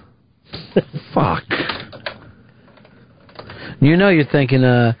Jeter. Fuck. You know you're thinking,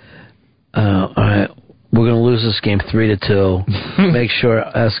 all right, we're going to lose this game 3-2. Make sure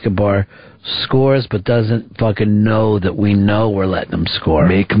Escobar scores but doesn't fucking know that we know we're letting him score.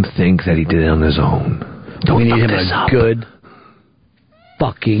 Make him think that he did it on his own. We need him a good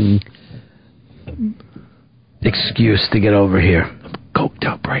fucking excuse to get over here. Coked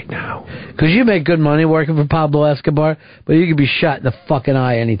up right now. Because you make good money working for Pablo Escobar, but you could be shot in the fucking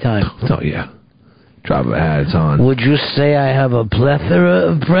eye anytime. Oh, yeah. Drop of a hat, it's on. Would you say I have a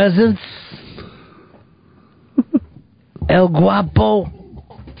plethora of presents? El Guapo?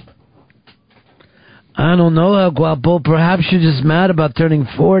 I don't know, El Guapo. Perhaps you're just mad about turning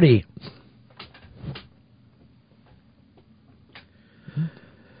 40.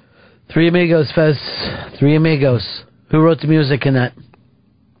 Three Amigos, Fez. Three Amigos. Who wrote the music in that?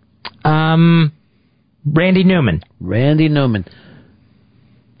 Randy Newman. Randy Newman.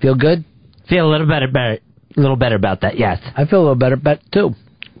 Feel good? Feel a little better about that, yes. I feel a little better bet, too.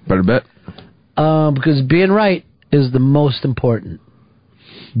 Better bet? Because being right is the most important.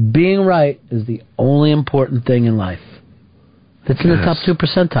 Being right is the only important thing in life. It's in the top 2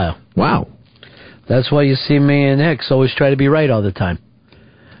 percentile. Wow. That's why you see me and Hicks always try to be right all the time.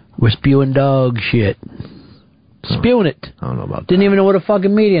 We're spewing dog shit. Spewing it. I don't know about that. Didn't even know what a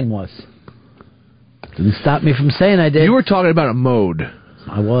fucking median was. Didn't stop me from saying I did. You were talking about a mode.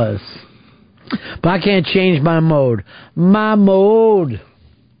 I was. But I can't change my mode. My mode.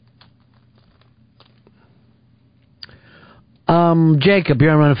 Jacob,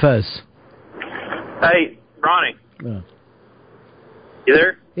 you're on Run of Fez. Hey, Ronnie. Yeah. You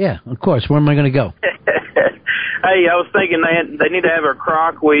there? Yeah, of course. Where am I going to go? Hey, I was thinking they need to have a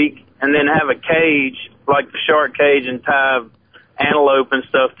croc week and then have a cage like the shark cage and tie antelope and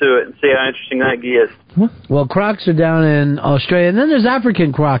stuff to it and see how interesting that gets. Well, crocs are down in Australia, and then there's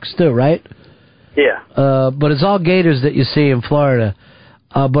African crocs too, right? Yeah. But it's all gators that you see in Florida.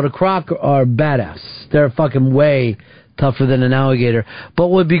 But a croc are badass. They're fucking way tougher than an alligator. But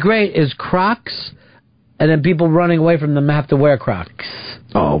what would be great is crocs, and then people running away from them have to wear crocs.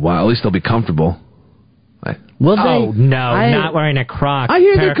 Oh, wow. At least they'll be comfortable. Will they? Oh, no, not wearing a croc. I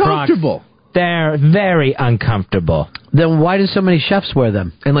hear Pair they're of Crocs. comfortable. They're very uncomfortable. Then why do so many chefs wear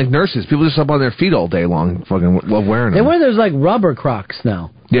them? And like nurses, people just up on their feet all day long, fucking love wearing They them. wear those like rubber crocs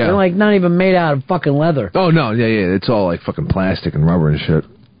now. Yeah. They're like not even made out of fucking leather. Oh, no, yeah. It's all like fucking plastic and rubber and shit.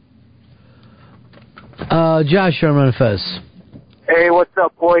 Josh Sherman and Fez. Hey, what's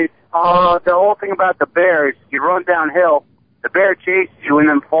up, boys? The whole thing about the bears, you run downhill, the bear chases you and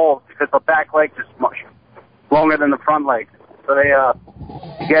then falls because the back legs are much longer than the front legs. So they,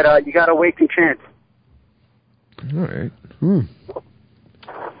 you got a waking chance. All right.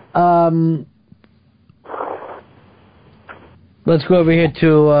 Let's go over here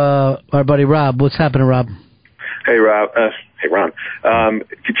to our buddy Rob. What's happening, Rob? Hey, Rob. Hey, Ron.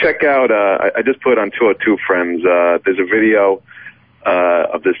 If you check out, I just put on 202 Friends, there's a video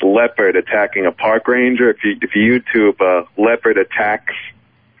of this leopard attacking a park ranger. If you YouTube leopard attacks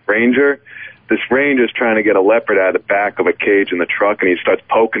ranger, this ranger is trying to get a leopard out of the back of a cage in the truck, and he starts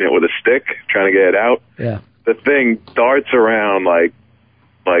poking it with a stick, trying to get it out. Yeah. The thing darts around like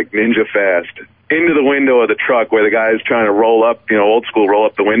ninja fast into the window of the truck where the guy is trying to roll up, old school, roll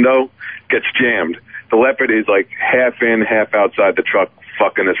up the window, gets jammed. The leopard is like half in, half outside the truck,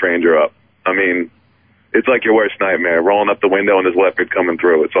 fucking this ranger up. I mean, it's like your worst nightmare, rolling up the window and this leopard coming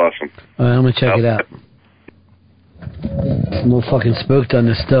through. It's awesome. All right, I'm going to check it out. I'm a little fucking spooked on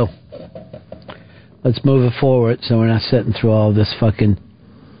this still. Let's move it forward so we're not sitting through all this fucking...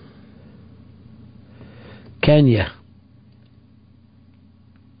 Kenya.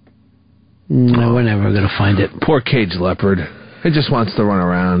 No, we're never going to find it. Poor cage leopard. It just wants to run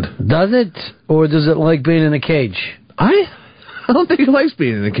around. Does it? Or does it like being in a cage? I don't think it likes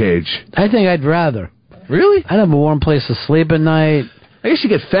being in a cage. I think I'd rather. Really? I'd have a warm place to sleep at night. I guess you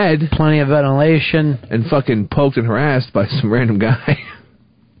get fed. Plenty of ventilation. And fucking poked and harassed by some random guy.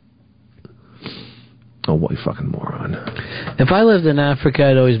 Oh, what a fucking moron. If I lived in Africa,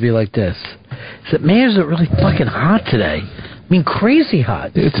 I'd always be like this. Man, is it really fucking hot today? I mean, crazy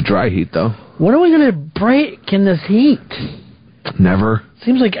hot. It's a dry heat, though. When are we going to break in this heat? Never.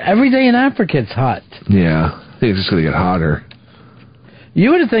 Seems like every day in Africa it's hot. Yeah. I think it's just going to get hotter.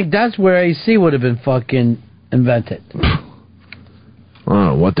 You would think that's where AC would have been fucking invented. I don't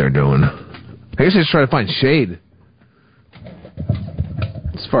know what they're doing. I guess they're just trying to find shade.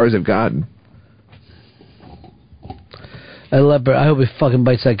 As far as they've gotten. A leopard, I hope he fucking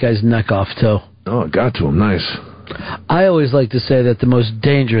bites that guy's neck off, too. Oh, it got to him. Nice. I always like to say that the most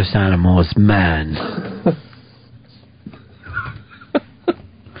dangerous animal is man.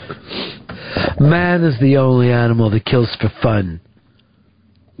 Man is the only animal that kills for fun.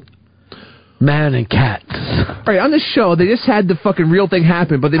 Man and cats. All right, on this show, they just had the fucking real thing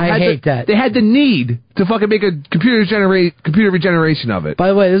happen, but they hate that. They had the need to fucking make a computer regeneration of it. By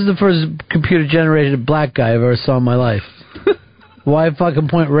the way, this is the first computer-generated black guy I've ever saw in my life. Why fucking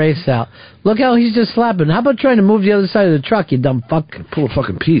point race out? Look how he's just slapping. How about trying to move the other side of the truck, you dumb fuck? Pull a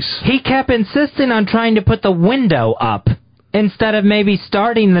fucking piece. He kept insisting on trying to put the window up instead of maybe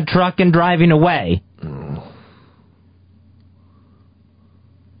starting the truck and driving away.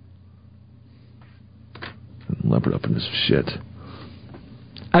 Leopard up in this shit.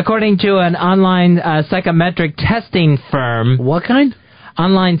 According to an online psychometric testing firm. What kind?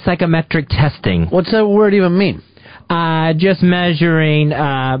 Online psychometric testing. What's that word even mean? Just measuring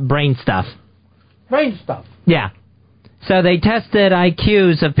brain stuff. Brain stuff? Yeah. So they tested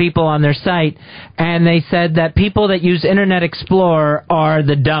IQs of people on their site, and they said that people that use Internet Explorer are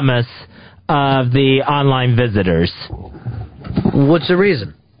the dumbest of the online visitors. What's the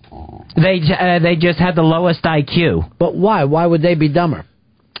reason? They just had the lowest IQ. But why? Why would they be dumber?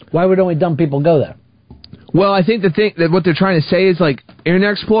 Why would only dumb people go there? Well, I think that what they're trying to say is like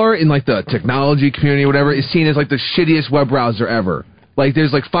Internet Explorer in like the technology community or whatever is seen as like the shittiest web browser ever. Like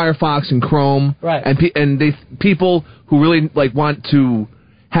there's like Firefox and Chrome, right? And people who really like want to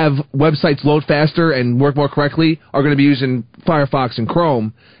have websites load faster and work more correctly are going to be using Firefox and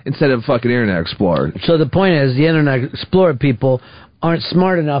Chrome instead of fucking Internet Explorer. So the point is, the Internet Explorer people aren't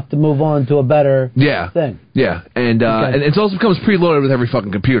smart enough to move on to a better thing. Yeah, and it also becomes preloaded with every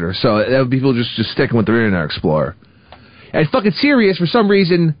fucking computer, so that would be people just sticking with their Internet Explorer. And fucking Sirius, for some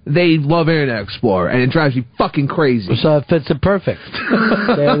reason, they love Internet Explorer, and it drives me fucking crazy. So it fits it perfect.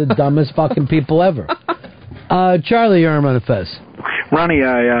 They're the dumbest fucking people ever. Charlie, you're on Ron and Fez. Ronnie,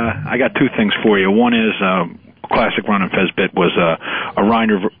 I got two things for you. One is classic Ron and Fez bit was a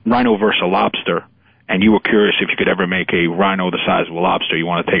rhino versus a lobster, and you were curious if you could ever make a rhino the size of a lobster. You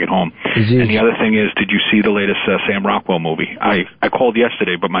want to take it home. And the other thing is, did you see the latest Sam Rockwell movie? I called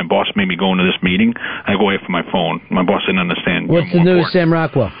yesterday, but my boss made me go into this meeting. I go away from my phone. My boss didn't understand. What's the news, Sam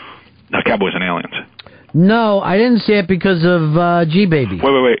Rockwell? Cowboys and Aliens. No, I didn't see it because of G-Baby.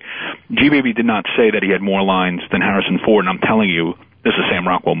 Wait. G-Baby did not say that he had more lines than Harrison Ford, and I'm telling you, this is a Sam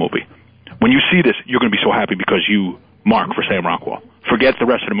Rockwell movie. When you see this, you're going to be so happy because you mark for Sam Rockwell. Forget the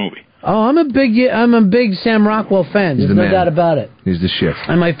rest of the movie. Oh, I'm a big Sam Rockwell fan. There's no doubt about it. He's the shit.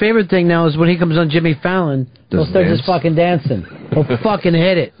 And my favorite thing now is when he comes on Jimmy Fallon, he'll start just fucking dancing. He'll fucking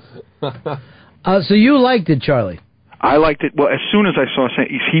hit it. So you liked it, Charlie? I liked it. Well, as soon as I saw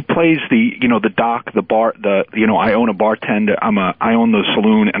he plays the doc, the bar, I own a bartender. I own the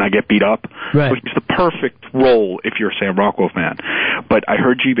saloon and I get beat up. Right. So he's the perfect role if you're a Sam Rockwell fan. But I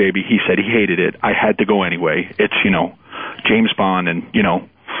heard G-Baby. He said he hated it. I had to go anyway. It's James Bond and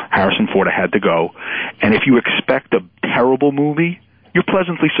Harrison Ford. I had to go. And if you expect a terrible movie, you're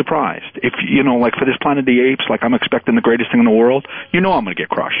pleasantly surprised. If like for this Planet of the Apes, like I'm expecting the greatest thing in the world, I'm going to get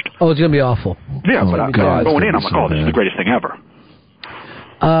crushed. Oh, it's going to be awful. Yeah, but I'm going in. I'm like, this is the greatest thing ever.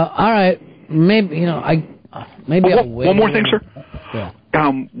 All right, maybe I'll wait. One more thing, sir. Yeah.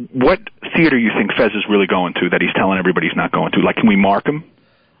 What theater you think Fez is really going to that he's telling everybody he's not going to? Like, can we mark him?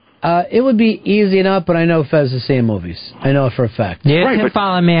 It would be easy enough, but I know Fez is seeing movies. I know it for a fact. You can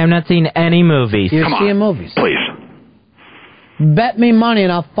follow me. I'm not seeing any movies. You're seeing movies. Please. Bet me money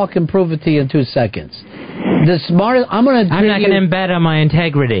and I'll fucking prove it to you in 2 seconds. The smartest... I'm not going to bet on my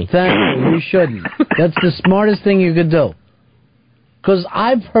integrity. Thank you. You shouldn't. That's the smartest thing you could do. Because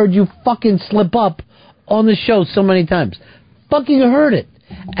I've heard you fucking slip up on the show so many times. Fucking heard it.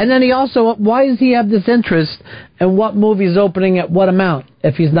 And then he also... Why does he have this interest in what movie's opening at what amount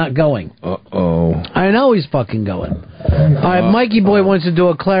if he's not going? Uh-oh. I know he's fucking going. All right, Mikey Boy wants to do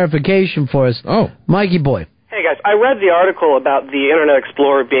a clarification for us. Oh. Mikey Boy. Hey guys, I read the article about the Internet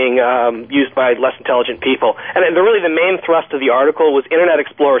Explorer being used by less intelligent people, and really the main thrust of the article was Internet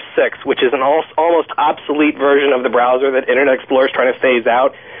Explorer 6, which is an almost obsolete version of the browser that Internet Explorer is trying to phase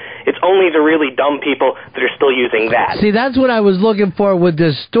out. It's only the really dumb people that are still using that. See, that's what I was looking for with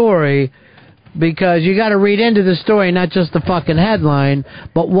this story, because you got to read into the story, not just the fucking headline,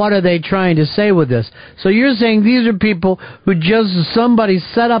 but what are they trying to say with this? So you're saying these are people who somebody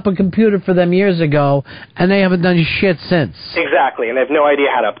set up a computer for them years ago, and they haven't done shit since. Exactly, and they have no idea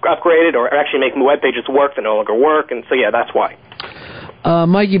how to upgrade it or actually make web pages work that no longer work, and so yeah, that's why.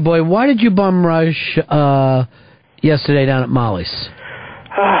 Mikey Boy, why did you bum rush yesterday down at Molly's?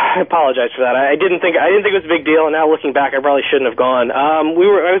 I apologize for that. I didn't think it was a big deal, and now looking back, I probably shouldn't have gone. I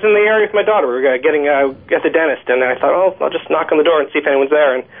was in the area with my daughter. We were getting at the dentist, and I thought, I'll just knock on the door and see if anyone's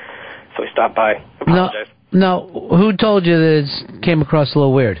there, and so we stopped by. I apologize. No, who told you that it came across a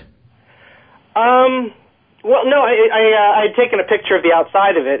little weird? Well, no, I had taken a picture of the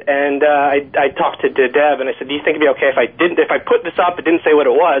outside of it, and I talked to Deb, and I said, do you think it'd be okay if I put this up, it didn't say what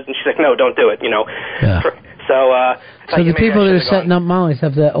it was, and she's like, no, don't do it, Yeah. So the people that are setting up Molly's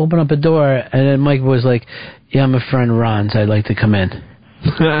have to open up a door, and then Mike was like, yeah, I'm a friend Ron's, I'd like to come in.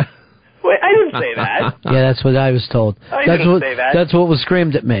 Wait, I didn't say that. Yeah, that's what I was told. I didn't say that. That's what was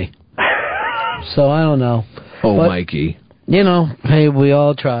screamed at me. So I don't know. Oh, but, Mikey. Hey, we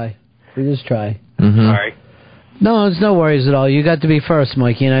all try. We just try. Mm-hmm. Sorry. No, it's no worries at all. You got to be first,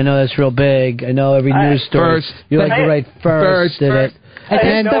 Mikey, and I know that's real big. I know every news story. You like to write first.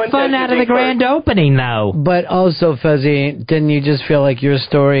 And the fun out of the grand opening, though. But also, Fuzzy, didn't you just feel like your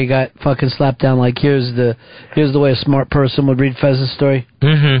story got fucking slapped down? Like here's the way a smart person would read Fez's story.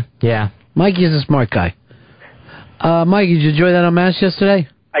 Mm-hmm. Yeah. Mikey's a smart guy. Mikey, did you enjoy that on MASH yesterday?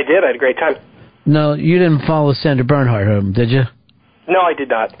 I did. I had a great time. No, you didn't follow Sandra Bernhardt home, did you? No, I did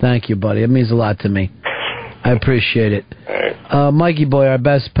not. Thank you, buddy. It means a lot to me. I appreciate it. All right. Mikey Boy, our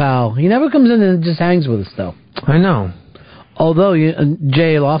best pal. He never comes in and just hangs with us, though. I know. Although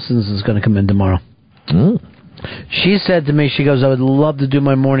J.A. Lawson's is going to come in tomorrow. Mm. She said to me, she goes, I would love to do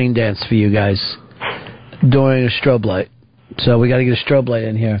my morning dance for you guys during a strobe light. So we got to get a strobe light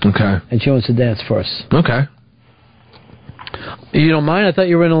in here. Okay. And she wants to dance for us. Okay. You don't mind? I thought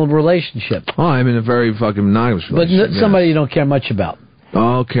you were in a relationship. Oh, I'm in a very fucking monogamous relationship. But somebody you don't care much about. I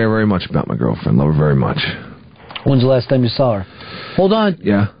don't care very much about my girlfriend. Love her very much. When's the last time you saw her? Hold on.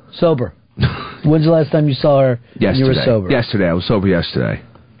 Yeah. Sober. When's the last time you saw her Yesterday. you were sober? Yesterday. I was sober yesterday.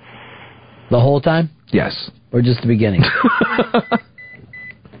 The whole time? Yes. Or just the beginning?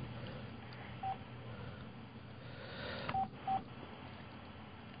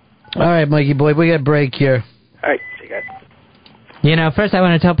 All right, Mikey boy, we got a break here. You know, first I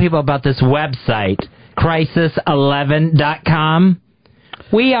want to tell people about this website, crisis11.com.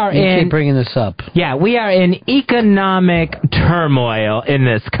 We are keep bringing this up. Yeah, we are in economic turmoil in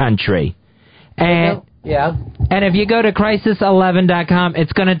this country. And yeah. And if you go to crisis11.com,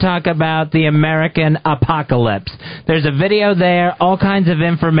 it's going to talk about the American apocalypse. There's a video there, all kinds of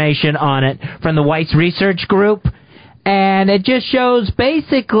information on it from the Weiss Research Group. And it just shows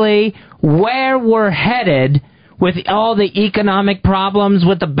basically where we're headed with all the economic problems,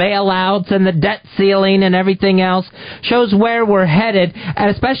 with the bailouts and the debt ceiling and everything else. Shows where we're headed,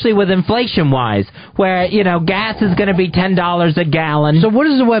 and especially with inflation-wise, where, you know, gas is going to be $10 a gallon. So what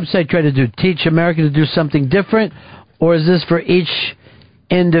does the website try to do? Teach America to do something different? Or is this for each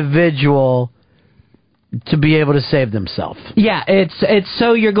individual to be able to save themselves? Yeah, it's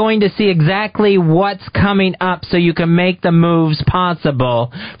so you're going to see exactly what's coming up so you can make the moves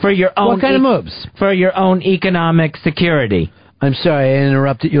possible for your own... What kind of moves? For your own economic security. I'm sorry, I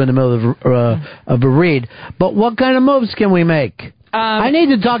interrupted you in the middle of a read, but what kind of moves can we make? I need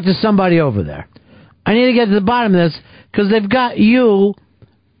to talk to somebody over there. I need to get to the bottom of this, because they've got you...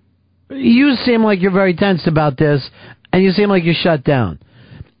 You seem like you're very tense about this, and you seem like you're shut down.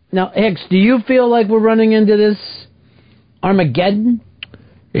 Now, Hicks, do you feel like we're running into this Armageddon?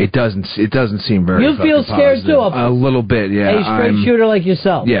 It doesn't seem very. You feel scared positive. too? A little bit, yeah. A straight shooter like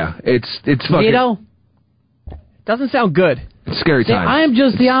yourself. Yeah, it's fucking. Vito? Doesn't sound good. It's scary See, times. I'm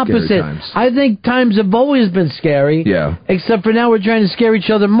just the opposite. I think times have always been scary. Yeah. Except for now we're trying to scare each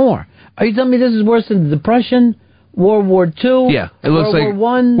other more. Are you telling me this is worse than the Depression? World War II? Yeah, it looks World like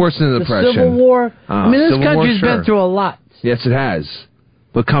War I, worse than the Depression. Civil War? I mean, this Civil War, country's sure. been through a lot. Yes, it has.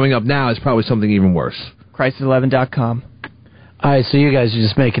 But coming up now is probably something even worse. Crisis11.com. All right, so you guys are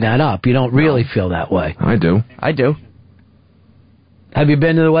just making that up. You don't really feel that way. I do. I do. Have you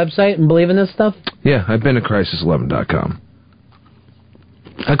been to the website and believe in this stuff? Yeah, I've been to crisis11.com.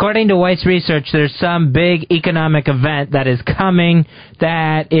 According to Weiss Research, there's some big economic event that is coming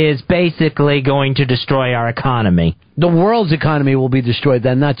that is basically going to destroy our economy. The world's economy will be destroyed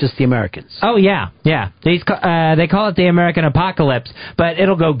then, not just the Americans. Oh, yeah. They call it the American apocalypse, but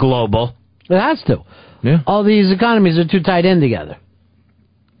it'll go global. It has to. Yeah. All these economies are too tied in together.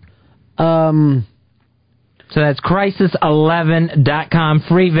 So that's crisis11.com,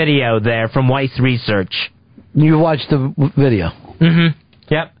 free video there from Weiss Research. You watched the video? Mm-hmm.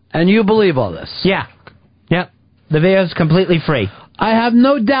 Yep. And you believe all this? Yeah. Yep. The video's completely free. I have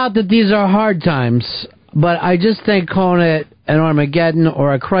no doubt that these are hard times, but I just think calling it an Armageddon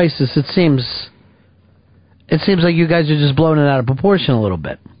or a crisis, it seems like you guys are just blowing it out of proportion a little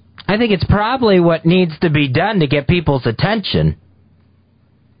bit. I think it's probably what needs to be done to get people's attention.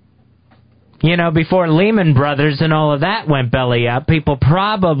 You know, before Lehman Brothers and all of that went belly up, people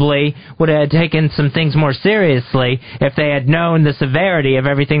probably would have taken some things more seriously if they had known the severity of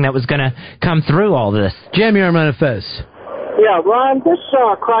everything that was going to come through all this. Jim, you're on Fez. Yeah, Ron, this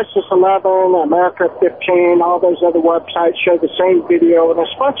Crisis 11, America 15, all those other websites show the same video, and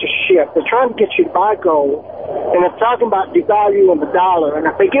it's a bunch of shit. They're trying to get you to buy gold, and they're talking about devaluing the dollar. And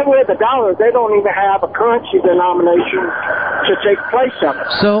if they get rid of the dollar, they don't even have a currency denomination to take place of it.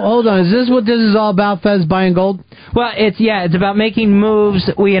 So, hold on. Is this what this is all about, Fez, buying gold? Well, it's about making moves,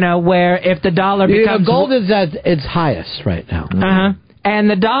 where if the dollar becomes... gold is at its highest right now. Uh-huh. And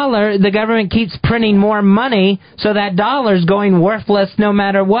the dollar, the government keeps printing more money, so that dollar's going worthless no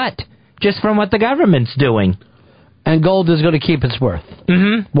matter what, just from what the government's doing. And gold is going to keep its worth.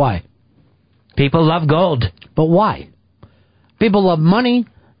 Mm-hmm. Why? People love gold. But why? People love money.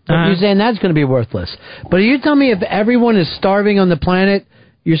 You're saying that's going to be worthless. But are you telling me if everyone is starving on the planet,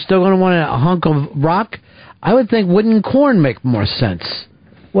 you're still going to want a hunk of rock? I would think, wouldn't corn make more sense?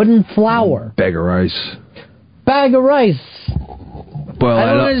 Wouldn't flour? Bag of rice. Bag of rice. Boil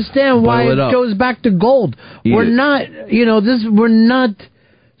I don't understand why it goes back to gold. We're not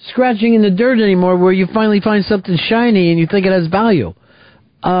scratching in the dirt anymore where you finally find something shiny and you think it has value.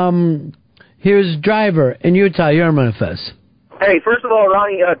 Here's Driver in Utah. You're on Manifest. Hey, first of all,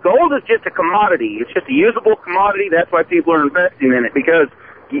 Ronnie, gold is just a commodity. It's just a usable commodity. That's why people are investing in it because,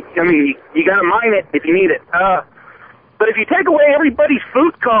 you got to mine it if you need it. But if you take away everybody's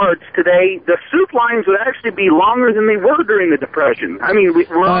food cards today, the soup lines would actually be longer than they were during the Depression. I mean,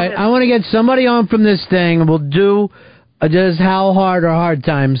 all right, I want to get somebody on from this thing. We'll do just how hard or hard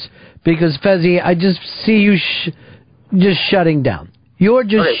times because, Fezzi, I just see you just shutting down. You're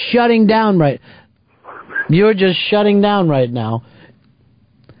just shutting down You're just shutting down right now.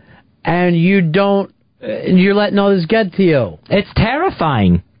 And you're letting all this get to you. It's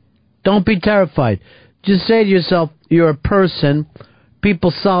terrifying. Don't be terrified. Just say to yourself, you're a person.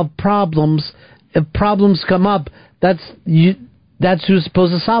 People solve problems. If problems come up, That's who's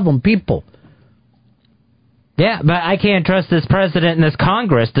supposed to solve them, people. Yeah, but I can't trust this president and this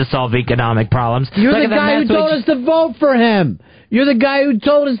Congress to solve economic problems. You're Look the at guy who mess we told us to vote for him. You're the guy who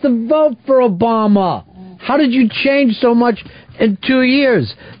told us to vote for Obama. How did you change so much in 2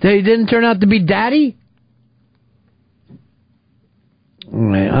 years? That he didn't turn out to be daddy? All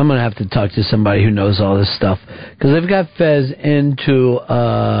right, I'm going to have to talk to somebody who knows all this stuff. Because they've got Fez into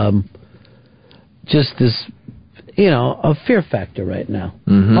just this, a fear factor right now.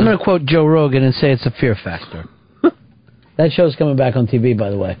 Mm-hmm. I'm going to quote Joe Rogan and say it's a fear factor. That show's coming back on TV, by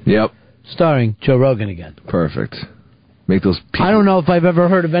the way. Yep. Starring Joe Rogan again. Perfect. Make those people... I don't know if I've ever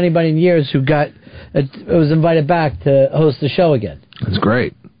heard of anybody in years who was invited back to host the show again. That's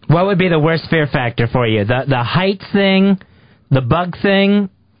great. What would be the worst fear factor for you? The height thing? The bug thing?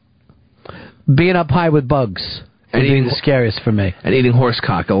 Being up high with bugs. And eating the scariest for me. And eating horse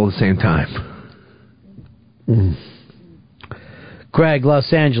cock all at the same time. Greg,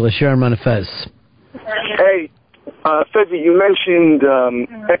 Los Angeles, you're on Fez. Hey, Fezzy, you mentioned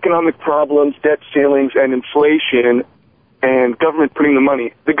economic problems, debt ceilings, and inflation, and government printing the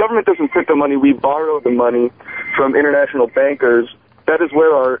money. The government doesn't print the money. We borrow the money from international bankers. That is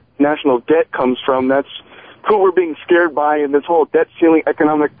where our national debt comes from. That's who we're being scared by in this whole debt ceiling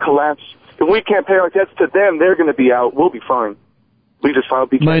economic collapse. If we can't pay our debts to them, they're going to be out. We'll be fine. We just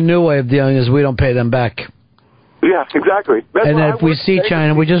filed BK. My new way of dealing is we don't pay them back. Yeah, exactly. That's and then if we see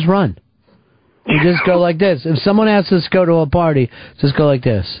China, we just run. We just go like this. If someone asks us to go to a party, just go like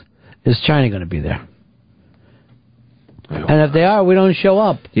this. Is China going to be there? And if they are, we don't show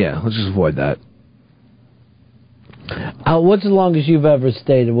up. Yeah, let's just avoid that. What's the longest you've ever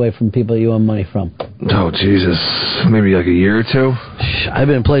stayed away from people you owe money from? Oh, Jesus. Maybe like a year or two? I've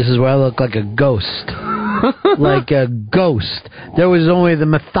been in places where I look like a ghost. Like a ghost. There was only the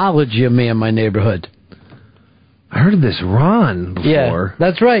mythology of me in my neighborhood. I heard of this Ron before. Yeah,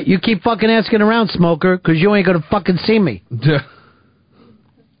 that's right. You keep fucking asking around, smoker, because you ain't going to fucking see me.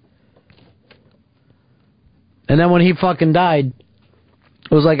 And then when he fucking died,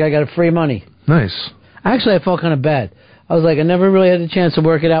 it was like I got free money. Nice. Actually, I felt kind of bad. I was like, I never really had a chance to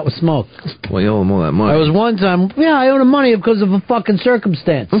work it out with Smoke. Well, you owe him all that money. I was one time, I owed him money because of a fucking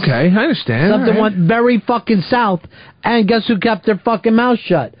circumstance. Okay, I understand. Something went very fucking south, and guess who kept their fucking mouth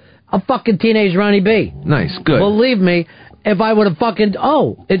shut? A fucking teenage Ronnie B. Nice, good. Believe me, if I would have fucking...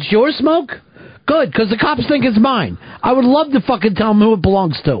 Oh, it's your Smoke? Good, because the cops think it's mine. I would love to fucking tell them who it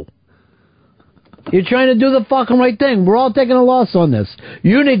belongs to. You're trying to do the fucking right thing. We're all taking a loss on this.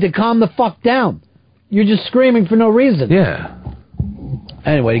 You need to calm the fuck down. You're just screaming for no reason. Yeah.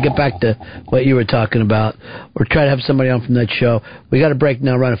 Anyway, to get back to what you were talking about, or try to have somebody on from that show, we got a break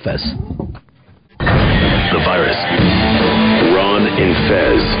now. Run a Fez. The Virus. Ron and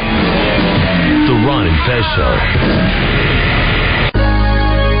Fez. The Ron and Fez Show.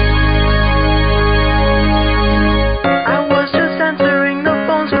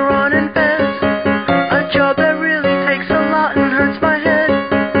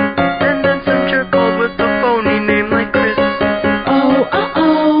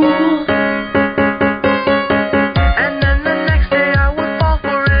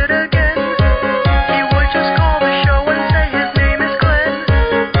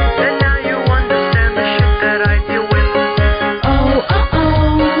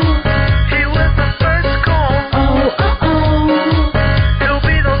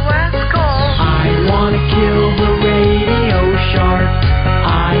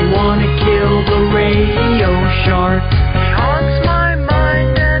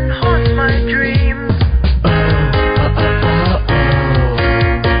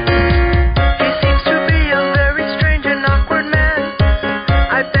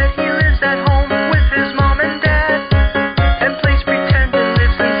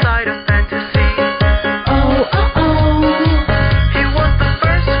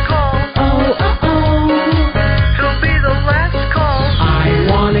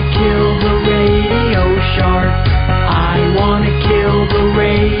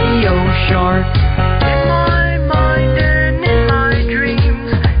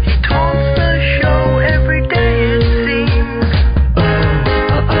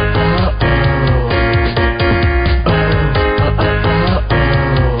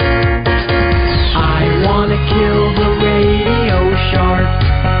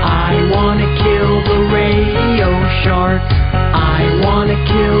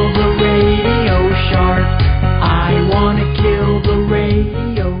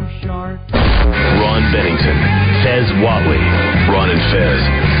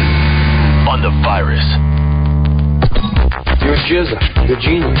 You're a jizzer. You're a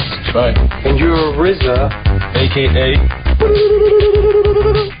genius. Right. And you're a RZA, a.k.a.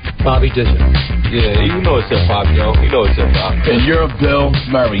 Bobby Digital. Yeah, you know it's hip-hop, yo. You know it's hip-hop. And you're Bill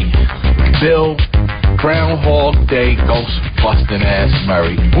Murray. Bill Groundhog Day Ghost-busting ass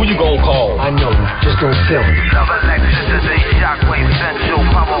Murray. Who you gonna call? I know. Just don't kill him. Love Alexis is a shockwave central.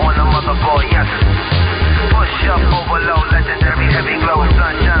 Power on the motherboard, yes. Push up, overload, legendary, heavy glow.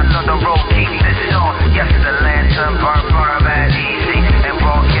 Sunshine on the road, keep this on. Yes, the lantern, burn, bad, easy. And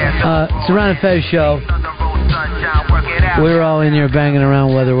broadcast. It's the Ron and Fez show. We're all in here banging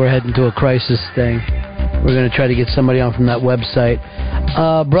around whether we're heading to a crisis thing. We're going to try to get somebody on from that website.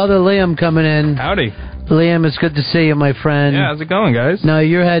 Brother Liam coming in. Howdy. Liam, it's good to see you, my friend. Yeah, how's it going, guys? Now,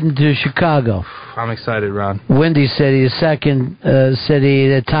 you're heading to Chicago. I'm excited, Ron. Windy City, the second city,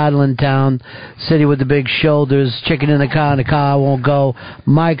 the toddling town, city with the big shoulders, chicken in the car won't go.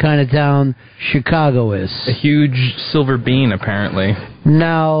 My kind of town, Chicago is. A huge silver bean, apparently.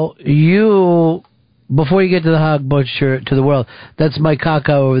 Now, you, before you get to the Hog Butcher, to the world, that's Mike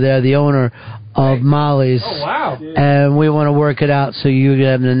Kaka over there, the owner of Molly's. Oh, wow. And we want to work it out so you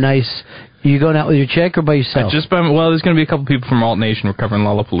get a nice... You going out with your chick or by yourself? There's going to be a couple people from Alt Nation. We're covering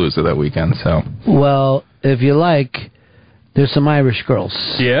Lollapalooza that weekend, so. Well, if you like, there's some Irish girls.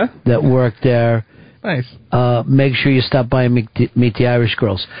 Yeah? That work there. Nice. Make sure you stop by and meet the Irish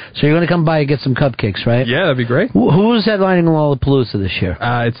girls. So you're going to come by and get some cupcakes, right? Yeah, that'd be great. Who's headlining Lollapalooza this year?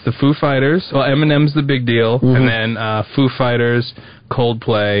 It's the Foo Fighters. Well, Eminem's the big deal. Mm-hmm. And then Foo Fighters,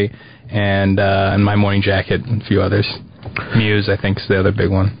 Coldplay, and My Morning Jacket, and a few others. Muse, I think, is the other big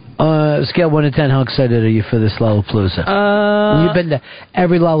one. Scale 1 to 10, how excited are you for this Lollapalooza? You've been to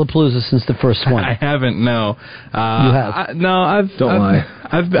every Lollapalooza since the first one. I haven't, no. You have? Don't lie.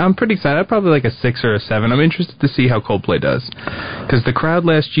 I'm pretty excited. I'm probably like a 6 or a 7. I'm interested to see how Coldplay does. Because the crowd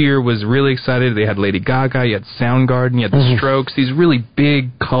last year was really excited. They had Lady Gaga, you had Soundgarden, you had the Strokes, these really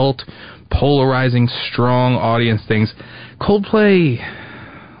big, cult, polarizing, strong audience things. Coldplay,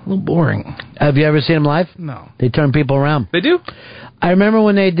 a little boring. Have you ever seen them live? No. They turn people around. They do? I remember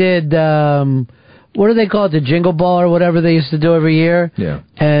when they did, what do they call it, the Jingle Ball or whatever they used to do every year? Yeah.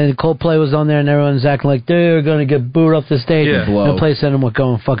 And Coldplay was on there and everyone's acting like they're going to get booed off the stage. Yeah. The place ended up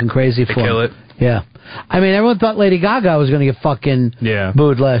going fucking crazy for them. Kill it. Yeah. I mean, everyone thought Lady Gaga was going to get fucking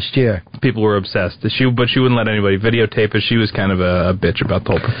booed last year. People were obsessed. But she wouldn't let anybody videotape it. She was kind of a bitch about the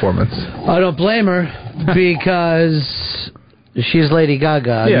whole performance. I don't blame her because... She's Lady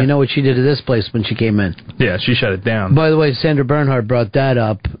Gaga. Yeah. You know what she did to this place when she came in. Yeah, she shut it down. By the way, Sandra Bernhard brought that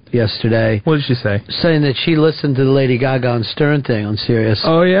up yesterday. What did she say? Saying that she listened to the Lady Gaga on Stern thing on Sirius.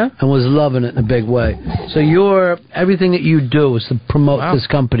 Oh, yeah? And was loving it in a big way. So everything that you do is to promote this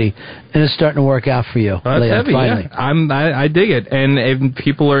company, and it's starting to work out for you. Well, that's heavy, finally. Yeah. I dig it. And if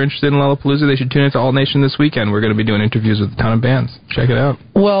people are interested in Lollapalooza, they should tune into All Nation this weekend. We're going to be doing interviews with a ton of bands. Check it out.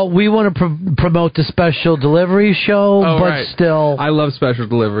 Well, we want to promote the special delivery show, but right. still... I love special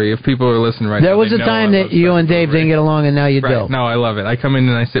delivery. If people are listening right now, there was a time that you and Dave didn't get along, and now you do. No, I love it. I come in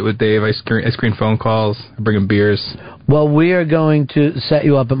and I sit with Dave. I screen phone calls. I bring him beers. Well, we are going to set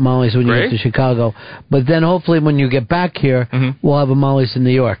you up at Molly's when you get to Chicago. But then hopefully when you get back here, we'll have a Molly's in New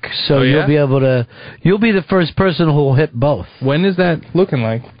York. So you'll be able to... You'll be the first person who will hit both. When is that looking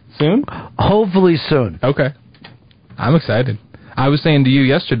like? Soon? Hopefully soon. Okay. I'm excited. I was saying to you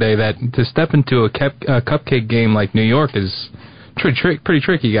yesterday that to step into a cupcake game like New York is pretty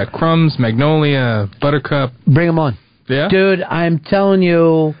tricky. You got Crumbs, Magnolia, Buttercup. Bring them on. Yeah? Dude, I'm telling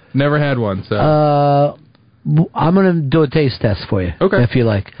you... Never had one, so... I'm going to do a taste test for you, if you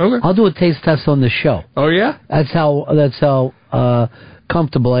like. Okay. I'll do a taste test on the show. Oh, yeah? That's how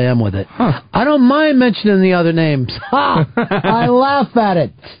comfortable I am with it. Huh. I don't mind mentioning the other names. Ha! I laugh at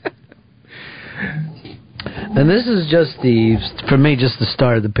it. And this is for me, just the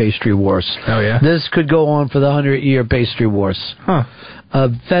start of the pastry wars. Oh, yeah? This could go on for the 100-year pastry wars. Huh.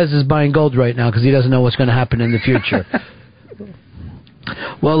 Fez is buying gold right now because he doesn't know what's going to happen in the future.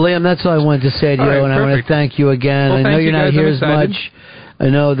 Well, Liam, that's all I wanted to say to you, and I want to thank you again. Well, I know you're not here as much. I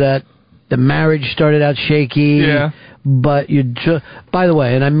know that the marriage started out shaky. Yeah. But by the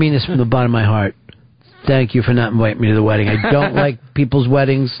way, and I mean this from the bottom of my heart, thank you for not inviting me to the wedding. I don't like people's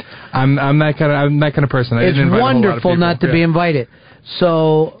weddings. I'm that kind of person. I didn't invite wonderful a lot of people. not to be invited.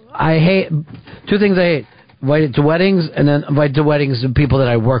 So I hate two things. I hate invited to weddings, and then invited to weddings of people that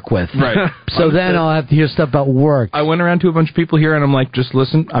I work with. Right. So then I'll have to hear stuff about work. I went around to a bunch of people here, and I'm like, just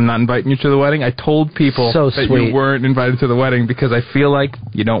listen, I'm not inviting you to the wedding. I told people So that sweet. you weren't invited to the wedding because I feel like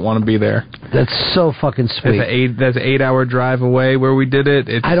you don't want to be there. That's so fucking sweet. That's an 8-hour drive away where we did it.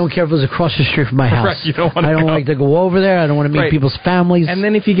 It's, I don't care if it was across the street from my house. Right, you don't want to I don't go. like to go over there. I don't want to meet Right. people's families. And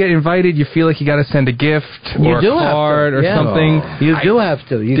then if you get invited, you feel like you got to send a gift You or do a have to, card or yeah. something. You do have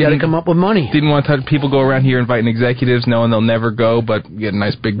to. You got to come up with money. Didn't want to people go around here inviting executives knowing they'll never go, but get a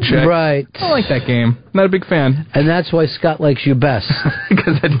nice big check. Right. I don't like that game. Not a big fan. And that's why Scott likes you best.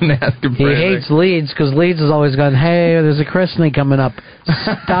 Because I didn't ask him He for anything. hates Leeds because Leeds has always gone, hey, there's a christening coming up.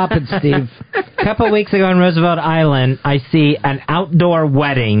 Stop it, Steve. A couple weeks ago on Roosevelt Island, I see an outdoor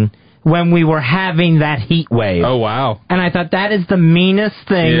wedding when we were having that heat wave. Oh, wow. And I thought that is the meanest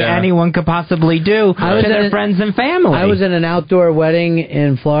thing Yeah. anyone could possibly do to their friends and family. I was in an outdoor wedding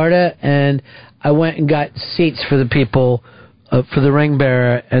in Florida, and I went and got seats for the people, for the ring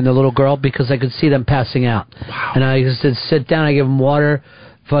bearer and the little girl, because I could see them passing out. Wow. And I just said, sit down, I give them water,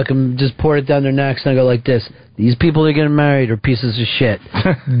 fucking just poured it down their necks, and I go like this. These people that are getting married are pieces of shit.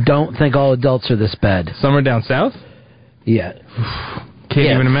 Don't think all adults are this bad. Somewhere down south? Yeah. Can't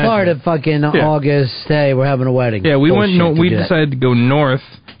even imagine. Florida, fucking August. Hey, we're having a wedding. Yeah, we Bullshit went. to We do that. decided to go north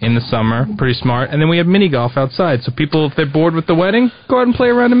in the summer. Pretty smart. And then we have mini golf outside. So people, if they're bored with the wedding, go out and play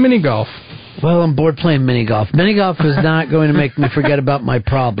around in mini golf. Well, I'm bored playing mini golf. Mini golf is not going to make me forget about my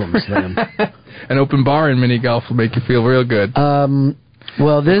problems, Liam. An open bar in mini golf will make you feel real good.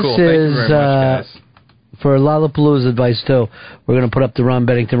 Well, this Cool. Thank you is very much, guys. for Lollapalooza advice too. We're going to put up the Ron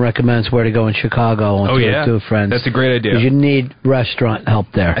Bennington recommends where to go in Chicago on Oh, yeah. Two Friends. That's a great idea. 'Cause you need restaurant help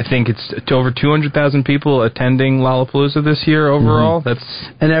there. I think it's to over 200,000 people attending Lollapalooza this year overall. That's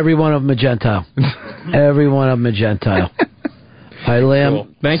And every one of them a Gentile. Every one of them a Gentile. All right, Liam. Cool.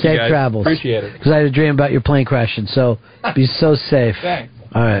 Thank safe you, guys. travels. Appreciate it. Because I had a dream about your plane crashing, so be so safe. Thanks.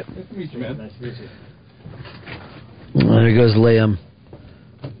 All right. Nice to meet you, man. Nice to meet you. There goes Liam.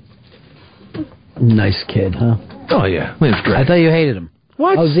 Nice kid, huh? Oh, yeah. Liam's great. I thought you hated him.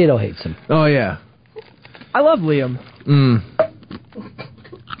 What? Oh, Zito hates him. Oh, yeah. I love Liam.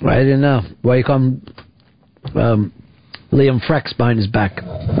 I didn't know. Why you call him Liam Frex behind his back?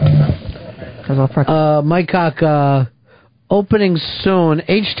 Mike Cock, opening soon.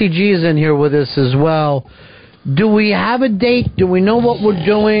 HTG is in here with us as well. Do we have a date? Do we know what we're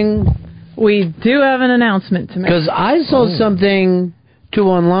doing? We do have an announcement to make. Because I saw something, too,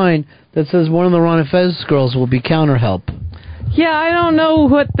 online that says one of the Ron and Fez girls will be counter help. Yeah, I don't know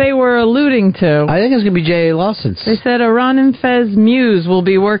what they were alluding to. I think it's going to be J.A. Lawson's. They said a Ron and Fez muse will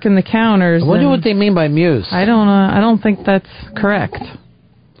be working the counters. I wonder and what they mean by muse. I don't think that's correct.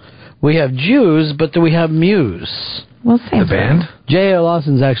 We have Jews, but do we have Muse? We'll see. The band? J.A.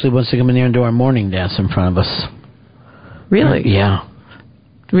 Lawson's actually wants to come in here and do our morning dance in front of us. Really? Yeah.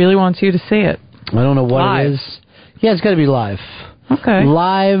 Really wants you to see it. I don't know what Live. it is. Yeah, it's got to be live. Okay.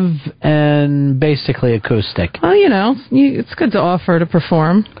 Live and basically acoustic. Well, it's good to offer to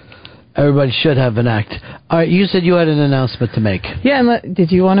perform. Everybody should have an act. All right, you said you had an announcement to make. Yeah, and did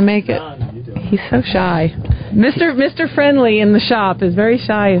you want to make it? He's so shy. Mr. Friendly in the shop is very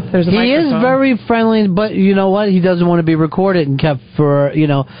shy if there's a He microphone. is very friendly, but you know what? He doesn't want to be recorded and kept for,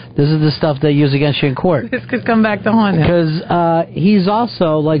 this is the stuff they use against you in court. This could come back to haunt him. Because he's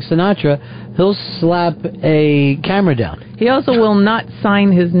also, like Sinatra, he'll slap a camera down. He also will not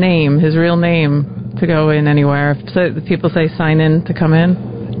sign his name, his real name, to go in anywhere. So the people say sign in to come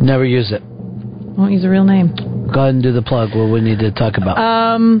in. Never use it. Won't use a real name. Go ahead and do the plug, what we need to talk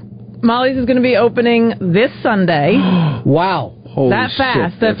about. Molly's is going to be opening this Sunday. Wow. That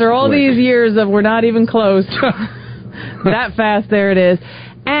fast. After all these years of we're not even close. That fast, there it is.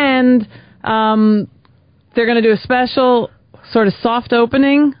 And they're going to do a special sort of soft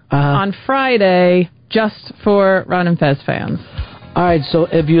opening on Friday just for Ron and Fez fans. All right, so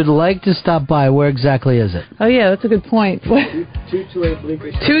if you'd like to stop by, where exactly is it? Oh, yeah, that's a good point. 228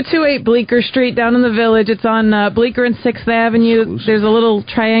 Bleecker Street. 228 Bleecker Street down in the Village. It's on Bleecker and 6th Avenue. There's a little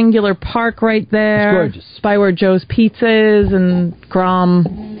triangular park right there. It's gorgeous. By where Joe's Pizza is and Grom.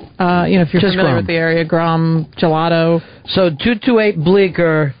 If you're Just familiar Grom. with the area, Grom Gelato. So 228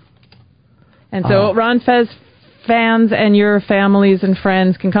 Bleecker. And so Ron Fez fans and your families and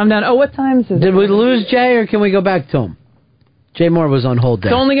friends can come down. Oh, what times is it? Did we lose Jay, or can we go back to him? Jay Moore was on hold there.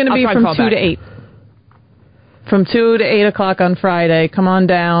 It's only going to be I'll try and from call 2 to back. 8. From 2 to 8 o'clock on Friday. Come on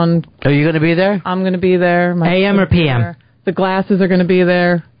down. Are you going to be there? I'm going to be there. My AM or husband's PM? there. The glasses are going to be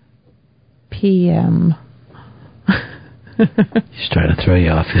there. PM. He's trying to throw you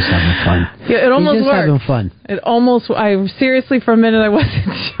off. He's having fun. Yeah, it almost He's just worked. having fun. It almost. I seriously, for a minute, I wasn't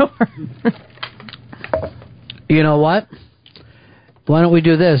sure. You know what? Why don't we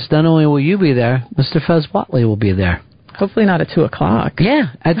do this? Not only will you be there, Mr. Fez Watley will be there. Hopefully not at 2 o'clock.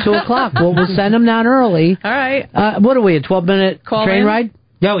 Yeah, at 2 o'clock. We'll send him down early. All right. What are we, a 12-minute train ride?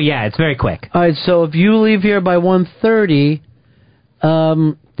 Oh, yeah, it's very quick. All right, so if you leave here by 1:30...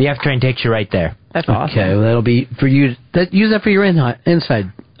 the F train takes you right there. That's awesome. Okay, well, that'll be for you. Use that for your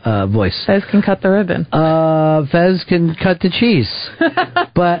inside voice. Fez can cut the ribbon. Fez can cut the cheese.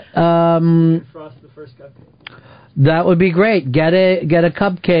 But Frost the first cupcake. That would be great. Get a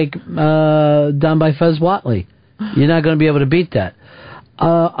cupcake done by Fez Watley. You're not going to be able to beat that.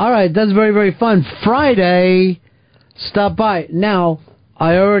 All right, that's very, very fun. Friday, stop by. Now,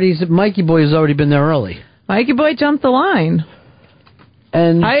 Mikey Boy has already been there early. Mikey Boy jumped the line.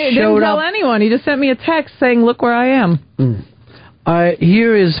 And I didn't tell anyone. He just sent me a text saying, look where I am. All right,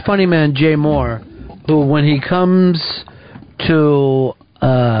 here is funny man Jay Moore, who when he comes to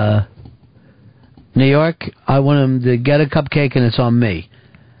New York, I want him to get a cupcake and it's on me.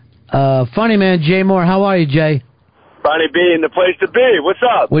 Funny man Jay Moore, how are you, Jay? Ronnie B in the place to be. What's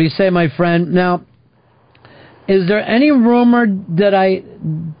up? What do you say, my friend? Now, is there any rumor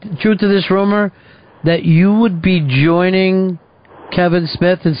truth to this rumor, that you would be joining Kevin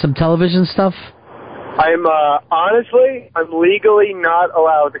Smith in some television stuff? I'm legally not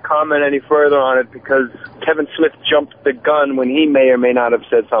allowed to comment any further on it because Kevin Smith jumped the gun when he may or may not have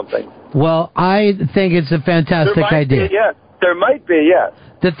said something. Well, I think it's a fantastic idea. There might be, yes.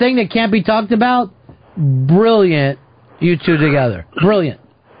 The thing that can't be talked about, brilliant, you two together. Brilliant.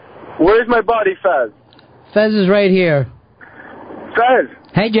 Where's my buddy, Fez? Fez is right here. Fez.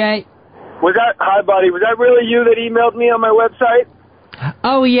 Hey, Jay. Hi, buddy. Was that really you that emailed me on my website?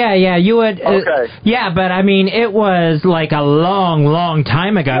 Oh, yeah, you would... okay. Yeah, but, I mean, it was like a long, long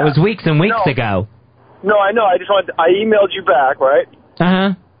time ago. Yeah. It was weeks and weeks ago. No, I know. I emailed you back, right?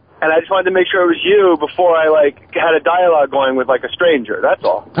 Uh-huh. And I just wanted to make sure it was you before I, had a dialogue going with, a stranger. That's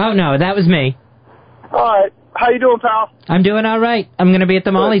all. Oh, no, that was me. All right. How you doing, pal? I'm doing all right. I'm going to be at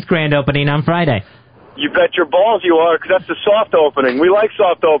the Molly's grand opening on Friday. You bet your balls you are, because that's the soft opening. We like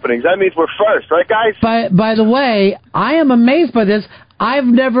soft openings. That means we're first, right, guys? By the way, I am amazed by this. I've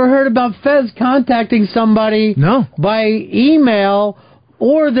never heard about Fez contacting somebody by email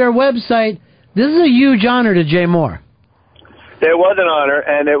or their website. This is a huge honor to Jay Moore. It was an honor,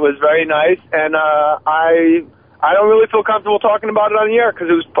 and it was very nice, and I don't really feel comfortable talking about it on the air, because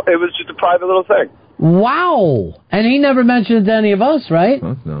it was just a private little thing. Wow. And he never mentioned it to any of us, right?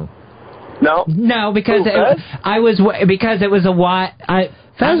 No. No, because because it was a what?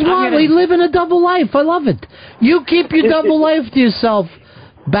 Fez Watley living a double life. I love it. You keep your double life to yourself,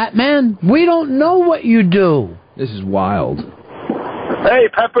 Batman. We don't know what you do. This is wild. Hey,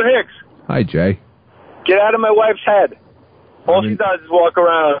 Pepper Hicks. Hi, Jay. Get out of my wife's head. All she does is walk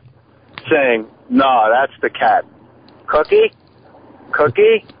around saying, "No, that's the cat." Cookie?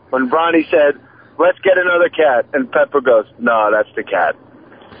 When Bronny said, "Let's get another cat," and Pepper goes, "No, that's the cat."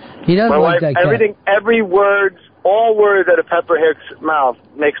 He doesn't like that cat. Every word, all words out of Pepper Hicks' mouth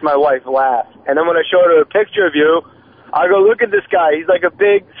makes my wife laugh. And then when I showed her a picture of you, I go, "Look at this guy. He's like a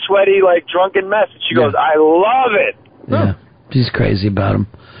big, sweaty, drunken mess." And she goes, "I love it." Yeah, she's crazy about him.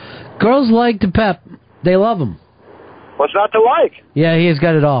 Girls like to Pep. They love him. What's not to like? Yeah, he has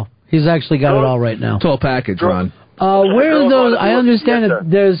got it all. He's actually got it all right now. It's all package, Ron. Where are those? I understand that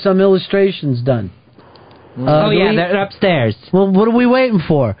there's some illustrations done. They're upstairs. Well, what are we waiting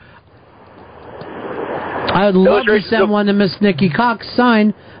for? I'd love to send one to Miss Nikki Cox,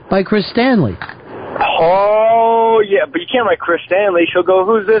 signed by Chris Stanley. Oh, yeah, but you can't write Chris Stanley. She'll go,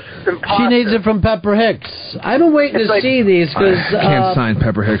 "Who's this imposter?" She needs it from Pepper Hicks. I've been waiting to see these because... I can't sign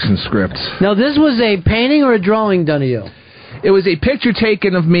Pepper Hicks in scripts. Now, this was a painting or a drawing done of you? It was a picture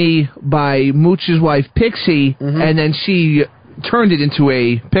taken of me by Mooch's wife, Pixie, and then she turned it into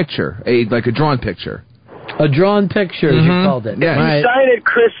a picture, like a drawn picture. A drawn picture, as you called it. Yeah. If you sign it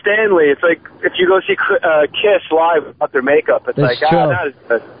Chris Stanley, it's like if you go see Kiss live without their makeup. It's That's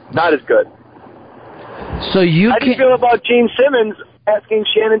not as good. So How do you feel about Gene Simmons asking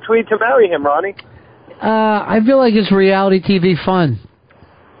Shannon Tweed to marry him, Ronnie? I feel like it's reality TV fun.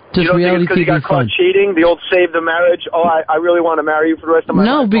 You don't think it's because he got caught cheating? The old save the marriage? Oh, I really want to marry you for the rest of my life.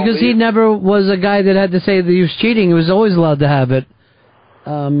 No, because he never was a guy that had to say that he was cheating. He was always allowed to have it.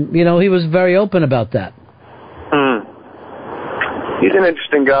 He was very open about that. He's an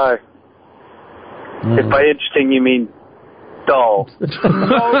interesting guy. If by interesting you mean dull.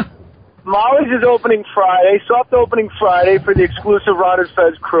 Molly's is opening Friday, soft opening Friday for the exclusive Ron and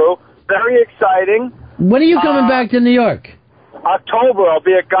Fez crew. Very exciting. When are you coming back to New York? October. I'll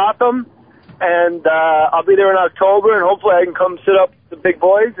be at Gotham, and I'll be there in October, and hopefully I can come sit up with the big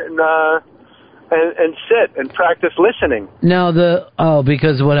boys and and sit and practice listening. Now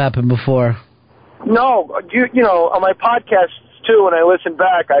because what happened before? No, you know, on my podcasts too, when I listen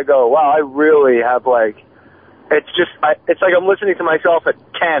back, I go, wow, I really have it's like I'm listening to myself at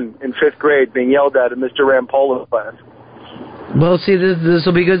 10 in 5th grade being yelled at in Mr. Rampolo's class. Well, see, this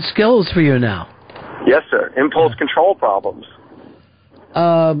will be good skills for you now. Yes, sir. Impulse control problems.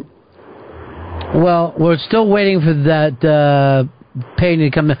 Well, we're still waiting for that Payne to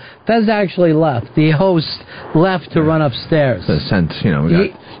come. Fez actually left. The host left to run upstairs. The sense, we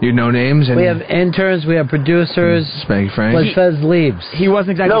got you know names. And we have interns, we have producers. Spanky Frank. But Fez leaves. He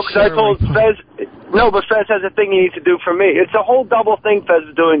wasn't exactly No, because I told Fez... No, but Fez has a thing he needs to do for me. It's a whole double thing Fez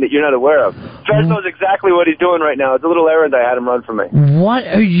is doing that you're not aware of. Fez knows exactly what he's doing right now. It's a little errand I had him run for me. What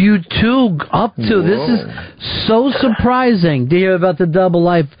are you two up to? Whoa. This is so surprising to hear about the double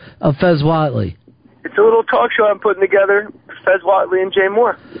life of Fez Whatley. It's a little talk show I'm putting together, Fez Whatley and Jay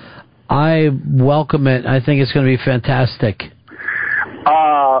Moore. I welcome it. I think it's going to be fantastic.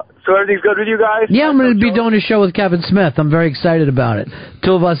 So everything's good with you guys? Yeah, I'm going to be doing a show with Kevin Smith. I'm very excited about it.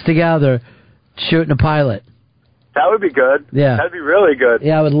 Two of us together shooting a pilot. That would be good. Yeah. That'd be really good.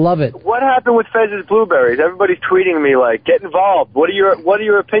 Yeah, I would love it. What happened with Fez's blueberries? Everybody's tweeting me like, get involved. What are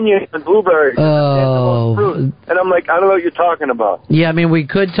your opinions on blueberries? Oh. And I'm like, I don't know what you're talking about. Yeah, I mean, we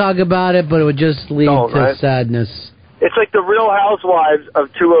could talk about it, but it would just lead to sadness. It's like the Real Housewives of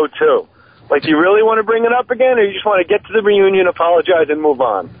 202. Like, do you really want to bring it up again, or you just want to get to the reunion, apologize, and move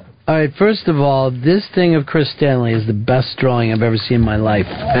on? All right, first of all, this thing of Chris Stanley is the best drawing I've ever seen in my life.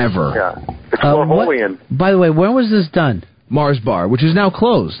 Ever. Yeah. It's Warholian. By the way, when was this done? Mars Bar, which is now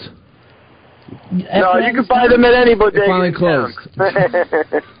closed. No, you can buy them at any bodega. It finally closed.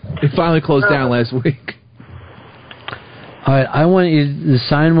 It finally closed down last week. All right, I want you to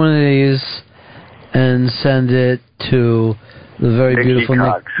sign one of these and send it to the very beautiful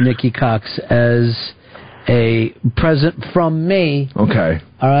Nikki Cox as a present from me. Okay.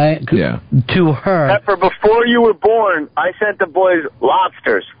 All right? Yeah. To her. Pepper, before you were born, I sent the boys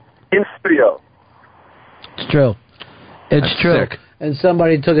lobsters in studio. It's true. That's true. Sick. And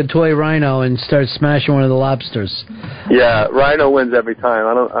somebody took a toy rhino and started smashing one of the lobsters. Yeah, Rhino wins every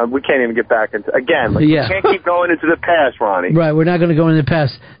time. We can't even get back into again. Like, Yeah. We can't keep going into the past, Ronnie. Right, we're not going to go into the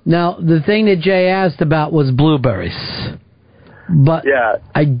past. Now, the thing that Jay asked about was blueberries. But yeah.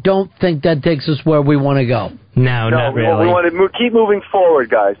 I don't think that takes us where we want to go. No, not really. We want to keep moving forward,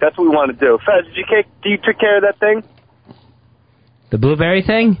 guys. That's what we want to do. Fez, do you take care of that thing? The blueberry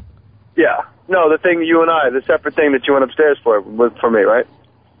thing? Yeah. No, the thing you and I, the separate thing that you went upstairs for me, right?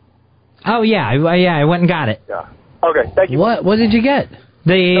 Oh, yeah. I went and got it. Yeah. Okay, thank you. What did you get?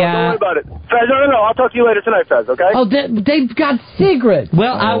 Don't worry about it. Fez, no. I'll talk to you later tonight, Fez, okay? Oh, they've got secrets.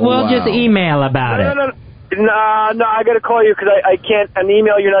 Well, we'll just email about it. No, I got to call you because I can't. An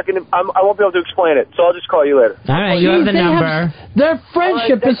email, you're not going to. I won't be able to explain it. So I'll just call you later. All right, you have the number. Their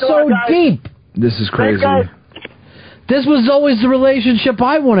friendship is so deep. This is crazy. This was always the relationship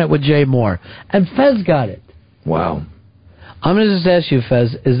I wanted with Jay Moore, and Fez got it. Wow. I'm going to just ask you,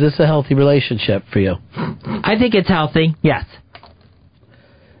 Fez, is this a healthy relationship for you? I think it's healthy. Yes.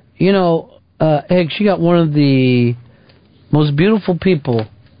 You know, Higgs, you got one of the most beautiful people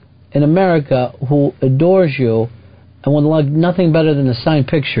in America who adores you and would like nothing better than a signed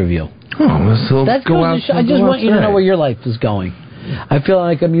picture of you. Oh, That's go out, I just want you to know where your life is going. I feel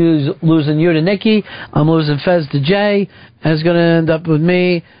like I'm losing you to Nikki, I'm losing Fez to Jay, and it's going to end up with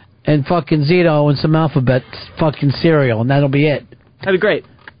me and fucking Zito and some alphabet fucking cereal, and that'll be it. That'd be great.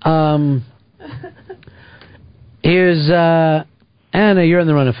 Here's Anna, you're on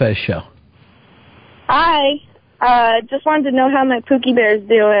the Run of Fez show. Hi. Just wanted to know how my Pookie Bear's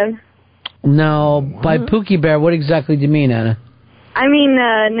doing. Now, by Pookie Bear, what exactly do you mean, Anna? I mean,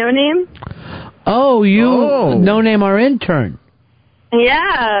 No Name. Oh, No Name, our intern.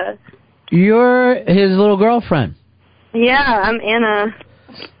 Yeah. You're his little girlfriend. Yeah, I'm Anna.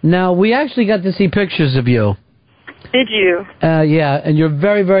 Now, we actually got to see pictures of you. Did you? Yeah, and you're a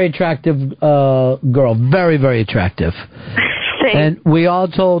very, very attractive girl. Very, very attractive. Thanks. And we all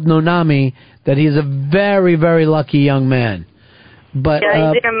told Nonami that he's a very, very lucky young man. But yeah,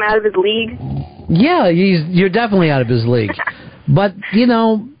 you think I'm out of his league? Yeah, you're definitely out of his league. But, you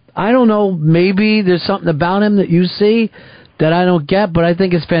know, I don't know, maybe there's something about him that you see that I don't get, but I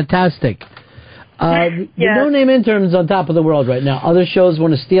think it's fantastic. The No Name intern's on top of the world right now. Other shows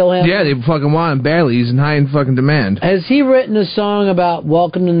want to steal him. Yeah, they fucking want him badly. He's in high in fucking demand. Has he written a song about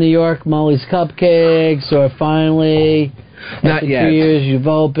Welcome to New York, Molly's Cupcakes, or finally, Not yet. 2 years you've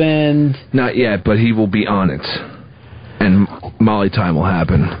opened? Not yet, but he will be on it. And Molly time will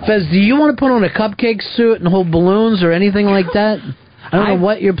happen. Fez, do you want to put on a cupcake suit and hold balloons or anything like that? I don't know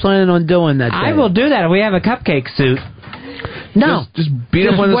what you're planning on doing that day. I will do that. We have a cupcake suit. No. Just beat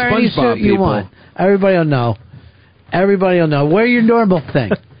up one of the wear any SpongeBob suit you people. want. Everybody will know. Everybody will know. Wear your normal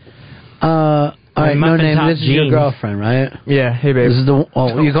thing. All right, no name. This is your girlfriend, right? Yeah. Hey, babe. This is the.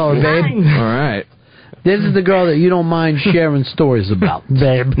 Oh, you call her babe? All right. This is the girl that you don't mind sharing stories about,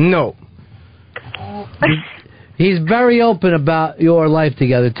 babe. No. He's very open about your life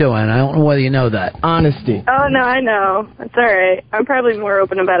together, too, and I don't know whether you know that. Honesty. Oh, no, I know. It's all right. I'm probably more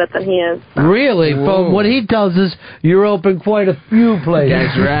open about it than he is. Really? From what he tells us, you're open quite a few places.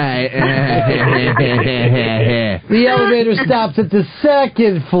 That's right. The elevator stops at the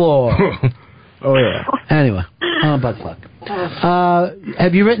second floor. Oh, yeah. Anyway, butt fuck.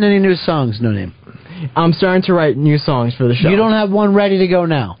 Have you written any new songs, No Name? I'm starting to write new songs for the show. You don't have one ready to go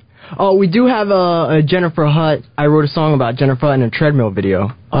now? Oh, we do have a Jennifer Hutt. I wrote a song about Jennifer Hutt in a treadmill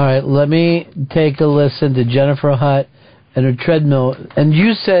video. All right, let me take a listen to Jennifer Hutt and her treadmill. And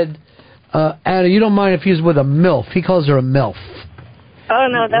you said, Anna, you don't mind if he's with a MILF. He calls her a MILF. Oh,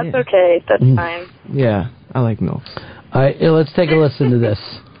 no, that's okay. That's fine. Yeah, I like MILFs. All right, let's take a listen to this.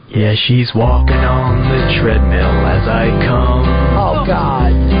 Yeah, she's walking on the treadmill as I come. Oh,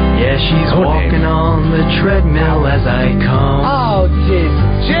 God. Yeah, she's walking on the treadmill as I come. Oh,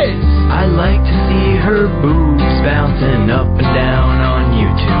 jeez. I like to see her boobs bouncing up and down on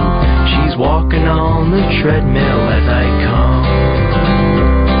YouTube. She's walking on the treadmill as I come.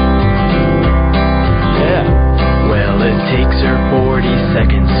 Yeah. Well, it takes her 40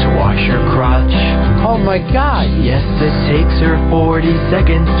 seconds to wash her crotch. Oh, my God. Yes, it takes her 40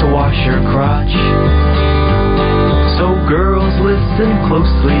 seconds to wash her crotch. So girls, listen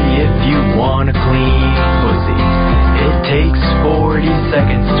closely if you want a clean pussy. It takes 40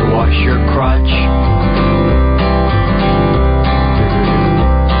 seconds to wash your crotch.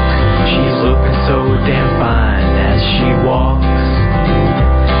 She's looking so damn fine as she walks.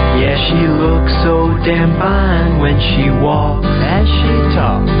 Yeah, she looks so damn fine when she walks. As she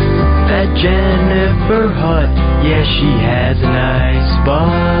talks, that Jennifer Hutt, yeah, she has a nice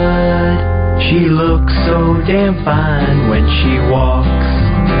butt. She looks so damn fine when she walks.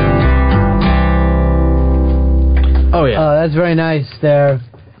 Oh, yeah. That's very nice there.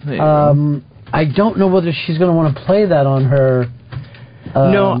 I don't know whether she's going to want to play that on her.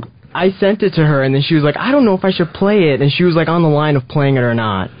 No, I sent it to her, and then she was like, I don't know if I should play it. And she was like on the line of playing it or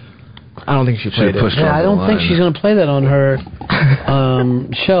not. I don't think she played it. Yeah, I don't think she's going to play that on her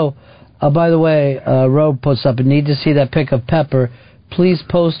show. By the way, Robe puts up, I need to see that pic of Pepper. Please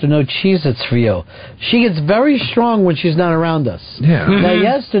post or no Cheez-Its for you. She gets very strong when she's not around us. Yeah. Now,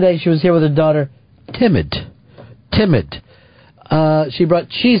 yesterday she was here with her daughter, Timid. She brought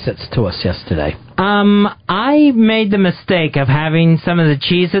Cheez-Its to us yesterday. I made the mistake of having some of the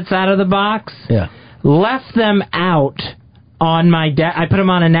Cheez-Its out of the box. Yeah. Left them out on my desk. I put them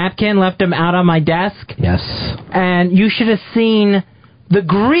on a napkin, left them out on my desk. Yes. And you should have seen the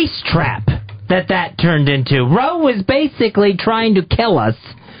grease trap that turned into. Ro was basically trying to kill us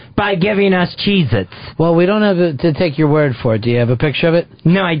by giving us Cheez-Its. Well, we don't have to take your word for it. Do you have a picture of it?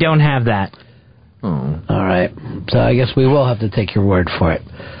 No, I don't have that. Oh. All right. So I guess we will have to take your word for it.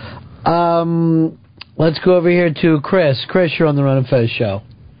 Let's go over here to Chris. Chris, you're on the Ron and Fez show.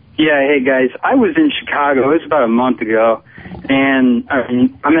 Yeah, hey guys. I was in Chicago. It was about a month ago, and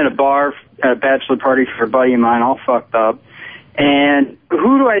I'm at a bar at a bachelor party for a buddy of mine, all fucked up. And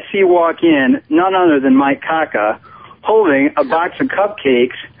who do I see walk in? None other than Mike Kaka, holding a box of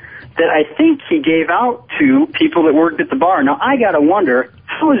cupcakes that I think he gave out to people that worked at the bar. Now, I got to wonder,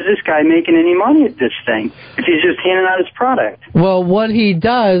 how is this guy making any money at this thing if he's just handing out his product? Well, what he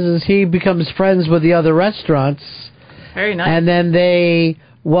does is he becomes friends with the other restaurants. Very nice. And then they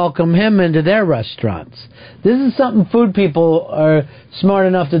welcome him into their restaurants. This is something food people are smart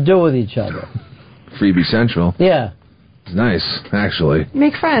enough to do with each other. Freebie Central. Yeah. It's nice, actually.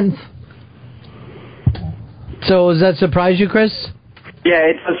 Make friends. So does that surprise you, Chris? Yeah,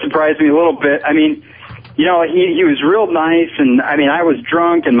 it does surprise me a little bit. I mean, you know, he was real nice, and I mean, I was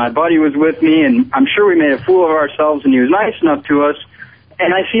drunk, and my buddy was with me, and I'm sure we made a fool of ourselves, and he was nice enough to us.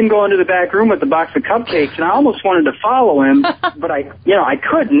 And I see him go into the back room with the box of cupcakes, and I almost wanted to follow him, but I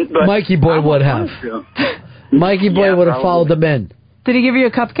couldn't. But Mikey Boy would have. Mikey Boy would have followed them in. Did he give you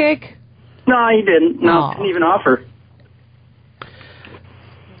a cupcake? No, he didn't. No, didn't even offer.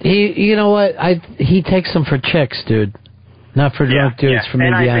 You know what? He takes them for chicks, dude. Not for drunk dudes from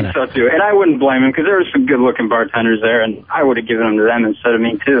Indiana. I think so, too. And I wouldn't blame him, because there were some good-looking bartenders there, and I would have given them to them instead of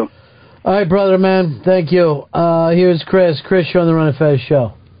me, too. All right, brother, man. Thank you. Here's Chris. Chris, you're on the Ron and Fez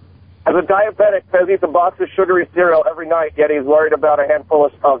show. As a diabetic, Fez eats a box of sugary cereal every night, yet he's worried about a handful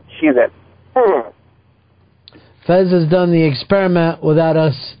of Cheez-Its. Fez has done the experiment without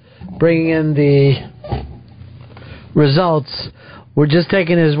us bringing in the results. We're just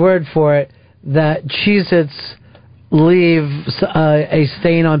taking his word for it that Cheez-Its leave a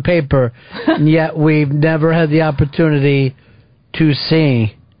stain on paper, and yet we've never had the opportunity to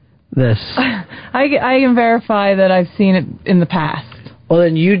see this. I can verify that I've seen it in the past. Well,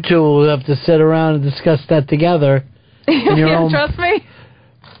 then you two will have to sit around and discuss that together. In your own... Trust me?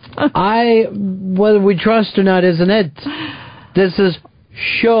 Whether we trust or not isn't it. This is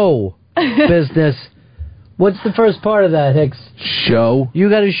show business. What's the first part of that, Hicks? Show? You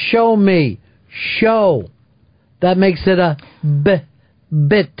got to show me. Show. That makes it a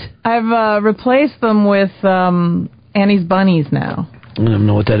bit. I've replaced them with Annie's Bunnies now. I don't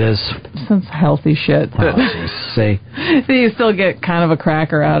know what that is. Some healthy shit. Say. You still get kind of a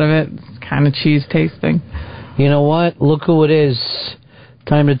cracker out of it. It's kind of cheese tasting. You know what? Look who it is.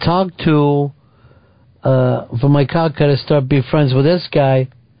 Time to talk to, for my cock to start be friends with this guy,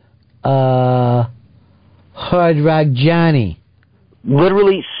 Hard Rock Johnny.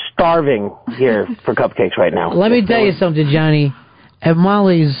 Literally starving here for cupcakes right now. Let me tell you something, Johnny. And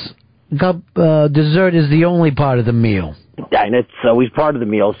Molly's dessert is the only part of the meal. Yeah, and it's always part of the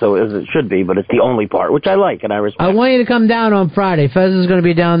meal, so as it should be, but it's the only part, which I like and I respect. I want you to come down on Friday. Fez is going to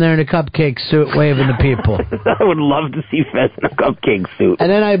be down there in a cupcake suit waving to people. I would love to see Fez in a cupcake suit. And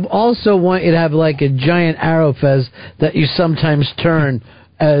then I also want you to have like a giant arrow, Fez, that you sometimes turn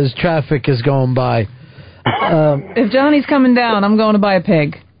as traffic is going by. If Johnny's coming down, I'm going to buy a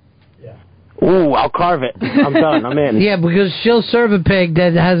pig. Ooh, I'll carve it. I'm done. I'm in. Yeah, because she'll serve a pig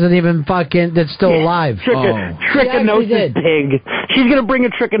that hasn't even that's still alive. Trichinosis pig. She's going to bring a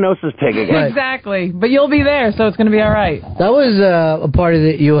trichinosis pig again. Right. Exactly. But you'll be there, so it's going to be all right. That was a party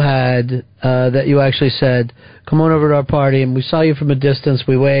that you had, that you actually said, come on over to our party, and we saw you from a distance,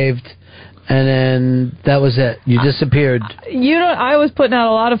 we waved, and then that was it. You disappeared. I was putting out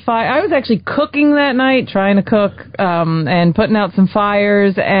a lot of fire. I was actually cooking that night, trying to cook, and putting out some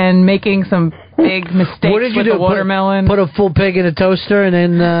fires and making some big mistakes with the watermelon. Put a full pig in a toaster and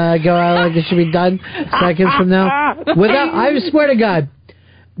then go out like it should be done seconds from now? I swear to God,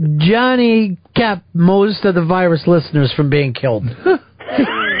 Johnny kept most of the virus listeners from being killed.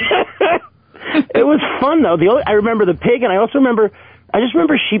 It was fun, though. I remember the pig, and I just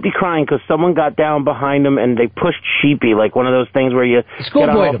remember Sheepy crying because someone got down behind him and they pushed Sheepy, like one of those things where you get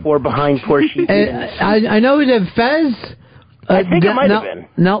on all four behind poor Sheepy. I know who did Fez. I think it might have been.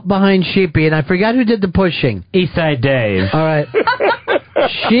 Knelt behind Sheepy, and I forgot who did the pushing. Eastside Dave. All right.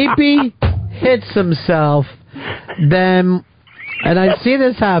 Sheepy hits himself, then, and I see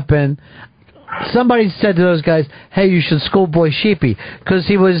this happen. Somebody said to those guys, hey, you should schoolboy Sheepy, because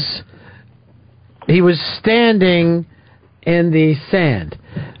he was standing in the sand.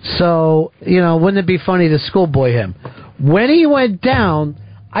 So, wouldn't it be funny to schoolboy him? When he went down,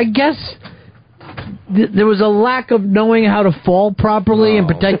 I guess there was a lack of knowing how to fall properly and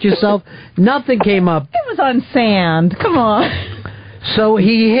protect yourself. Nothing came up. It was on sand. Come on. So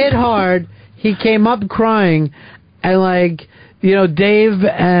he hit hard. He came up crying, and Dave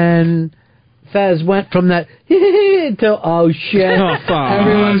and Fez went from that to, oh shit,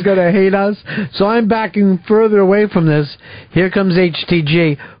 everyone's going to hate us. So I'm backing further away from this. Here comes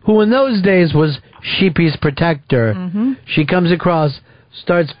HTG, who in those days was Sheepy's protector. Mm-hmm. She comes across,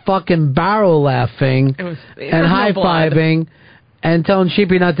 starts fucking barrel laughing and high-fiving and telling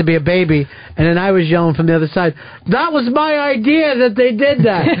Sheepy not to be a baby. And then I was yelling from the other side, that was my idea that they did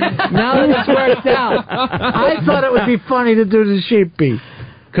that. Now that it's worked out. I thought it would be funny to do to Sheepy.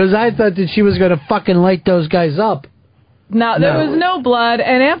 Because I thought that she was going to fucking light those guys up. No, there was no blood.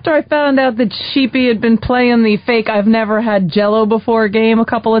 And after I found out that Sheepy had been playing the fake I've never had Jell-O before game a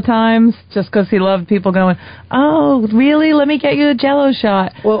couple of times, just because he loved people going, oh, really? Let me get you a Jell-O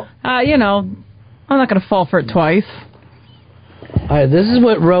shot. Well, I'm not going to fall for it twice. All right, this is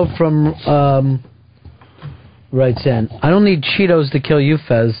what Ro from writes in. I don't need Cheetos to kill you,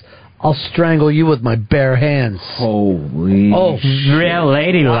 Fez. I'll strangle you with my bare hands. Holy real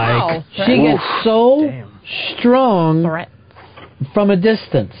ladylike. Wow. She gets so strong from a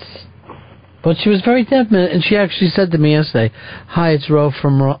distance. But she was very definite, and she actually said to me yesterday, hi, it's Ro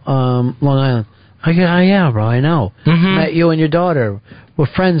from Long Island. I go, oh, yeah, Ro, I know. Mm-hmm. Met you and your daughter. We're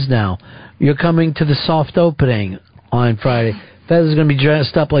friends now. You're coming to the soft opening on Friday. Fez is going to be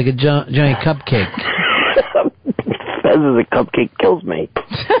dressed up like a giant cupcake. Fez as a cupcake kills me.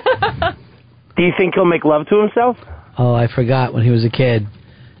 Do you think he'll make love to himself? Oh, I forgot when he was a kid.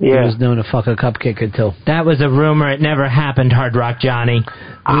 Yeah. He was known to fuck a cupcake until. That was a rumor. It never happened, Hard Rock Johnny.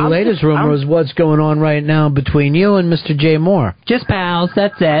 The latest rumor is what's going on right now between you and Mr. J. Moore. Just pals,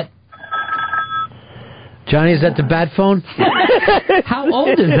 that's it. Johnny, is that the bat phone? How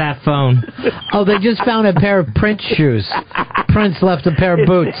old is that phone? Oh, they just found a pair of Prince shoes. Prince left a pair of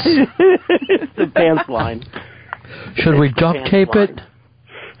boots. It's the pants line. Should we duct tape it?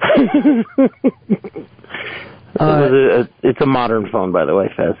 It's a modern phone, by the way,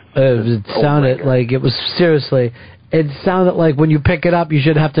 Fez. It sounded like it was, seriously, it sounded like when you pick it up, you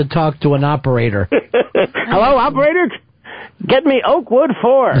should have to talk to an operator. Hello, operator? Get me Oakwood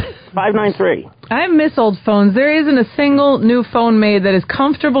 593. I miss old phones. There isn't a single new phone made that is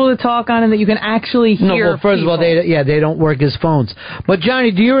comfortable to talk on and that you can actually hear. No, well, first people. of all, they don't work as phones. But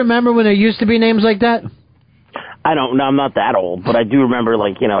Johnny, do you remember when there used to be names like that? I don't know. I'm not that old, but I do remember,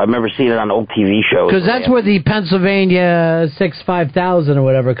 I remember seeing it on old TV shows. Because that's where the Pennsylvania 65000 or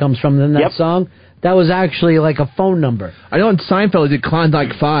whatever comes from in that song. That was actually like a phone number. I know in Seinfeld he did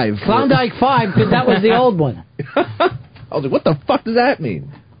Klondike 5. Klondike 5, because that was the old one. I was like, what the fuck does that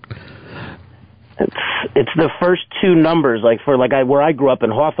mean? It's the first two numbers, where I grew up in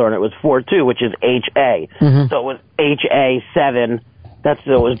Hawthorne, it was 42, which is HA. Mm-hmm. So it was HA 7. It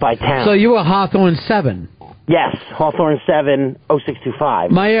was by town. So you were Hawthorne 7. Yes, Hawthorne 7,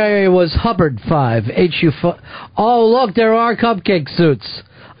 0625. My area was Hubbard 5, HU 5. Oh, look, there are cupcake suits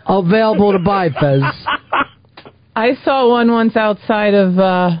available to buy, Fez. I saw one once outside of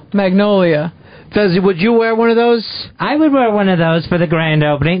Magnolia. Fez, would you wear one of those? I would wear one of those for the grand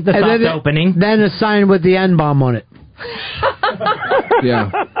opening, the soft opening. Then a sign with the N-bomb on it.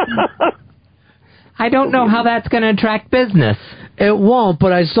 Yeah. I don't know how that's going to attract business. It won't,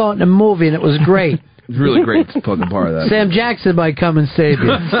 but I saw it in a movie and it was great. It's really great fucking part of that. Sam Jackson might come and save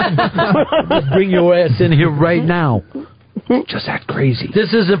you. Bring your ass in here right now. Just act crazy.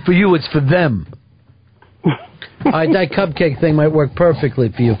 This isn't for you, it's for them. All right, that cupcake thing might work perfectly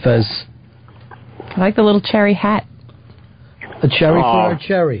for you, Fez. I like the little cherry hat. A cherry for a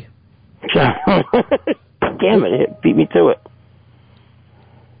cherry. Damn it, beat me to it.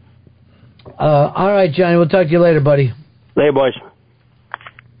 All right, Johnny, we'll talk to you later, buddy. Later, boys.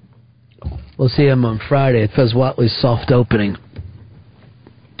 We'll see him on Friday at Fez Whatley's soft opening.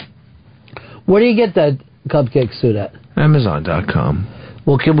 Where do you get that cupcake suit at? Amazon.com.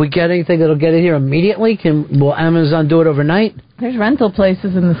 Well, can we get anything that'll get it here immediately? Will Amazon do it overnight? There's rental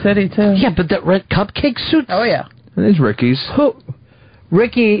places in the city, too. Yeah, but that rent cupcake suits? Oh, yeah. There's Ricky's. Who?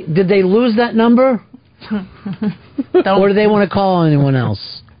 Ricky, did they lose that number? Or do they want to call anyone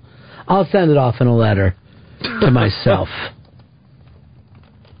else? I'll send it off in a letter to myself.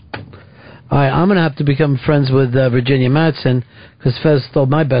 All right, I'm going to have to become friends with Virginia Madsen because Fez stole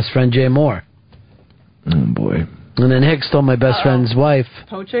my best friend, Jay Moore. Oh, boy. And then Hicks stole my best friend's wife.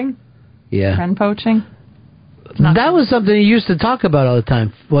 Poaching? Yeah. Friend poaching? That was something you used to talk about all the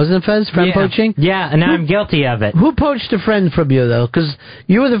time, wasn't it, Fez? Friend poaching? Yeah, and I'm guilty of it. Who poached a friend from you, though? Because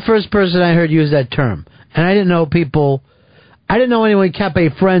you were the first person I heard use that term. And I didn't know anyone kept a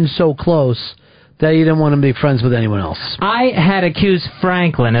friend so close that you didn't want to be friends with anyone else. I had accused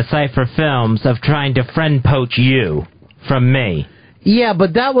Franklin of Cypher Films of trying to friend poach you from me. Yeah,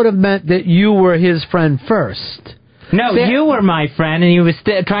 but that would have meant that you were his friend first. No, you were my friend, and you were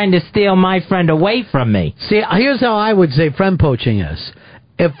trying to steal my friend away from me. See, here's how I would say friend poaching is.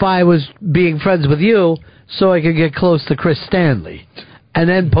 If I was being friends with you so I could get close to Chris Stanley and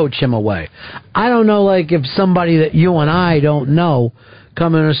then poach him away. I don't know, if somebody that you and I don't know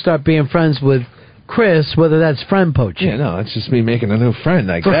come in and start being friends with Chris, whether that's friend poaching. Yeah, no, that's just me making a new friend,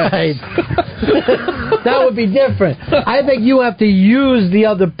 I guess. Right. That would be different. I think you have to use the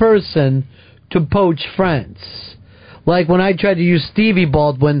other person to poach friends. Like when I tried to use Stevie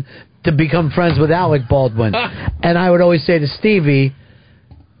Baldwin to become friends with Alec Baldwin. And I would always say to Stevie,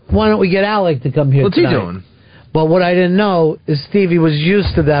 why don't we get Alec to come here What's tonight? he doing? But what I didn't know is Stevie was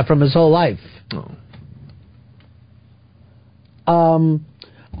used to that from his whole life. Oh.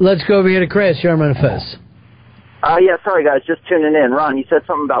 Let's go over here to Chris. You're on Fez. Yeah, sorry guys, just tuning in. Ron, you said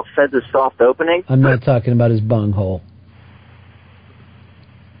something about Fez's soft opening? I'm not talking about his bunghole.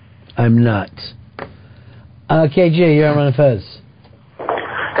 I'm not. KG, you're on Fez.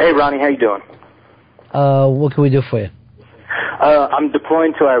 Hey, Ronnie, how you doing? What can we do for you? I'm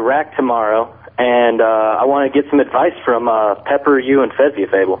deploying to Iraq tomorrow, and I want to get some advice from Pepper, you, and Fez,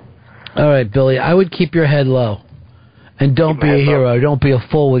 if able. All right, Billy, I would keep your head low. And don't be a hero. Don't be a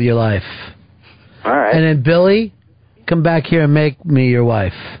fool with your life. All right. And then, Billy, come back here and make me your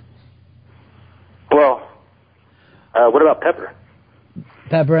wife. Well, what about Pepper?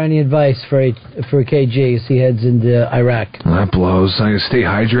 Pepper, any advice for KG as he heads into Iraq? Well, that blows. I can stay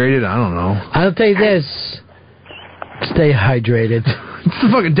hydrated? I don't know. I'll tell you this. Stay hydrated. It's the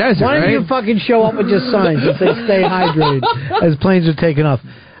fucking desert, Why don't you fucking show up with your signs and say stay hydrated as planes are taking off?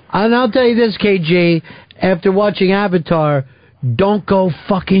 And I'll tell you this, KG, after watching Avatar, don't go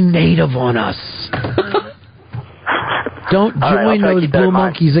fucking native on us. Don't join those blue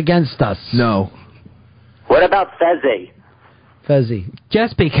monkeys against us. No. What about Fezzy? Fezzy.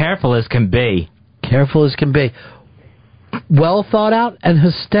 Just be careful as can be. Careful as can be. Well thought out and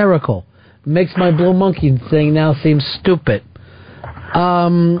hysterical. Makes my blue monkey thing now seem stupid.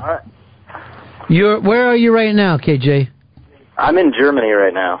 Where are you right now, KJ? I'm in Germany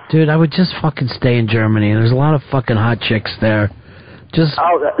right now. Dude, I would just fucking stay in Germany. There's a lot of fucking hot chicks there. Just.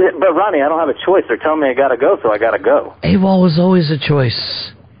 Oh, but Ronnie, I don't have a choice. They're telling me I gotta go, so I gotta go. AWOL was always a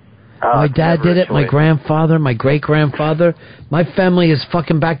choice. My dad did it, my grandfather, my great-grandfather. My family has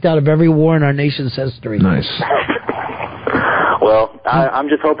fucking backed out of every war in our nation's history. Nice. Well, I'm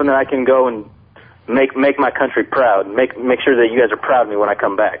just hoping that I can go and make my country proud. Make sure that you guys are proud of me when I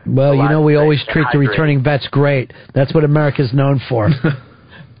come back. Well, you know, we always treat the returning vets great. That's what America's known for.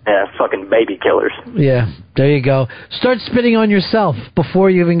 Yeah, fucking baby killers. Yeah, there you go. Start spitting on yourself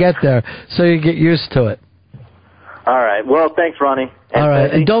before you even get there, so you get used to it. All right. Well, thanks, Ronnie. All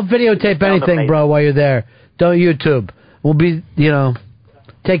right, and don't videotape anything, bro, while you're there. Don't YouTube. We'll be,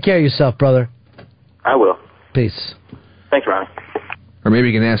 take care of yourself, brother. I will. Peace. Thanks, Ronnie. Or maybe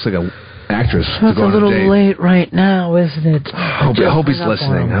you can ask like a actress to It's go a on little a date. late right now, isn't it? I hope he's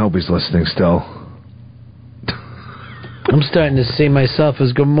listening. I hope he's listening still. I'm starting to see myself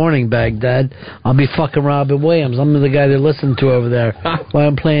as Good Morning Baghdad. I'll be fucking Robin Williams. I'm the guy they listen to over there while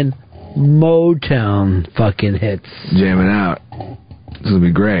I'm playing Motown fucking hits. Jamming out. This will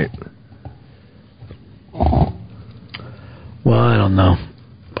be great. Well, I don't know.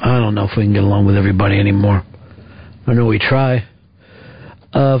 I don't know if we can get along with everybody anymore. I know we try.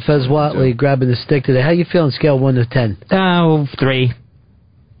 Fez Watley grabbing the stick today. How you feeling? Scale 1 to 10. 3.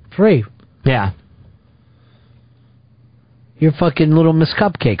 3? Yeah. You're fucking Little Miss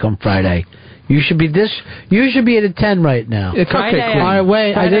Cupcake on Friday. You should be at a 10 right now. Yeah, Friday, All right,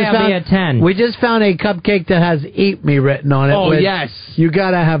 wait. Friday I'll be at 10. We just found a cupcake that has "Eat Me" written on it. Oh, yes. You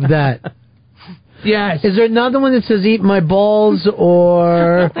gotta have that. Yes. Is there another one that says "Eat My Balls"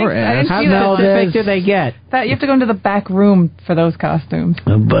 or ass? how How specific do they get? That you have to go into the back room for those costumes.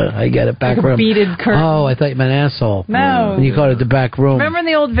 But I got it back Like a room. beaded curtain. Oh, I thought you meant asshole. No. When you called it the back room. Remember in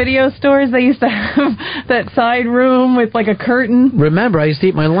the old video stores they used to have that side room with like a curtain? Remember, I used to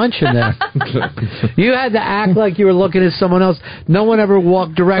eat my lunch in there. You had to act like you were looking at someone else. No one ever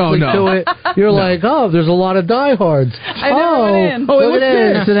walked directly to it. You're like, oh, there's a lot of diehards. I never went in. Oh, look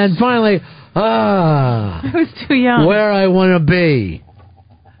at this. And then finally, I was too young. Where I want to be.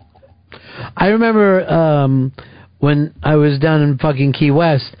 I remember when I was down in fucking Key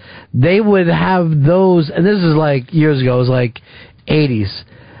West, they would have those, and this is like years ago, it was like 80s,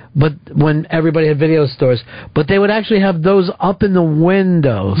 but when everybody had video stores, but they would actually have those up in the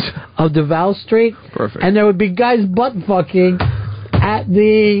windows of Duval Street. Perfect. And there would be guys butt fucking at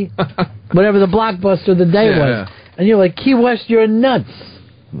the, whatever the Blockbuster the day was. And you're like, Key West, you're nuts.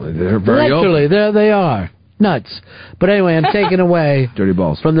 They're very Literally, there they are. Nuts. But anyway, I'm taken away Dirty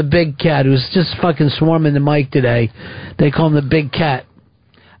balls. from the big cat who's just fucking swarming the mic today. They call him the big cat.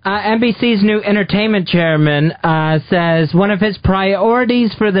 NBC's new entertainment chairman says one of his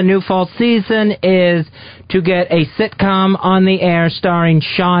priorities for the new fall season is to get a sitcom on the air starring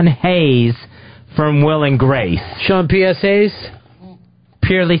Sean Hayes from Will and Grace. Sean P.S. Hayes?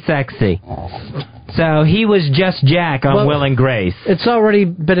 Purely sexy. So he was just Jack on Will and Grace. It's already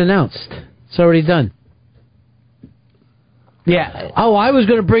been announced. It's already done. Yeah. Oh, I was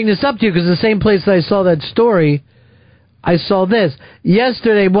going to bring this up to you because the same place that I saw that story, I saw this.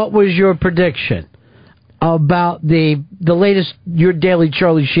 Yesterday, what was your prediction about the latest Your Daily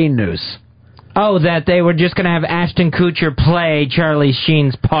Charlie Sheen news? Oh, that they were just going to have Ashton Kutcher play Charlie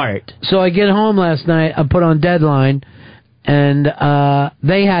Sheen's part. So I get home last night, I put on Deadline, and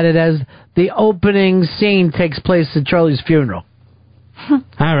they had it as the opening scene takes place at Charlie's funeral.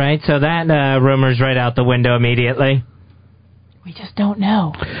 All right, so that rumor's right out the window immediately. We just don't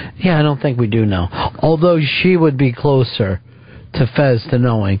know. Yeah, I don't think we do know. Although she would be closer to Fez to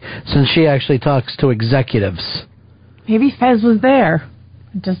knowing, since she actually talks to executives. Maybe Fez was there.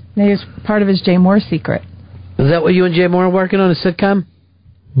 Just maybe it's part of his Jay Moore secret. Is that what you and Jay Moore are working on, a sitcom?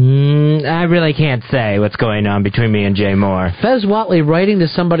 I really can't say what's going on between me and Jay Moore. Fez Watley writing to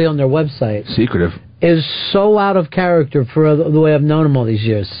somebody on their website secretive is so out of character for the way I've known him all these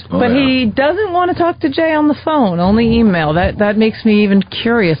years. But he doesn't want to talk to Jay on the phone, only email. That makes me even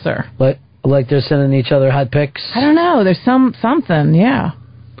curiouser. Like they're sending each other hot pics? I don't know. There's something, yeah.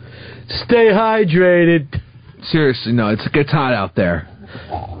 Stay hydrated. Seriously, no, it gets hot out there.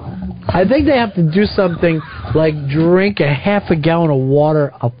 I think they have to do something like drink a half a gallon of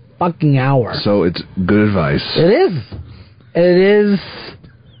water a fucking hour. So it's good advice. It is. It is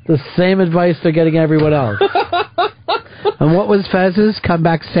the same advice they're getting everyone else. And what was Fez's? Come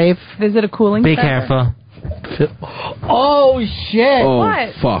back safe. Visit a cooling Be center. careful. Oh, shit. Oh, What?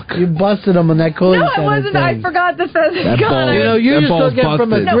 fuck. You busted him on that cooling No, center I wasn't. thing. I forgot the Fez That is gone. ball- You know, you That just ball's took it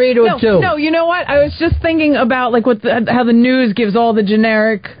from a busted. 3 to a 2. No, you know what? I was just thinking about like how the news gives all the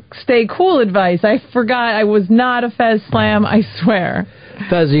generic stay cool advice. I forgot I was not a Fez slam, I swear.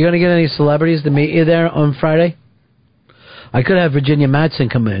 Fez, are you going to get any celebrities to meet you there on Friday? I could have Virginia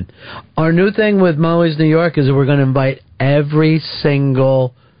Madsen come in. Our new thing with Moe's New York is that we're going to invite every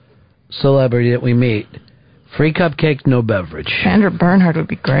single celebrity that we meet. Free cupcake, no beverage. Sandra Bernhard would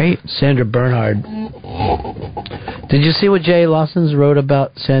be great. Sandra Bernhard. Did you see what Jay Lawson's wrote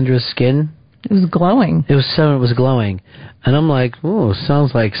about Sandra's skin? It was glowing. It was glowing. And I'm like, ooh,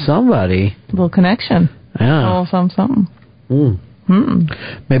 sounds like somebody. A little connection. Yeah. Oh, something.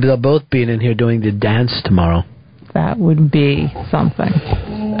 Maybe they'll both be in here doing the dance tomorrow. That would be something.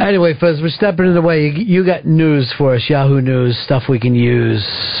 Anyway, Fuzz, we're stepping in the way. You got news for us, Yahoo News, stuff we can use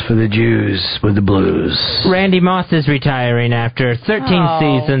for the Jews with the blues. Randy Moss is retiring after 13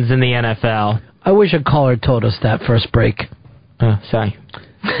 seasons in the NFL. I wish a caller told us that first break. Oh, sorry.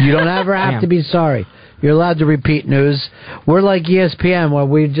 You don't ever have to be sorry. You're allowed to repeat news. We're like ESPN, where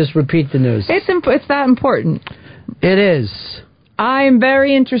we just repeat the news. It's that important. It is. I'm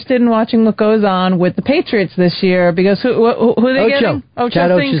very interested in watching what goes on with the Patriots this year because who are they getting?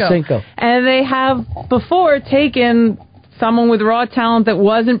 Ochocinco. And they have before taken someone with raw talent that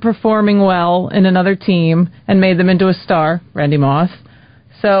wasn't performing well in another team and made them into a star, Randy Moss.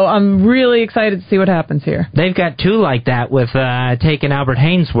 So I'm really excited to see what happens here. They've got two like that with taking Albert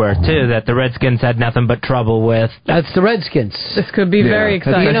Hainsworth, too, that the Redskins had nothing but trouble with. That's the Redskins. This could be very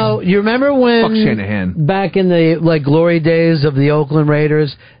exciting. You know, you remember when Fuck Shanahan. Back in the glory days of the Oakland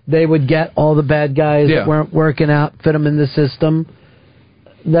Raiders, they would get all the bad guys that weren't working out, fit them in the system.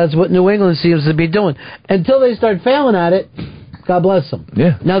 That's what New England seems to be doing. Until they start failing at it, God bless them.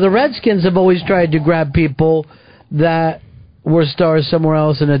 Yeah. Now, the Redskins have always tried to grab people that were stars somewhere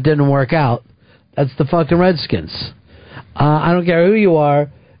else and it didn't work out. That's the fucking Redskins. I don't care who you are,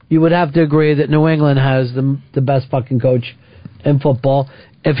 you would have to agree that New England has the best fucking coach in football.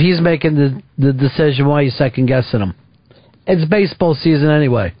 If he's making the decision, why are you second guessing him? It's baseball season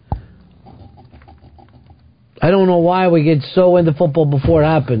anyway. I don't know why we get so into football before it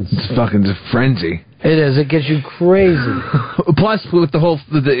happens. It's fucking just frenzy. It is. It gets you crazy. Plus, with the whole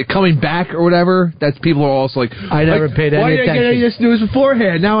the coming back or whatever, that's people are also like, I never paid any why did I get any of this news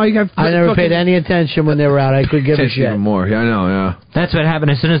beforehand? Now I never paid any attention when they were out. I could give a shit. Even more. Yeah, I know. Yeah. That's what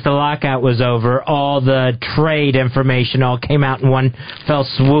happened. As soon as the lockout was over, all the trade information all came out in one fell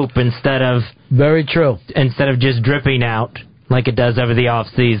swoop instead of very true. Instead of just dripping out like it does over the off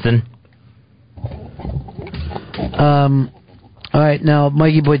season. All right, now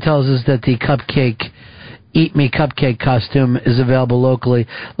Mikey Boy tells us that the Eat Me Cupcake costume is available locally.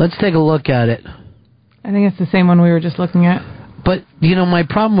 Let's take a look at it. I think it's the same one we were just looking at. But, you know, my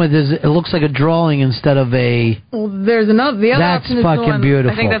problem with it is it looks like a drawing instead of a... Well, there's another... The other That's option is fucking the one,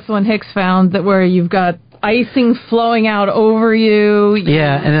 beautiful. I think that's the one Hicks found, that where you've got icing flowing out over you.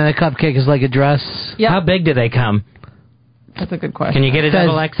 Yeah, and then the cupcake is like a dress. Yep. How big do they come? That's a good question. Can you get a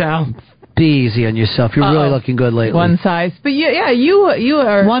double XL? Be easy on yourself. You're really looking good lately. One size. But you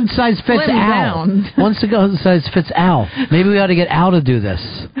are... One size fits slim Al. down. One size fits Al. Maybe we ought to get Al to do this.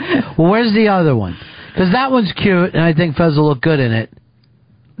 Well, where's the other one? Because that one's cute, and I think Fez will look good in it.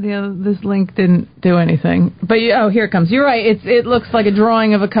 This link didn't do anything. But, here it comes. You're right. It looks like a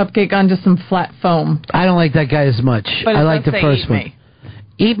drawing of a cupcake on just some flat foam. I don't like that guy as much. But I like the first one. Me.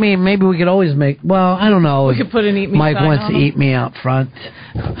 Eat Me, maybe we could always make... Well, I don't know. We could put an Eat Me Mike sign wants on to them. Eat Me out front.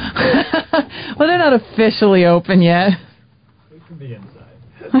 Well, they're not officially open yet. We can be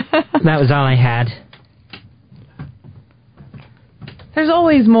inside. That was all I had. There's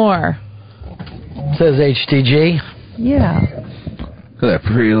always more. Says HTG. Yeah. Look at that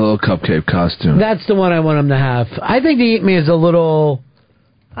pretty little cupcake costume. That's the one I want him to have. I think the Eat Me is a little...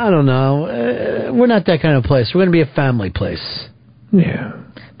 I don't know. We're not that kind of place. We're going to be a family place. Yeah.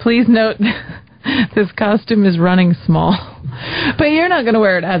 Please note, this costume is running small. But you're not going to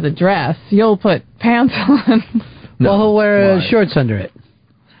wear it as a dress. You'll put pants on. Well, he'll wear shorts under it.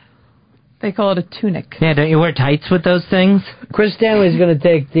 They call it a tunic. Yeah, don't you wear tights with those things? Chris Stanley's going to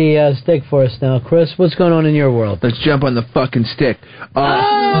take the stick for us now. Chris, what's going on in your world? Let's jump on the fucking stick.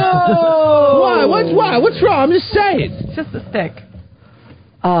 Oh! Why? What's wrong? I'm just saying. It's just a stick.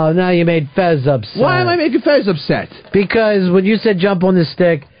 Oh, now you made Fez upset. Why am I making Fez upset? Because when you said jump on the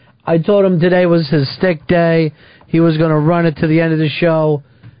stick, I told him today was his stick day. He was going to run it to the end of the show,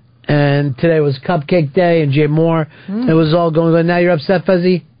 And today was Cupcake Day and Jay Moore. It was all going on. Now you're upset,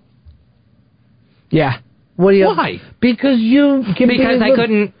 Fuzzy? Yeah. What do you? Why? Because you can Because I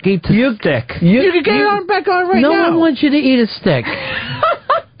couldn't eat the stick. You can get it on back on right no now. one wants you to eat a stick.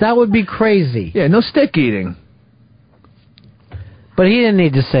 That would be crazy. Yeah, no stick eating. But he didn't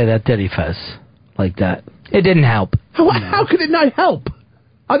need to say that, did he, Fez? Like that. It didn't help. How could it not help?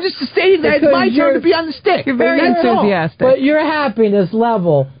 I'm just stating that it's my turn to be on the stick. You're very That's all. enthusiastic. But your happiness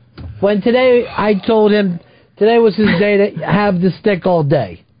level, when today I told him today was his day to have the stick all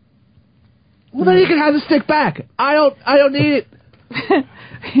day. Well, then he can have the stick back. I don't need it.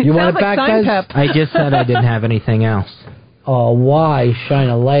 You want it back, Fez? I just said I didn't have anything else. Oh, why shine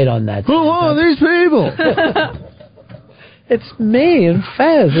a light on that? Who are these people? It's me and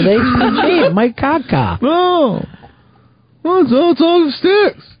Fez and HPG, Mike Kaka. No. Don't talk of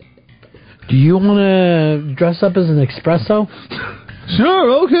sticks. Do you want to dress up as an espresso? Sure,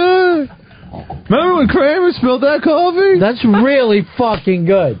 okay. Remember when Kramer spilled that coffee? That's really fucking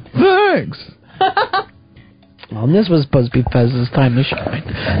good. Thanks. Well, this was supposed to be Fez's time to shine.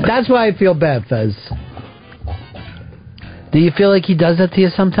 That's why I feel bad, Fez. Do you feel like he does that to you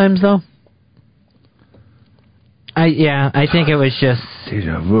sometimes, though? I think it was just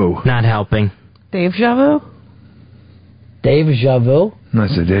deja vu. Not helping. Dave Javu? Dave Javu?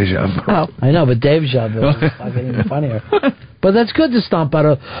 That's a deja vu. Oh. I know, but Dave Javu is fucking even funnier. But that's good to stomp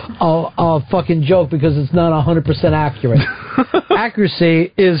out a fucking joke because it's not 100% accurate.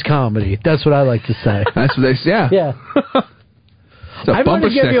 Accuracy is comedy. That's what I like to say. That's what they say, yeah. Yeah. I'm going to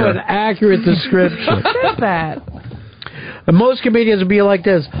give you an accurate description. Not bad. And most comedians would be like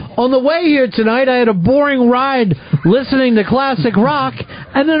this. On the way here tonight, I had a boring ride listening to classic rock,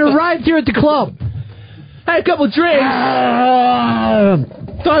 and then a ride here at the club. I had a couple drinks.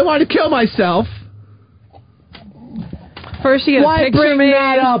 So I wanted to kill myself. First you get Why a picture bring made.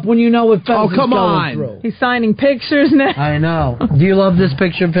 that up when you know what Fez is come going on. through? He's signing pictures now. I know. Do you love this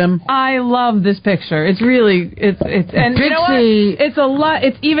picture of him? I love this picture. It's really and Pixie. you know what? It's a lot.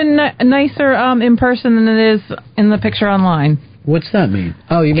 It's even nicer in person than it is in the picture online. What's that mean?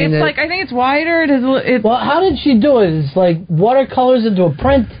 Oh, you mean it's that? like I think it's wider. It's well, how did she do it? It's like watercolors into a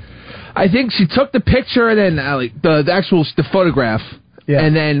print. I think she took the picture and then like the photograph. Yeah.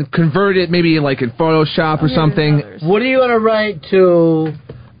 And then convert it maybe like in Photoshop or something. What are you going to write to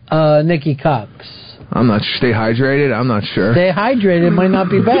Nikki Cox? I'm not sure. Stay hydrated? I'm not sure. Stay hydrated might not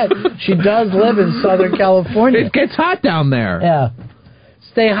be bad. She does live in Southern California. It gets hot down there. Yeah.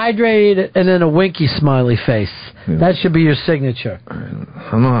 Stay hydrated and then a winky smiley face. Yeah. That should be your signature. I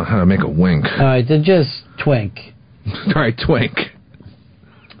don't know how to make a wink. All right, then just twink. All right, twink.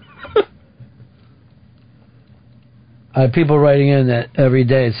 People writing in that every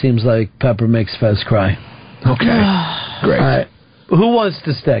day it seems like Pepper makes Fez cry. Okay. Great. All right. Who wants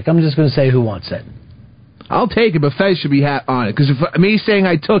the stick? I'm just going to say who wants it. I'll take it, but Fez should be on it. Because if me saying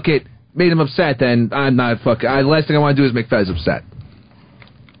I took it made him upset, then I'm not fucking... The last thing I want to do is make Fez upset.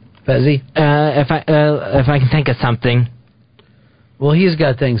 Fezzy? If I can think of something. Well, he's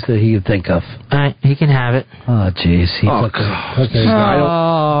got things that he can think of. He can have it. Oh, jeez. He took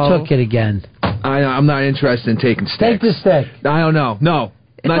it again. I'm not interested in taking sticks. Take the stick. I don't know. No.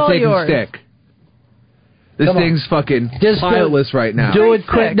 It's not all taking yours. stick. This thing's fucking pilotless right now. Do it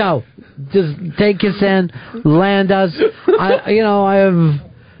quick. No. Just take us in. Land us.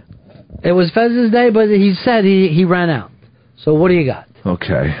 It was Fez's day, but he said he ran out. So what do you got?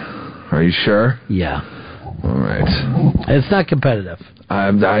 Okay. Are you sure? Yeah. All right. It's not competitive.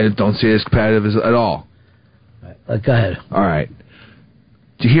 I don't see it as competitive at all. Go ahead. All right.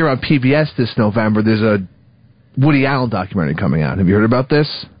 Did you hear on PBS this November, there's a Woody Allen documentary coming out. Have you heard about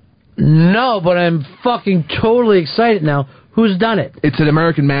this? No, but I'm fucking totally excited now. Who's done it? It's an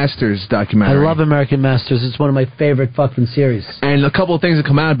American Masters documentary. I love American Masters. It's one of my favorite fucking series. And a couple of things that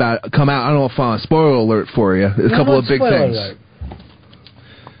come out. I don't know if I'm spoiler alert for you. A couple of big things. Alert.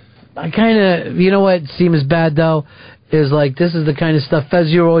 I kind of, you know what seems bad though, is like this is the kind of stuff. Fez,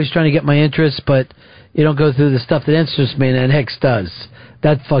 you're always trying to get my interest, but you don't go through the stuff that interests me, and then Hicks does.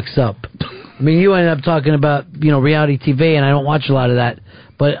 That fucks up. I mean, you end up talking about reality TV, and I don't watch a lot of that.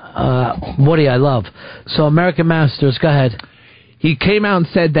 But Woody, I love. So American Masters, go ahead. He came out and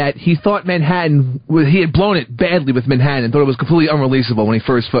said that he thought Manhattan, he had blown it badly with Manhattan, and thought it was completely unreleasable when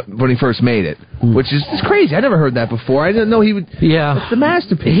he first made it, which is crazy. I never heard that before. I didn't know he would. Yeah, it's the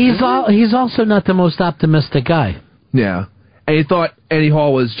masterpiece. He's also not the most optimistic guy. Yeah, and he thought Eddie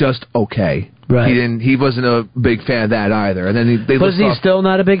Hall was just okay. Right. He wasn't a big fan of that either. And then they was he still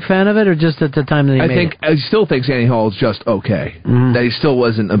not a big fan of it, or just at the time that he made it? I still think Annie Hall is just okay. Mm-hmm. That he still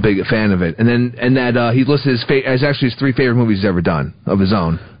wasn't a big fan of it. And that he listed as actually his 3 favorite movies he's ever done of his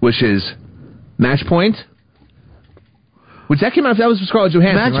own, which is Match Point. Which that came out, that was Scarlett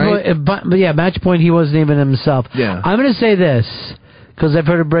Johansson, right? Match Point, he wasn't even himself. Yeah. I'm going to say this, because I've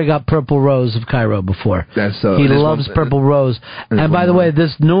heard him bring up Purple Rose of Cairo before. He loves Purple Rose. And by the way,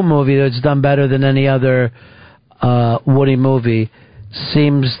 this new movie that's done better than any other Woody movie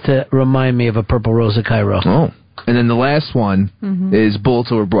seems to remind me of a Purple Rose of Cairo. Oh. And then the last one is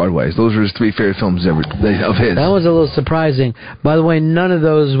Bullets Over Broadway. Those are his 3 favorite films of his. That was a little surprising. By the way, none of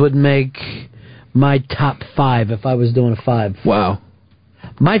those would make my top 5 if I was doing a 5. Wow.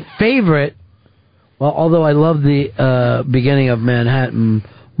 My favorite, well, although I love the beginning of Manhattan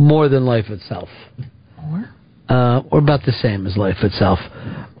more than Life itself. Or about the same as Life itself.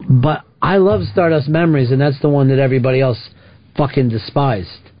 But I love Stardust Memories, and that's the one that everybody else fucking despised.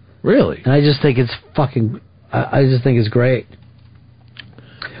 Really? And I just think it's it's great.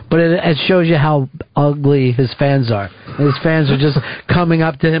 But it shows you how ugly his fans are. His fans are just coming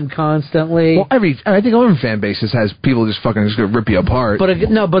up to him constantly. Well, I think every fan base has people just fucking just gonna rip you apart. But it's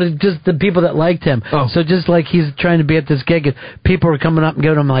just the people that liked him. Oh. So just like he's trying to be at this gig, and people are coming up and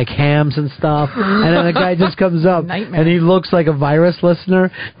giving him like hams and stuff, and then the guy just comes up and he looks like a virus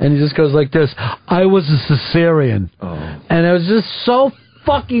listener, and he just goes like this: "I was a Caesarean," and it was just so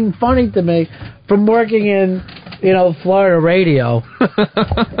fucking funny to me from working in, Florida radio.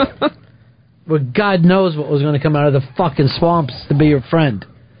 Where God knows what was going to come out of the fucking swamps to be your friend.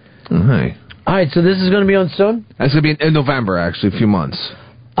 Hey. All right, so this is going to be on soon? That's going to be in November, actually, a few months.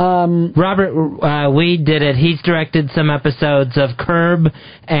 Robert Weed did it. He's directed some episodes of Curb,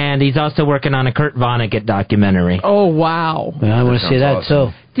 and he's also working on a Kurt Vonnegut documentary. Oh, wow. Yeah, I want to see that,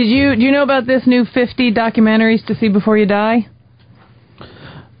 too. Do you know about this new 50 documentaries to see before you die?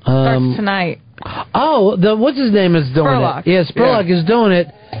 Starts tonight. Oh, what's his name is doing Spurlock. it. Yeah, Spurlock is doing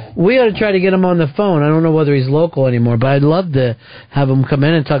it. We ought to try to get him on the phone. I don't know whether he's local anymore, but I'd love to have him come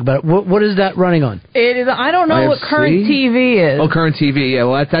in and talk about it. What is that running on? It is. I don't know what Current TV is. Oh, Current TV. Yeah,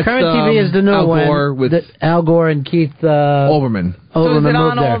 well, that's Current TV is the new Al one. Gore with Al Gore and Keith Olbermann. So is it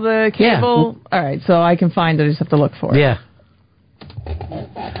on there. all the cable? Yeah. All right, so I can find it. I just have to look for it. Yeah.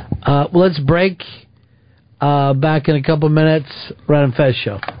 Well, let's break. Back in a couple minutes. Ron and Fez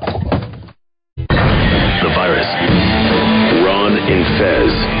show. The virus. Ron and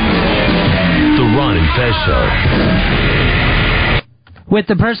Fez. The Ron and Fez show. With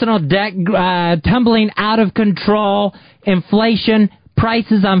the personal debt tumbling out of control, inflation,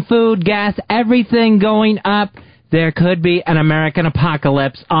 prices on food, gas, everything going up, there could be an American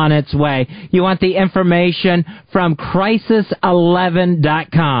apocalypse on its way. You want the information from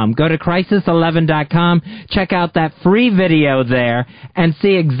Crisis11.com. Go to Crisis11.com, check out that free video there, and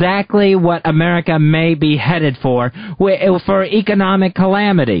see exactly what America may be headed for economic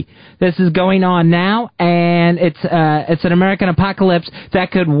calamity. This is going on now, and it's an American apocalypse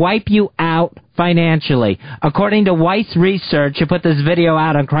that could wipe you out financially. According to Weiss Research, who put this video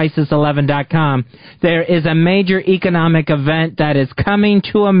out on Crisis11.com, there is a major economic event that is coming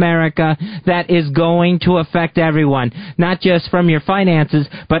to America that is going to affect everyone, not just from your finances,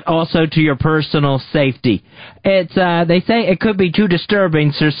 but also to your personal safety. They say it could be too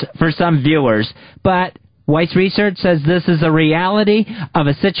disturbing for some viewers, but Weiss Research says this is a reality of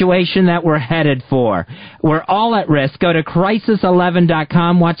a situation that we're headed for. We're all at risk. Go to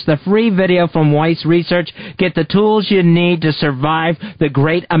Crisis11.com, watch the free video from Weiss Research, get the tools you need to survive the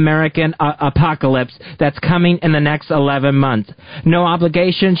great American apocalypse that's coming in the next 11 months. No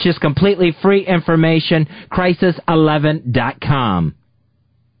obligations, just completely free information. Crisis11.com.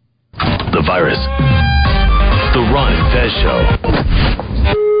 The virus. The Ron and Fez show.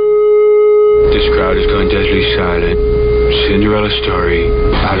 This crowd has gone deadly silent. Cinderella story,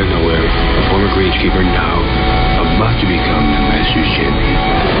 out of nowhere, a former greenskeeper now about to become the Masters champion.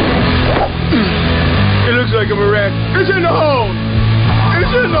 It looks like I'm a rat. It's in the hole!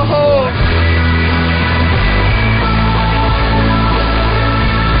 It's in the hole!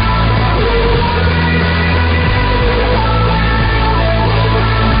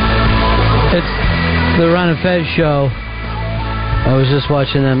 It's the Ron and Fez show. I was just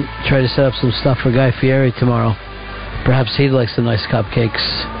watching them try to set up some stuff for Guy Fieri tomorrow. Perhaps he'd like some nice cupcakes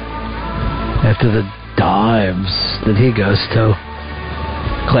after the dives that he goes to.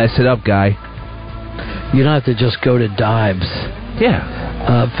 Class it up, Guy. You don't have to just go to dives. Yeah.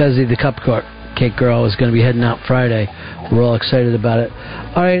 Fezzy, the cup Cake Girl is going to be heading out Friday. We're all excited about it.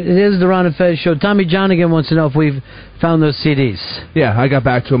 All right, it is the Ron and Fez show. Tommy Johnigan wants to know if we've found those CDs. Yeah, I got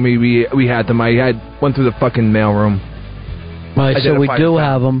back to him. We had them. I went through the fucking mailroom. All right, so we do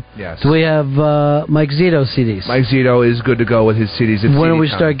have them. Yes. Do we have Mike Zito CDs? Mike Zito is good to go with his CDs. When do we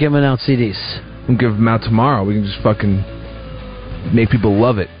start giving out CDs? We'll give them out tomorrow. We can just fucking make people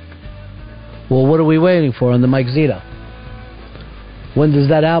love it. Well, what are we waiting for on the Mike Zito? When does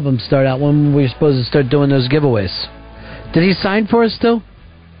that album start out? When were we supposed to start doing those giveaways? Did he sign for us still?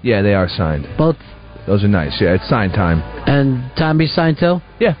 Yeah, they are signed. Both? Those are nice. Yeah, it's sign time. And Tommy signed too?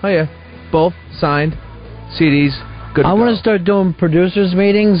 Yeah, oh yeah. Both signed. CDs. Good. I want to start doing producers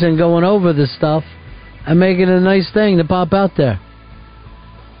meetings and going over this stuff and making it a nice thing to pop out there.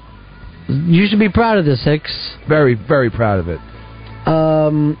 You should be proud of this, Hicks. Very, very proud of it.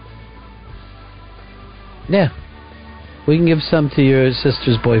 Yeah. We can give some to your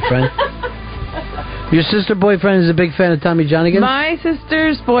sister's boyfriend. Your sister boyfriend is a big fan of Tommy Johnigan? My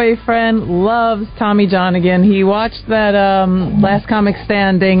sister's boyfriend loves Tommy Johnigan. He watched that Last Comic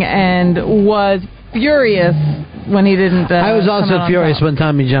Standing and was furious when he didn't. I was also furious when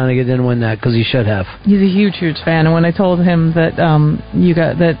Tommy Johnigan didn't win that because he should have. He's a huge, huge fan, and when I told him that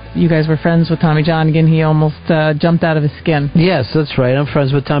you guys were friends with Tommy Johnigan, he almost jumped out of his skin. Yes, that's right. I'm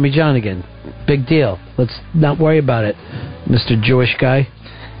friends with Tommy Johnigan. Big deal. Let's not worry about it, Mr. Jewish guy.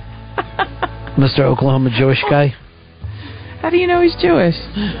 Mr. Oklahoma Jewish guy. How do you know he's Jewish?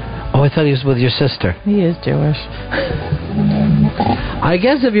 Oh, I thought he was with your sister. He is Jewish. I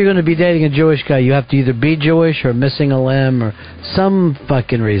guess if you're going to be dating a Jewish guy, you have to either be Jewish or missing a limb or some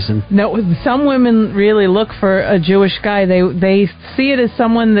fucking reason. No, some women really look for a Jewish guy. They see it as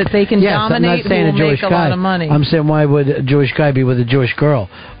someone that they can dominate. I'm not saying who will a Jewish make guy. A lot of money. I'm saying why would a Jewish guy be with a Jewish girl?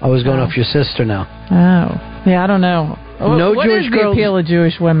 I was going off your sister now. Oh, yeah, I don't know. No what Jewish is girls. The appeal of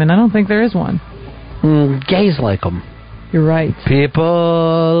Jewish women? I don't think there is one. Gays like them. You're right.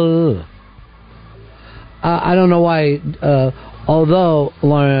 People. I don't know why. Although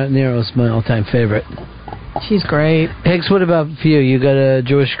Laura Nero's my all-time favorite. She's great. Hicks, what about for you? You got a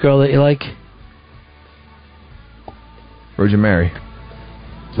Jewish girl that you like? Virgin Mary.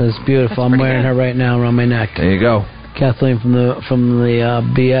 That's beautiful. I'm wearing her right now around my neck. There you go. Kathleen from the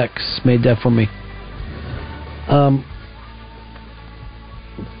BX made that for me.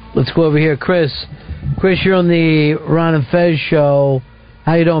 Let's go over here, Chris. Chris, you're on the Ron and Fez show.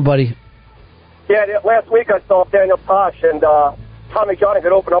 How you doing, buddy? Yeah, last week I saw Daniel Tosh and Tommy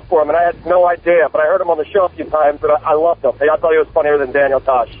Johnigan open up for him, and I had no idea, but I heard him on the show a few times, and I loved him. I thought he was funnier than Daniel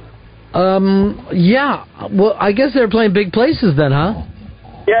Tosh. Yeah. Well, I guess they're playing big places then, huh?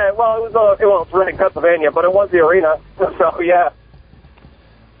 Yeah, well, it was Reading, Pennsylvania, but it was the arena, so yeah.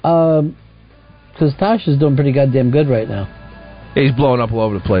 Because Tosh is doing pretty goddamn good right now. He's blowing up all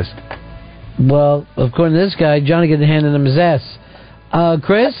over the place. Well, according to this guy, Johnigan handed him his ass.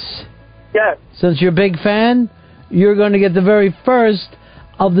 Chris? Yeah. Since you're a big fan, you're going to get the very first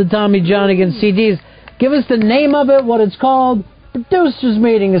of the Tommy Johnigan CDs. Give us the name of it, what it's called. Producers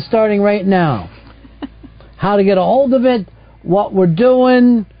meeting is starting right now. How to get a hold of it, what we're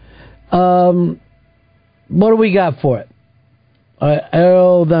doing. What do we got for it?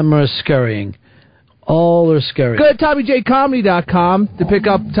 All of them are scurrying. All are scurrying. Go to TommyJComedy.com to pick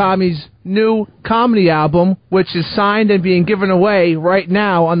up Tommy's new comedy album, which is signed and being given away right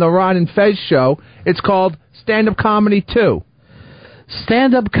now on the Ron and Fez show. It's called Stand Up Comedy 2.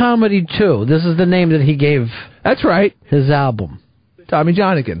 Stand Up Comedy 2. This is the name that he gave. That's right. His album. Tommy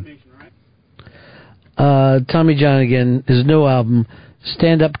Johnigan. Tommy Johnigan, his new album,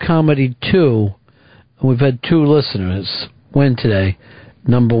 Stand Up Comedy 2. And we've had 2 listeners win today.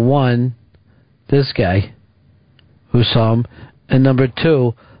 Number 1, this guy who saw him, and number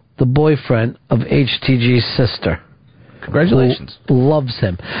 2, the boyfriend of HTG's sister. Congratulations. Who loves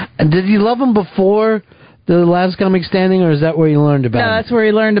him. And did he love him before the Last Comic Standing, or is that where you learned about him? No, that's where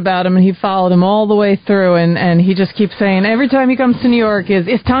he learned about him, and he followed him all the way through, and he just keeps saying, every time he comes to New York,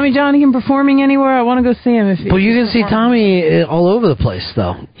 is Tommy Johnigan performing anywhere? I want to go see him. Well, you can see Tommy all over the place,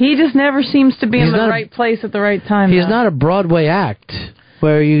 though. He just never seems to be in the right place at the right time. He's not a Broadway act,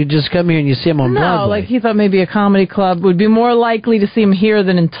 where you just come here and you see him on Broadway. No, like he thought maybe a comedy club would be more likely to see him here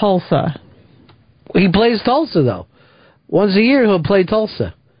than in Tulsa. He plays Tulsa, though. Once a year, he'll play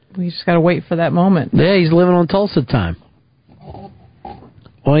Tulsa. We just got to wait for that moment. Yeah, he's living on Tulsa time.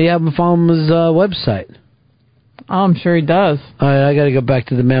 Well, you have him follow his website. Oh, I'm sure he does. All right, I got to go back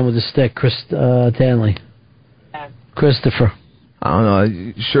to the man with the stick, Chris Tanley. Christopher. I don't know.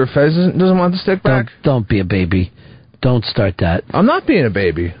 You sure Fez doesn't want the stick back? Don't be a baby. Don't start that. I'm not being a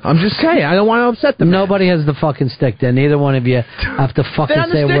baby. I'm just saying. I don't want to upset them. Nobody has the fucking stick there. Neither one of you have to fucking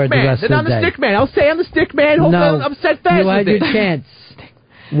say a word the rest of the day. I'm the stick man. I'll say I'm the stick man. Hope I don't upset Fez. You had your chance.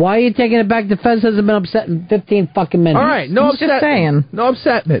 Why are you taking it back? The Fez hasn't been upset in 15 fucking minutes. All right, no upset. Just saying. No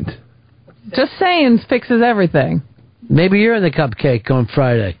upsetment. Just saying fixes everything. Maybe you're in the cupcake on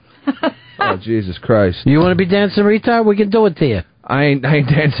Friday. Oh, Jesus Christ. You want to be dancing retard? We can do it to you. I ain't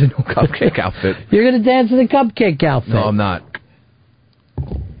dancing no cupcake outfit. You're going to dance in the cupcake outfit. No, I'm not.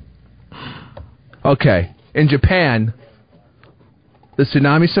 Okay. In Japan, the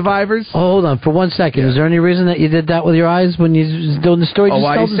tsunami survivors... Oh, hold on for 1 second. Is there any reason that you did that with your eyes when you was doing the story? Just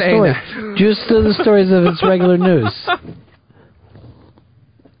why tell are you the saying story. that? Just tell the stories of its regular news.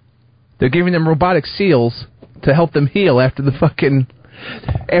 They're giving them robotic seals to help them heal after the fucking...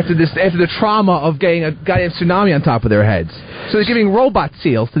 After the trauma of getting a goddamn tsunami on top of their heads. So they're giving robot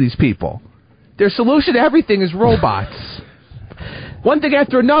seals to these people. Their solution to everything is robots. One thing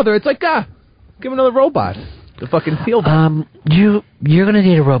after another, it's like, give them another robot to fucking heal them. You're going to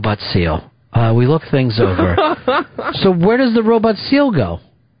need a robot seal. We look things over. So where does the robot seal go?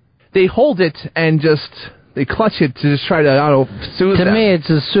 They hold it and they clutch it to just try to, I don't know, soothe them. To me, it's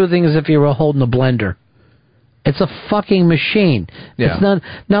as soothing as if you were holding a blender. It's a fucking machine. Yeah. It's not.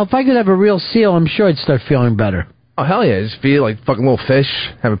 Now, if I could have a real seal, I'm sure I'd start feeling better. Oh, hell yeah. Just feel like fucking little fish,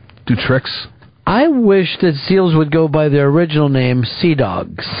 have it do tricks. I wish that seals would go by their original name, sea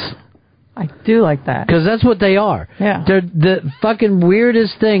dogs. I do like that. Because that's what they are. Yeah. The fucking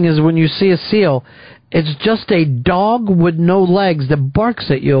weirdest thing is when you see a seal, it's just a dog with no legs that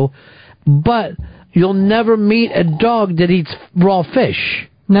barks at you, but you'll never meet a dog that eats raw fish.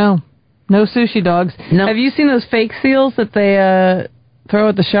 No sushi dogs. No. Have you seen those fake seals that they throw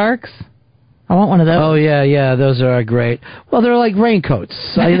at the sharks? I want one of those. Oh, yeah, those are great. Well, they're like raincoats.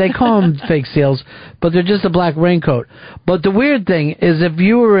 They call them fake seals, but they're just a black raincoat. But the weird thing is if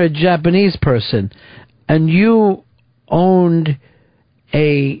you were a Japanese person and you owned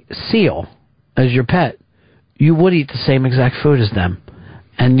a seal as your pet, you would eat the same exact food as them.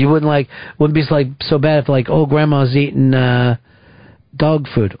 And you wouldn't be like so bad if grandma's eating dog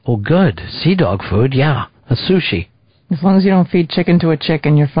food. Oh, good. Sea dog food, yeah. A sushi. As long as you don't feed chicken to a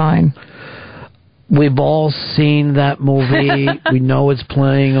chicken, you're fine. We've all seen that movie. We know it's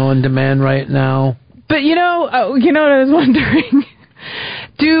playing on demand right now. But you know what I was wondering?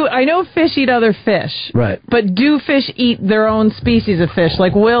 I know fish eat other fish. Right. But do fish eat their own species of fish?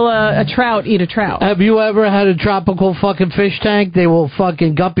 Like, will a trout eat a trout? Have you ever had a tropical fucking fish tank?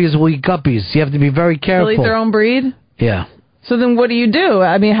 Guppies will eat guppies. You have to be very careful. They'll eat their own breed? Yeah. So then what do you do?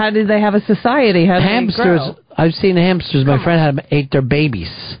 I mean, how did they have a society? How hamsters, did they grow? I've seen hamsters. My friend had them ate their babies.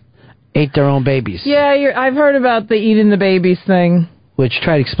 Ate their own babies. Yeah, I've heard about the eating the babies thing. Which,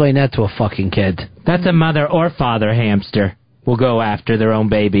 try to explain that to a fucking kid. That's a mother or father hamster will go after their own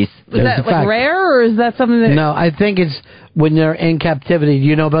babies. Is that rare, or is that something that... No, I think it's when they're in captivity. Do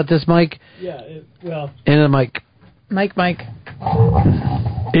you know about this, Mike? Yeah, In the mic. Mike.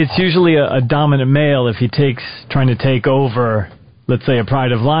 It's usually a dominant male. If he trying to take over, let's say, a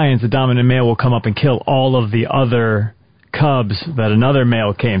pride of lions, the dominant male will come up and kill all of the other cubs that another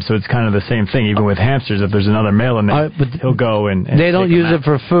male came. So it's kind of the same thing. Even with hamsters, if there's another male in there, he'll go and they don't use it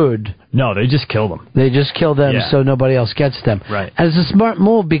for food. No, they just kill them. They just kill them so nobody else gets them. Right. And it's a smart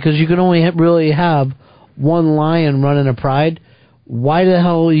move because you can only really have one lion running a pride. Why the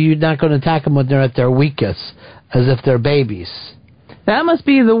hell are you not going to attack them when they're at their weakest, as if they're babies? That must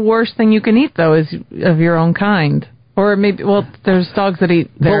be the worst thing you can eat, though, is of your own kind. Or maybe, there's dogs that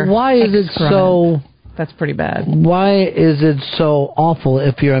eat their But why is it so... That's pretty bad. Why is it so awful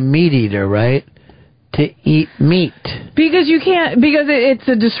if you're a meat eater, right, to eat meat? Because you can't, because it's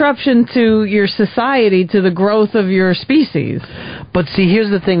a disruption to your society, to the growth of your species. But see, here's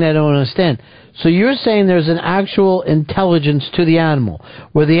the thing that I don't understand. So you're saying there's an actual intelligence to the animal,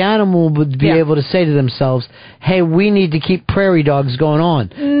 where the animal would be able to say to themselves, hey, we need to keep prairie dogs going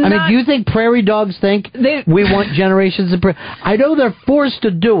on. I mean, do you think prairie dogs think we want generations of I know they're forced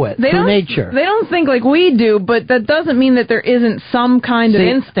to do it through nature. They don't think like we do, but that doesn't mean that there isn't some kind of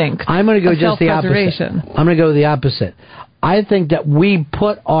instinct. I'm going to go just the opposite. I'm going to go the opposite. I think that we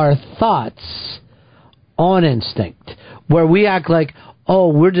put our thoughts on instinct, where we act like, oh,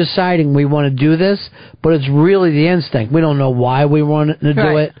 we're deciding we want to do this, but it's really the instinct. We don't know why we want to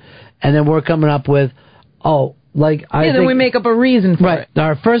do it, and then we're coming up with, then we make up a reason for it.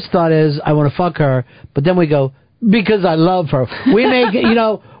 Our first thought is, I want to fuck her, but then we go, because I love her. We make,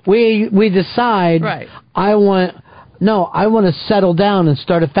 we decide, I want to settle down and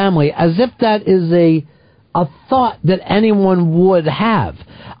start a family, as if that is a thought that anyone would have.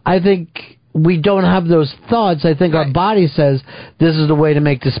 I think we don't have those thoughts. I think our body says this is the way to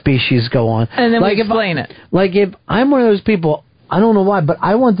make the species go on. And then we explain it. Like if I'm one of those people, I don't know why, but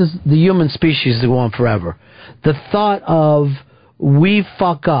I want the human species to go on forever. The thought of we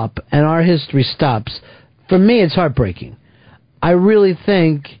fuck up and our history stops, for me it's heartbreaking. I really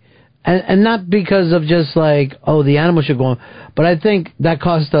think, and not because of just like, oh, the animal should go on, but I think that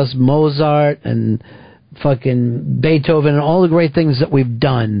cost us Mozart and fucking Beethoven and all the great things that we've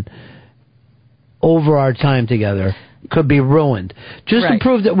done over our time together could be ruined. Just to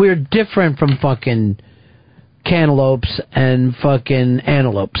prove that we're different from fucking cantaloupes and fucking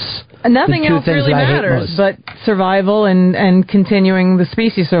antelopes. And nothing else really matters but survival and continuing the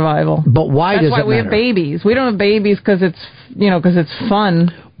species survival. But why does it matter? That's why we have babies. We don't have babies because it's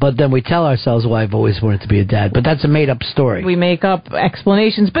fun. But then we tell ourselves, well, I've always wanted to be a dad. But that's a made-up story. We make up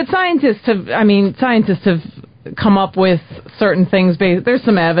explanations. But scientists have come up with certain things. There's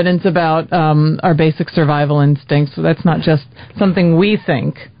some evidence about our basic survival instincts. So that's not just something we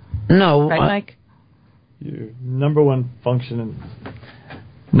think. No. Right, Mike? Your number one function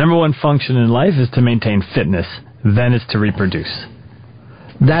in life is to maintain fitness. Then it's to reproduce.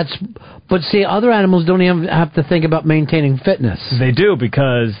 But see, other animals don't even have to think about maintaining fitness. They do,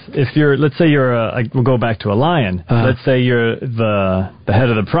 because if let's say we'll go back to a lion. Let's say you're the head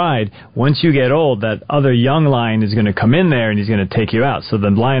of the pride. Once you get old, that other young lion is going to come in there and he's going to take you out. So the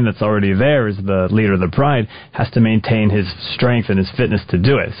lion that's already there is the leader of the pride, has to maintain his strength and his fitness to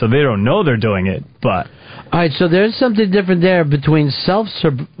do it. So they don't know they're doing it, but... All right, so there's something different there between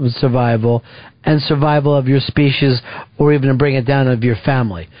self-survival and survival of your species, or even to bring it down of your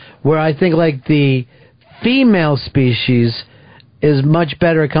family. Where I think like the female species is much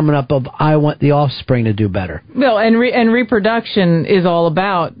better coming up of I want the offspring to do better. Well, and reproduction is all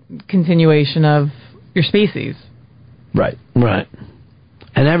about continuation of your species. Right.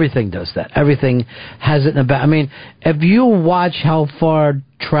 And everything does that. Everything has it in the back. I mean, if you watch how far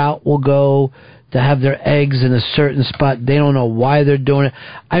trout will go to have their eggs in a certain spot, they don't know why they're doing it.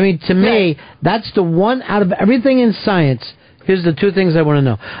 I mean, to me, that's the one out of everything in science. Here's the two things I want to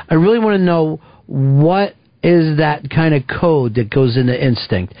know. I really want to know what is that kind of code that goes into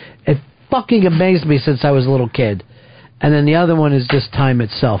instinct. It fucking amazed me since I was a little kid. And then the other one is just time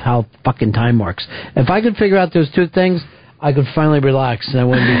itself, how fucking time works. If I could figure out those two things, I could finally relax and I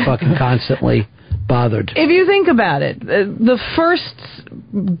wouldn't be fucking constantly bothered. If you think about it, the first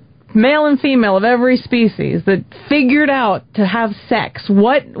male and female of every species that figured out to have sex,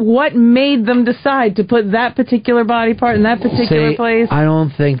 what made them decide to put that particular body part in that particular place? I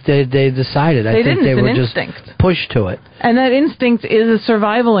don't think they decided. I think they were just pushed to it. And that instinct is a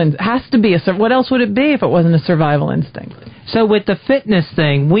survival has to be what else would it be if it wasn't a survival instinct? So with the fitness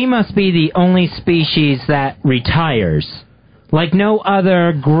thing, we must be the only species that retires. Like no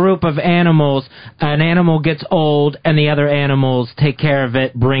other group of animals, an animal gets old and the other animals take care of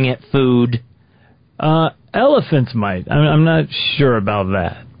it, bring it food. Elephants might. I'm not sure about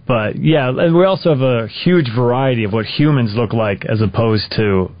that. But yeah, we also have a huge variety of what humans look like as opposed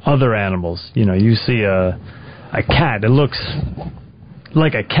to other animals. You know, you see a cat, it looks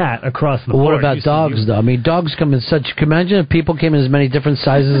like a cat across the board. What about dogs, though? I mean, dogs come in such... Can you imagine if people came in as many different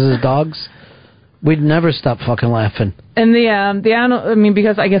sizes as dogs? We'd never stop fucking laughing. And the animal,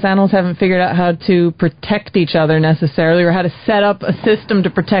 because I guess animals haven't figured out how to protect each other necessarily, or how to set up a system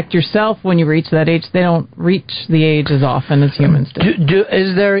to protect yourself when you reach that age. They don't reach the age as often as humans do.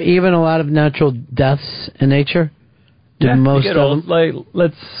 Is there even a lot of natural deaths in nature? Most you get old.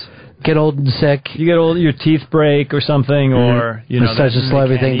 Let's get old and sick. You get old, your teeth break or something, or it starts to slow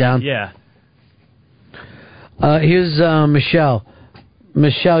everything down. Yeah. Here's Michelle.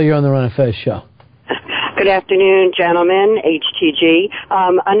 Michelle, you're on the Ron and Fez show. Good afternoon, gentlemen, HTG.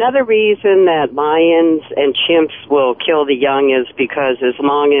 Another reason that lions and chimps will kill the young is because as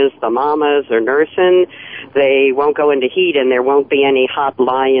long as the mamas are nursing, they won't go into heat and there won't be any hot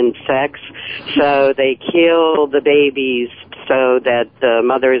lion sex. So they kill the babies so that the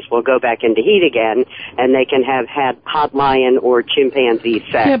mothers will go back into heat again and they can have had hot lion or chimpanzee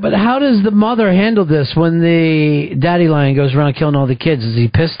sex. Yeah, but how does the mother handle this when the daddy lion goes around killing all the kids? Is he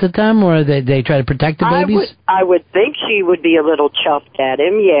pissed at them, or they try to protect the babies? I would think she would be a little chuffed at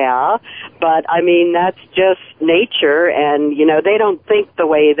him, yeah. But, that's just nature, and, they don't think the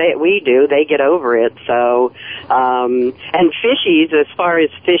way that we do. They get over it, so... and fishies, as far as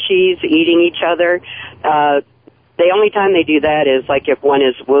fishies eating each other... the only time they do that is like if one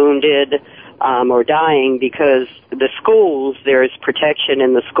is wounded or dying, because the schools, there's protection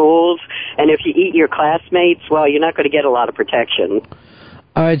in the schools, and if you eat your classmates, well, you're not going to get a lot of protection.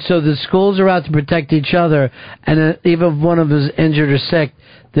 All right, so the schools are out to protect each other, and even if one of them is injured or sick,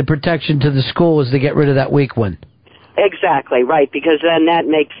 the protection to the school is to get rid of that weak one. Exactly, right, because then that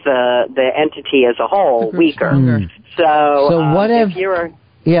makes the entity as a whole weaker. So what if you're...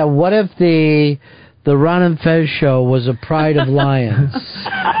 Yeah, what if the Ron and Fez show was a pride of lions?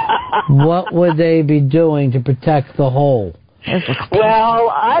 What would they be doing to protect the whole? Well,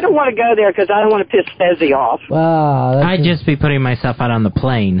 I don't want to go there because I don't want to piss Fezzy off. I'd just be putting myself out on the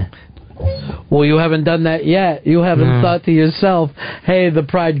plane. Well, you haven't done that yet. You haven't thought to yourself, hey, the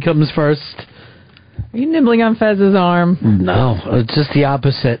pride comes first. Are you nibbling on Fez's arm? No, it's just the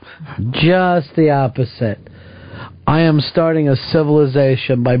opposite. Just the opposite. I am starting a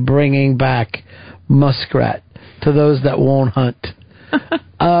civilization by bringing back muskrat to those that won't hunt.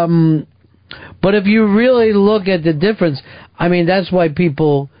 But if you really look at the difference, I mean, that's why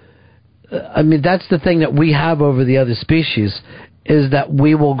people... I mean, that's the thing that we have over the other species, is that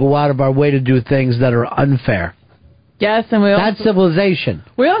we will go out of our way to do things that are unfair. Yes, and that's civilization.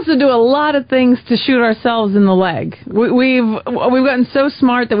 We also do a lot of things to shoot ourselves in the leg. We've gotten so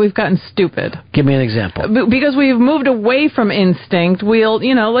smart that we've gotten stupid. Give me an example. Because we've moved away from instinct. We'll,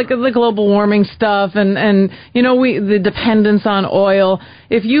 like the global warming stuff and the dependence on oil.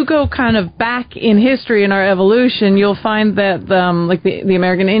 If you go kind of back in history in our evolution, you'll find that the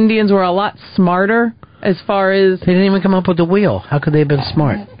American Indians were a lot smarter as far as... They didn't even come up with the wheel. How could they have been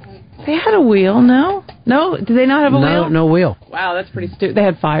smart? They had a wheel, no? No? Did they not have a wheel? No wheel. Wow, that's pretty stupid. They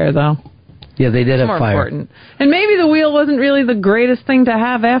had fire, though. Yeah, they did It's have more fire. Important. And maybe the wheel wasn't really the greatest thing to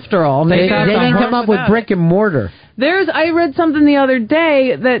have after all. They didn't come up with brick and mortar. I read something the other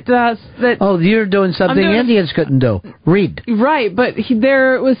day that oh, you're doing something Indians couldn't do. Read. Right, but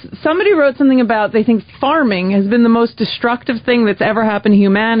somebody wrote something about they think farming has been the most destructive thing that's ever happened to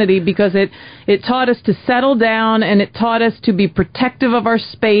humanity because it taught us to settle down and it taught us to be protective of our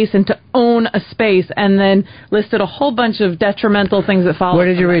space and to own a space, and then listed a whole bunch of detrimental things that follow. Where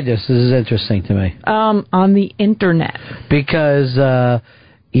did you read this? This is interesting to me. On the internet. Because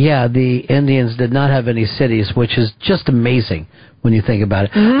the Indians did not have any cities, which is just amazing when you think about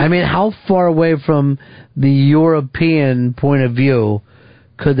it. I mean, how far away from the European point of view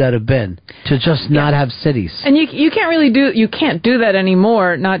could that have been to just not have cities? And you can't do that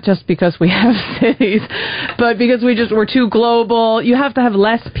anymore, not just because we have cities, but because we're too global. You have to have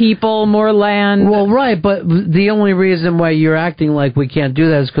less people, more land. Well, right, but the only reason why you're acting like we can't do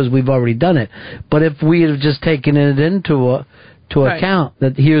that is because we've already done it. But if we had just taken it into account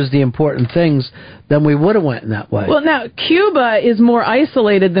that here's the important things, then we would have went in that way. Well, now, Cuba is more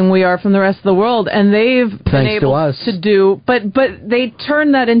isolated than we are from the rest of the world, and they've been able to do, but they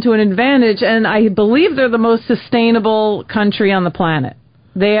turned that into an advantage, and I believe they're the most sustainable country on the planet.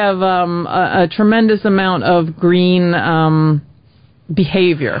 They have a tremendous amount of green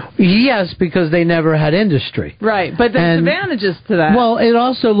behavior. Yes, because they never had industry. Right, but there's advantages to that. Well, it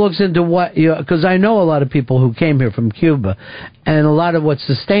also looks into what because I know a lot of people who came here from Cuba, and a lot of what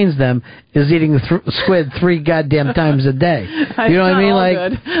sustains them is eating squid 3 goddamn times a day. You know what I mean?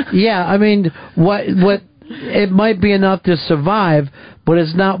 Like, yeah, I mean, what it might be enough to survive, but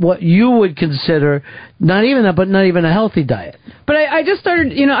it's not what you would consider, not even a healthy diet. But I just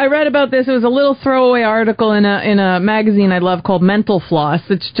started, I read about this. It was a little throwaway article in a magazine I love called Mental Floss.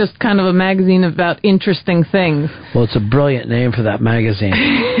 It's just kind of a magazine about interesting things. Well, it's a brilliant name for that magazine.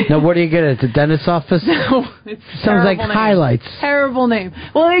 Now, where do you get it? At the dentist's office? No, it's sounds like name. Highlights. Terrible name.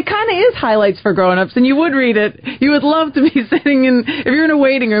 Well, it kind of is Highlights for grown-ups, and you would read it. You would love to be sitting if you're in a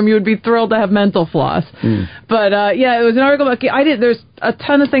waiting room, you would be thrilled to have Mental Floss. But, it was an article about, there's a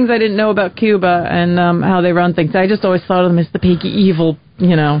ton of things I didn't know about Cuba and how they run things. I just always thought of them as the big, evil,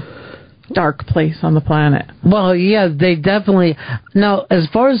 dark place on the planet. Well, yeah, they definitely... Now, as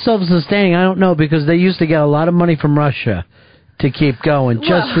far as self-sustaining, I don't know, because they used to get a lot of money from Russia to keep going,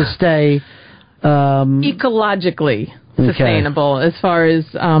 just to stay... ecologically sustainable, as far as,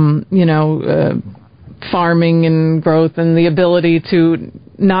 farming and growth and the ability to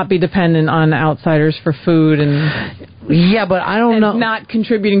not be dependent on outsiders for food and... Yeah, but I don't know... not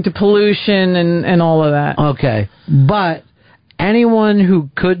contributing to pollution and all of that. Okay, but anyone who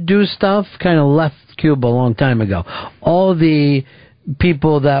could do stuff kind of left Cuba a long time ago. All the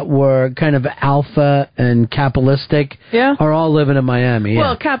people that were kind of alpha and capitalistic are all living in Miami.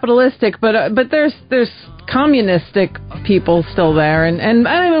 Well, capitalistic, but there's communistic people still there, and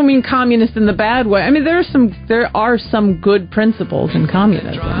I don't mean communist in the bad way. I mean there are some good principles in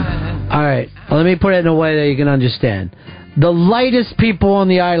communism. All right, well, let me put it in a way that you can understand. The lightest people on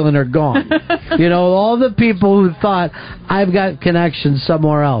the island are gone. All the people who thought, I've got connections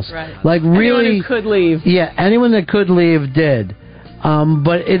somewhere else. Right. Like really... Anyone who could leave. Yeah, anyone that could leave did.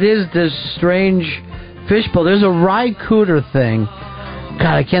 But it is this strange fishbowl. There's a Ry Cooder thing,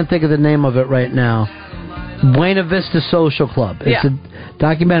 God, I can't think of the name of it right now. Buena Vista Social Club. It's a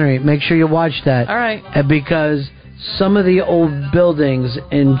documentary. Make sure you watch that. All right. Because some of the old buildings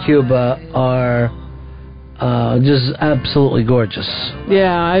in Cuba are just absolutely gorgeous.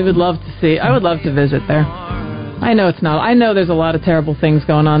 Yeah, I would love to see. I would love to visit there. I know it's not. I know there's a lot of terrible things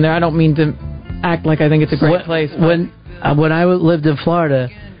going on there. I don't mean to act like I think it's a great place. When I lived in Florida,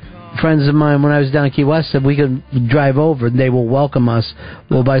 friends of mine, when I was down in Key West, said we could drive over and they will welcome us.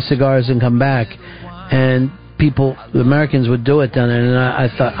 We'll buy cigars and come back. And people, the Americans would do it down there. And I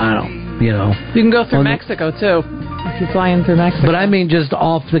thought, you can go through Mexico, too. If you fly in through Mexico. But I mean just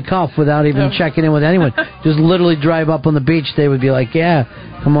off the cuff without even checking in with anyone. Just literally drive up on the beach. They would be like, yeah,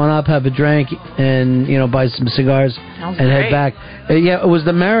 come on up, have a drink, and, buy some cigars and head back. It was the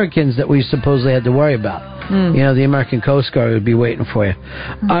Americans that we supposedly had to worry about. The American Coast Guard would be waiting for you.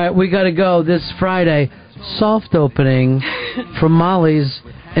 All right, we got to go this Friday. Soft opening from Molly's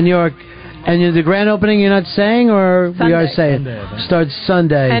in New York. And the grand opening, you're not saying, or Sunday. We are saying? Starts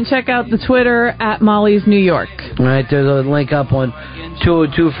Sunday. And check out the Twitter at Molly's New York. All right, there's a link up on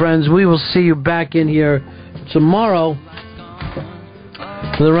 202 Friends. We will see you back in here tomorrow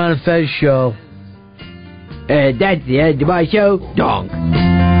for the Ron and Fez show. And that's the end of my show. Dong.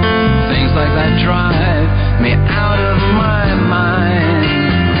 Things like that drive me out of my mind.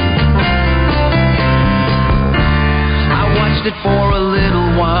 I watched it for a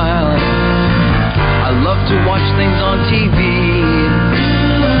little while. I love to watch things on TV.